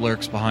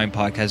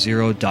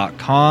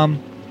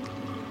whatlurksbehindpodcast0.com.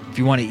 If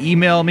you want to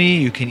email me,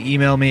 you can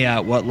email me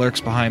at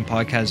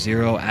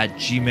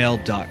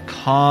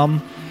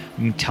whatlurksbehindpodcast0@gmail.com.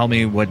 You can tell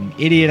me what an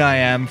idiot I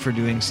am for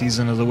doing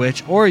Season of the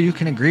Witch, or you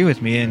can agree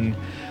with me and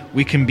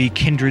we can be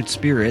kindred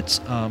spirits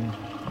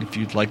if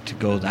you'd like to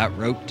go that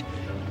route.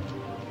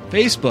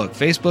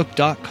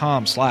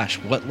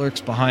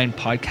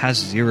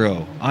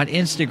 Facebook.com/whatlurksbehindpodcast0. On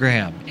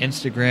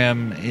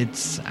Instagram,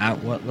 it's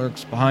at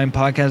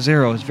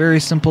whatlurksbehindpodcast0. It's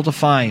very simple to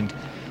find.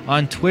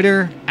 On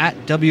Twitter,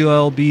 at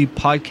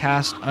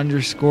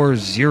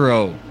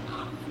WLBpodcast_0.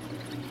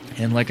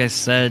 And like I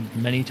said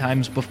many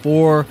times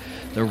before,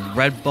 the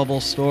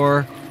Redbubble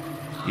store,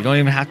 you don't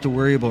even have to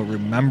worry about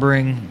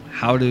remembering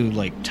how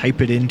to type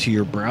it into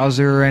your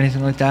browser or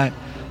anything like that.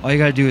 All you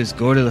gotta do is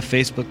go to the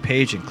Facebook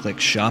page and click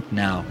Shop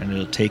Now, and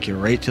it'll take you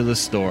right to the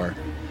store.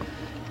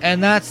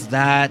 And that's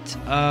that.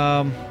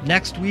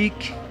 Next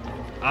week,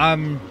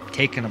 I'm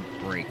taking a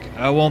break.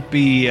 I won't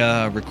be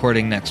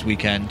recording next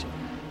weekend,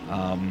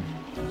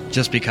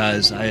 just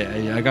because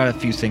I got a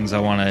few things I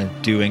want to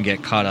do and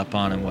get caught up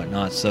on and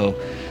whatnot. So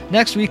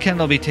next weekend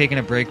I'll be taking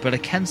a break, but I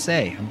can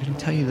say, I'm going to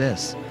tell you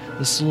this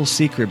is a little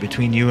secret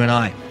between you and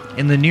I.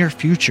 In the near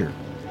future,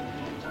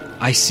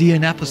 I see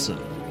an episode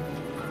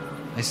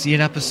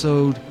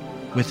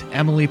with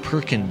Emily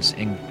Perkins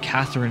and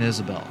Catherine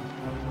Isabel.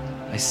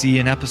 I see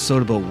an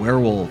episode about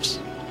werewolves.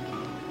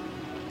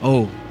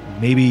 Oh,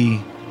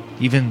 maybe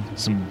even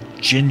some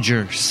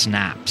ginger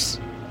snaps.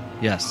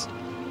 Yes,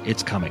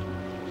 it's coming.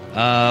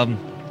 On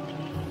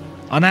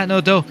that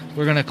note, though,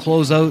 we're going to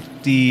close out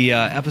the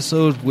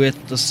episode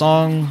with the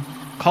song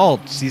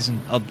called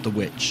Season of the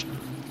Witch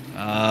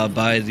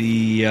by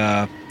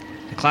the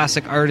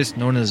classic artist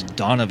known as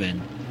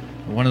Donovan.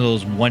 One of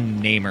those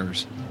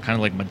one-namers, kind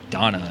of like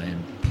Madonna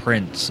and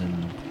Prince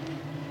and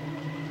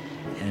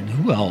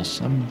who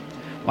else?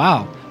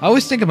 Wow. I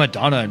always think of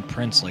Madonna and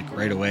Prince, like,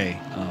 right away.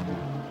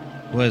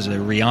 What is it?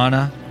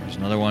 Rihanna? There's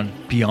another one.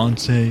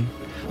 Beyonce.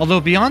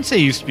 Although Beyonce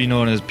used to be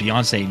known as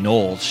Beyonce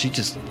Knowles. She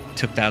just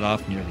took that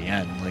off near the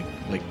end,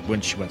 like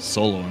when she went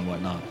solo and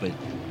whatnot. But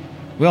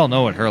we all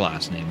know what her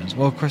last name is.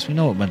 Well, of course, we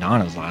know what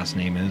Madonna's last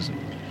name is.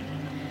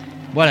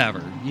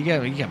 Whatever. You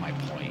get my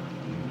point.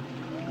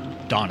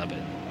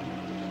 Donovan.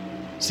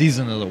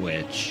 Season of the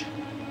Witch.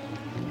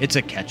 It's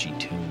a catchy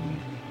tune.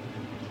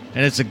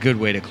 And it's a good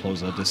way to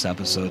close out this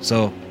episode.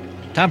 So,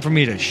 time for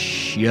me to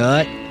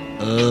shut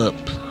up.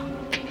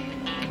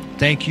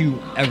 Thank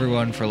you,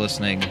 everyone, for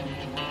listening.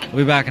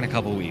 We'll be back in a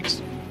couple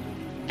weeks.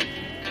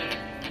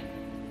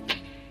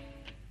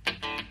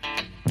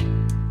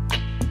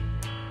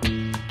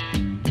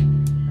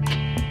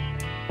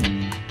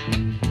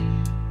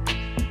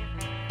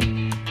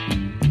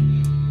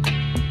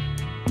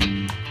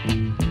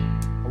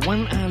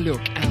 When I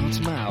look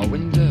out my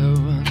window,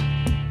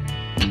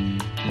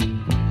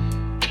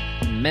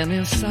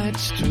 many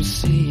sights to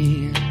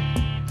see.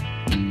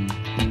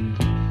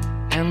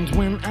 And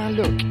when I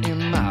look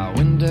in my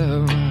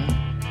window,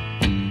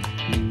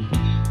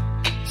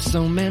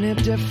 so many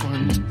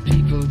different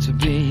people to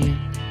be,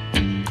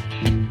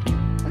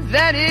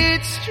 that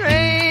it's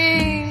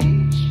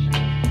strange,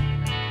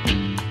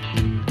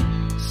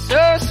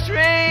 so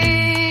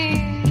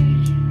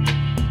strange.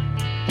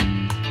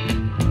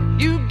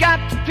 You got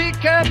to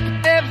pick up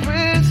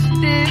every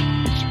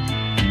stitch.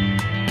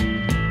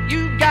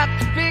 You got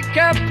to pick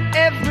up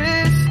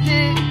every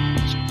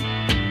stitch.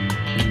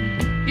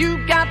 You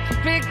got to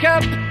pick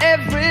up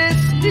every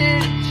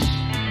stitch.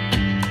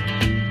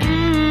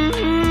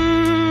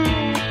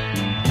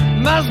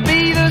 Must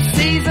be the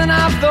season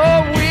of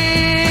the witch.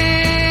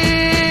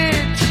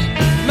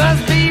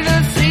 Must be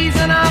the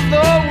season of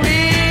the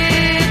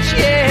witch,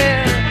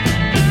 yeah.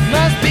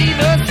 Must be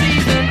the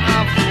season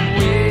of the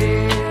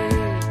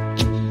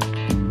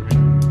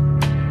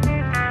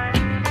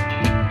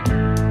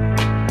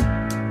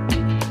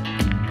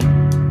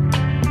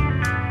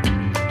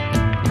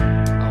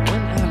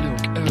When I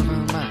look over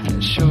my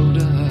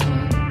shoulder,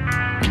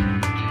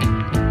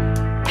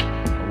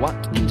 what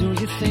do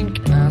you think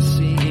I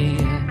see?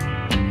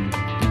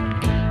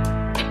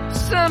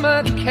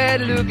 Summer cat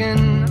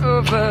looking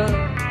over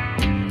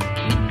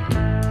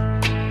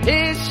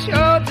his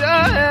shoulder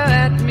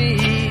at me,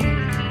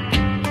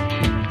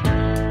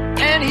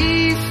 and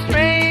he's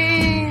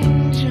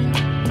strange,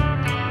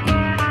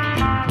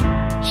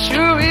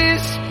 sure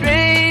is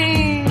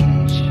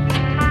strange.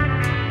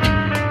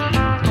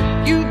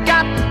 You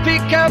got to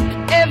pick up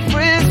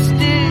every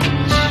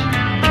stitch.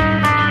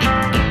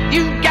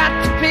 You got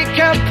to pick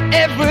up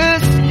every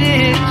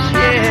stitch,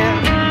 yeah.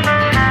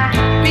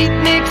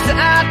 Beatniks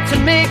out to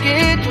make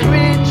it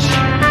rich.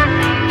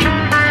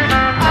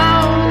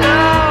 Oh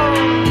no,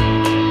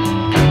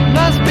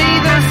 must be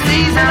the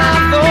season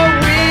of the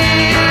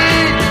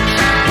witch.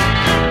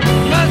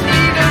 Must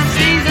be the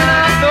season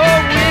of the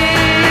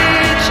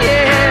witch,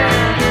 yeah.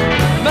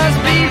 Must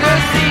be the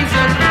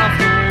season of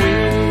the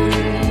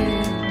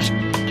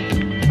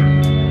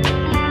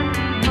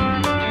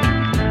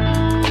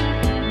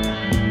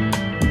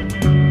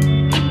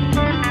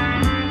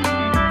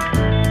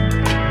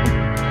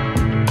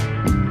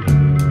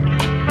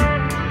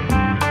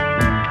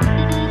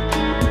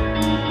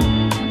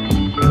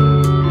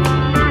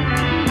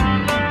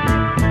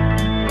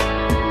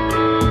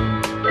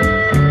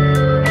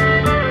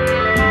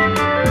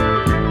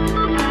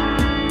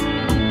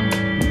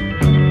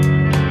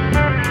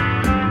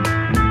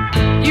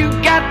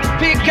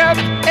pick up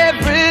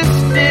every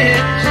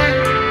stitch.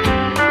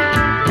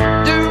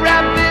 The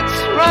rabbits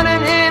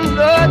running in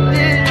the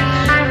ditch.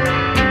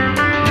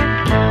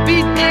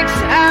 Beatniks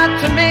out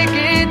to make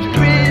it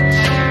rich.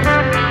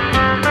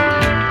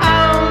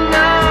 Oh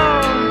no,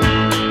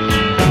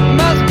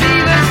 must be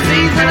the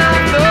season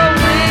of the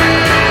witch.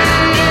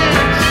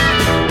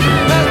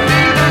 Must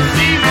be the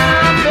season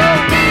of the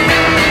witch.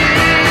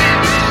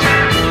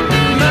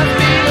 Must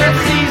be the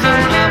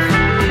season of the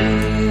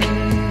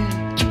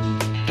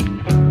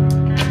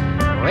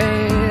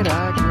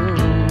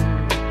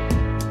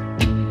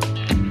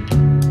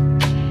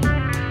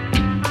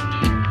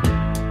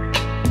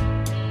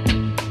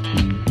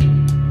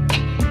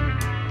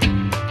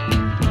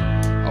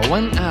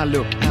when I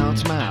look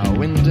out my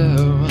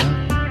window,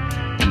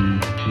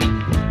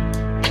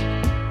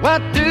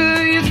 what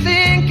do you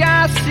think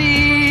I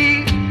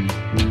see?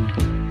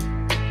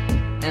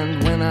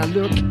 And when I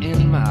look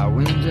in my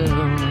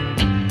window,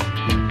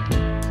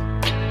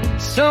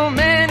 so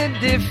many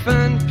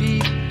different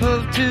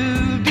people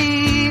to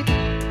be.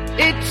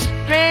 It's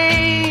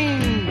strange.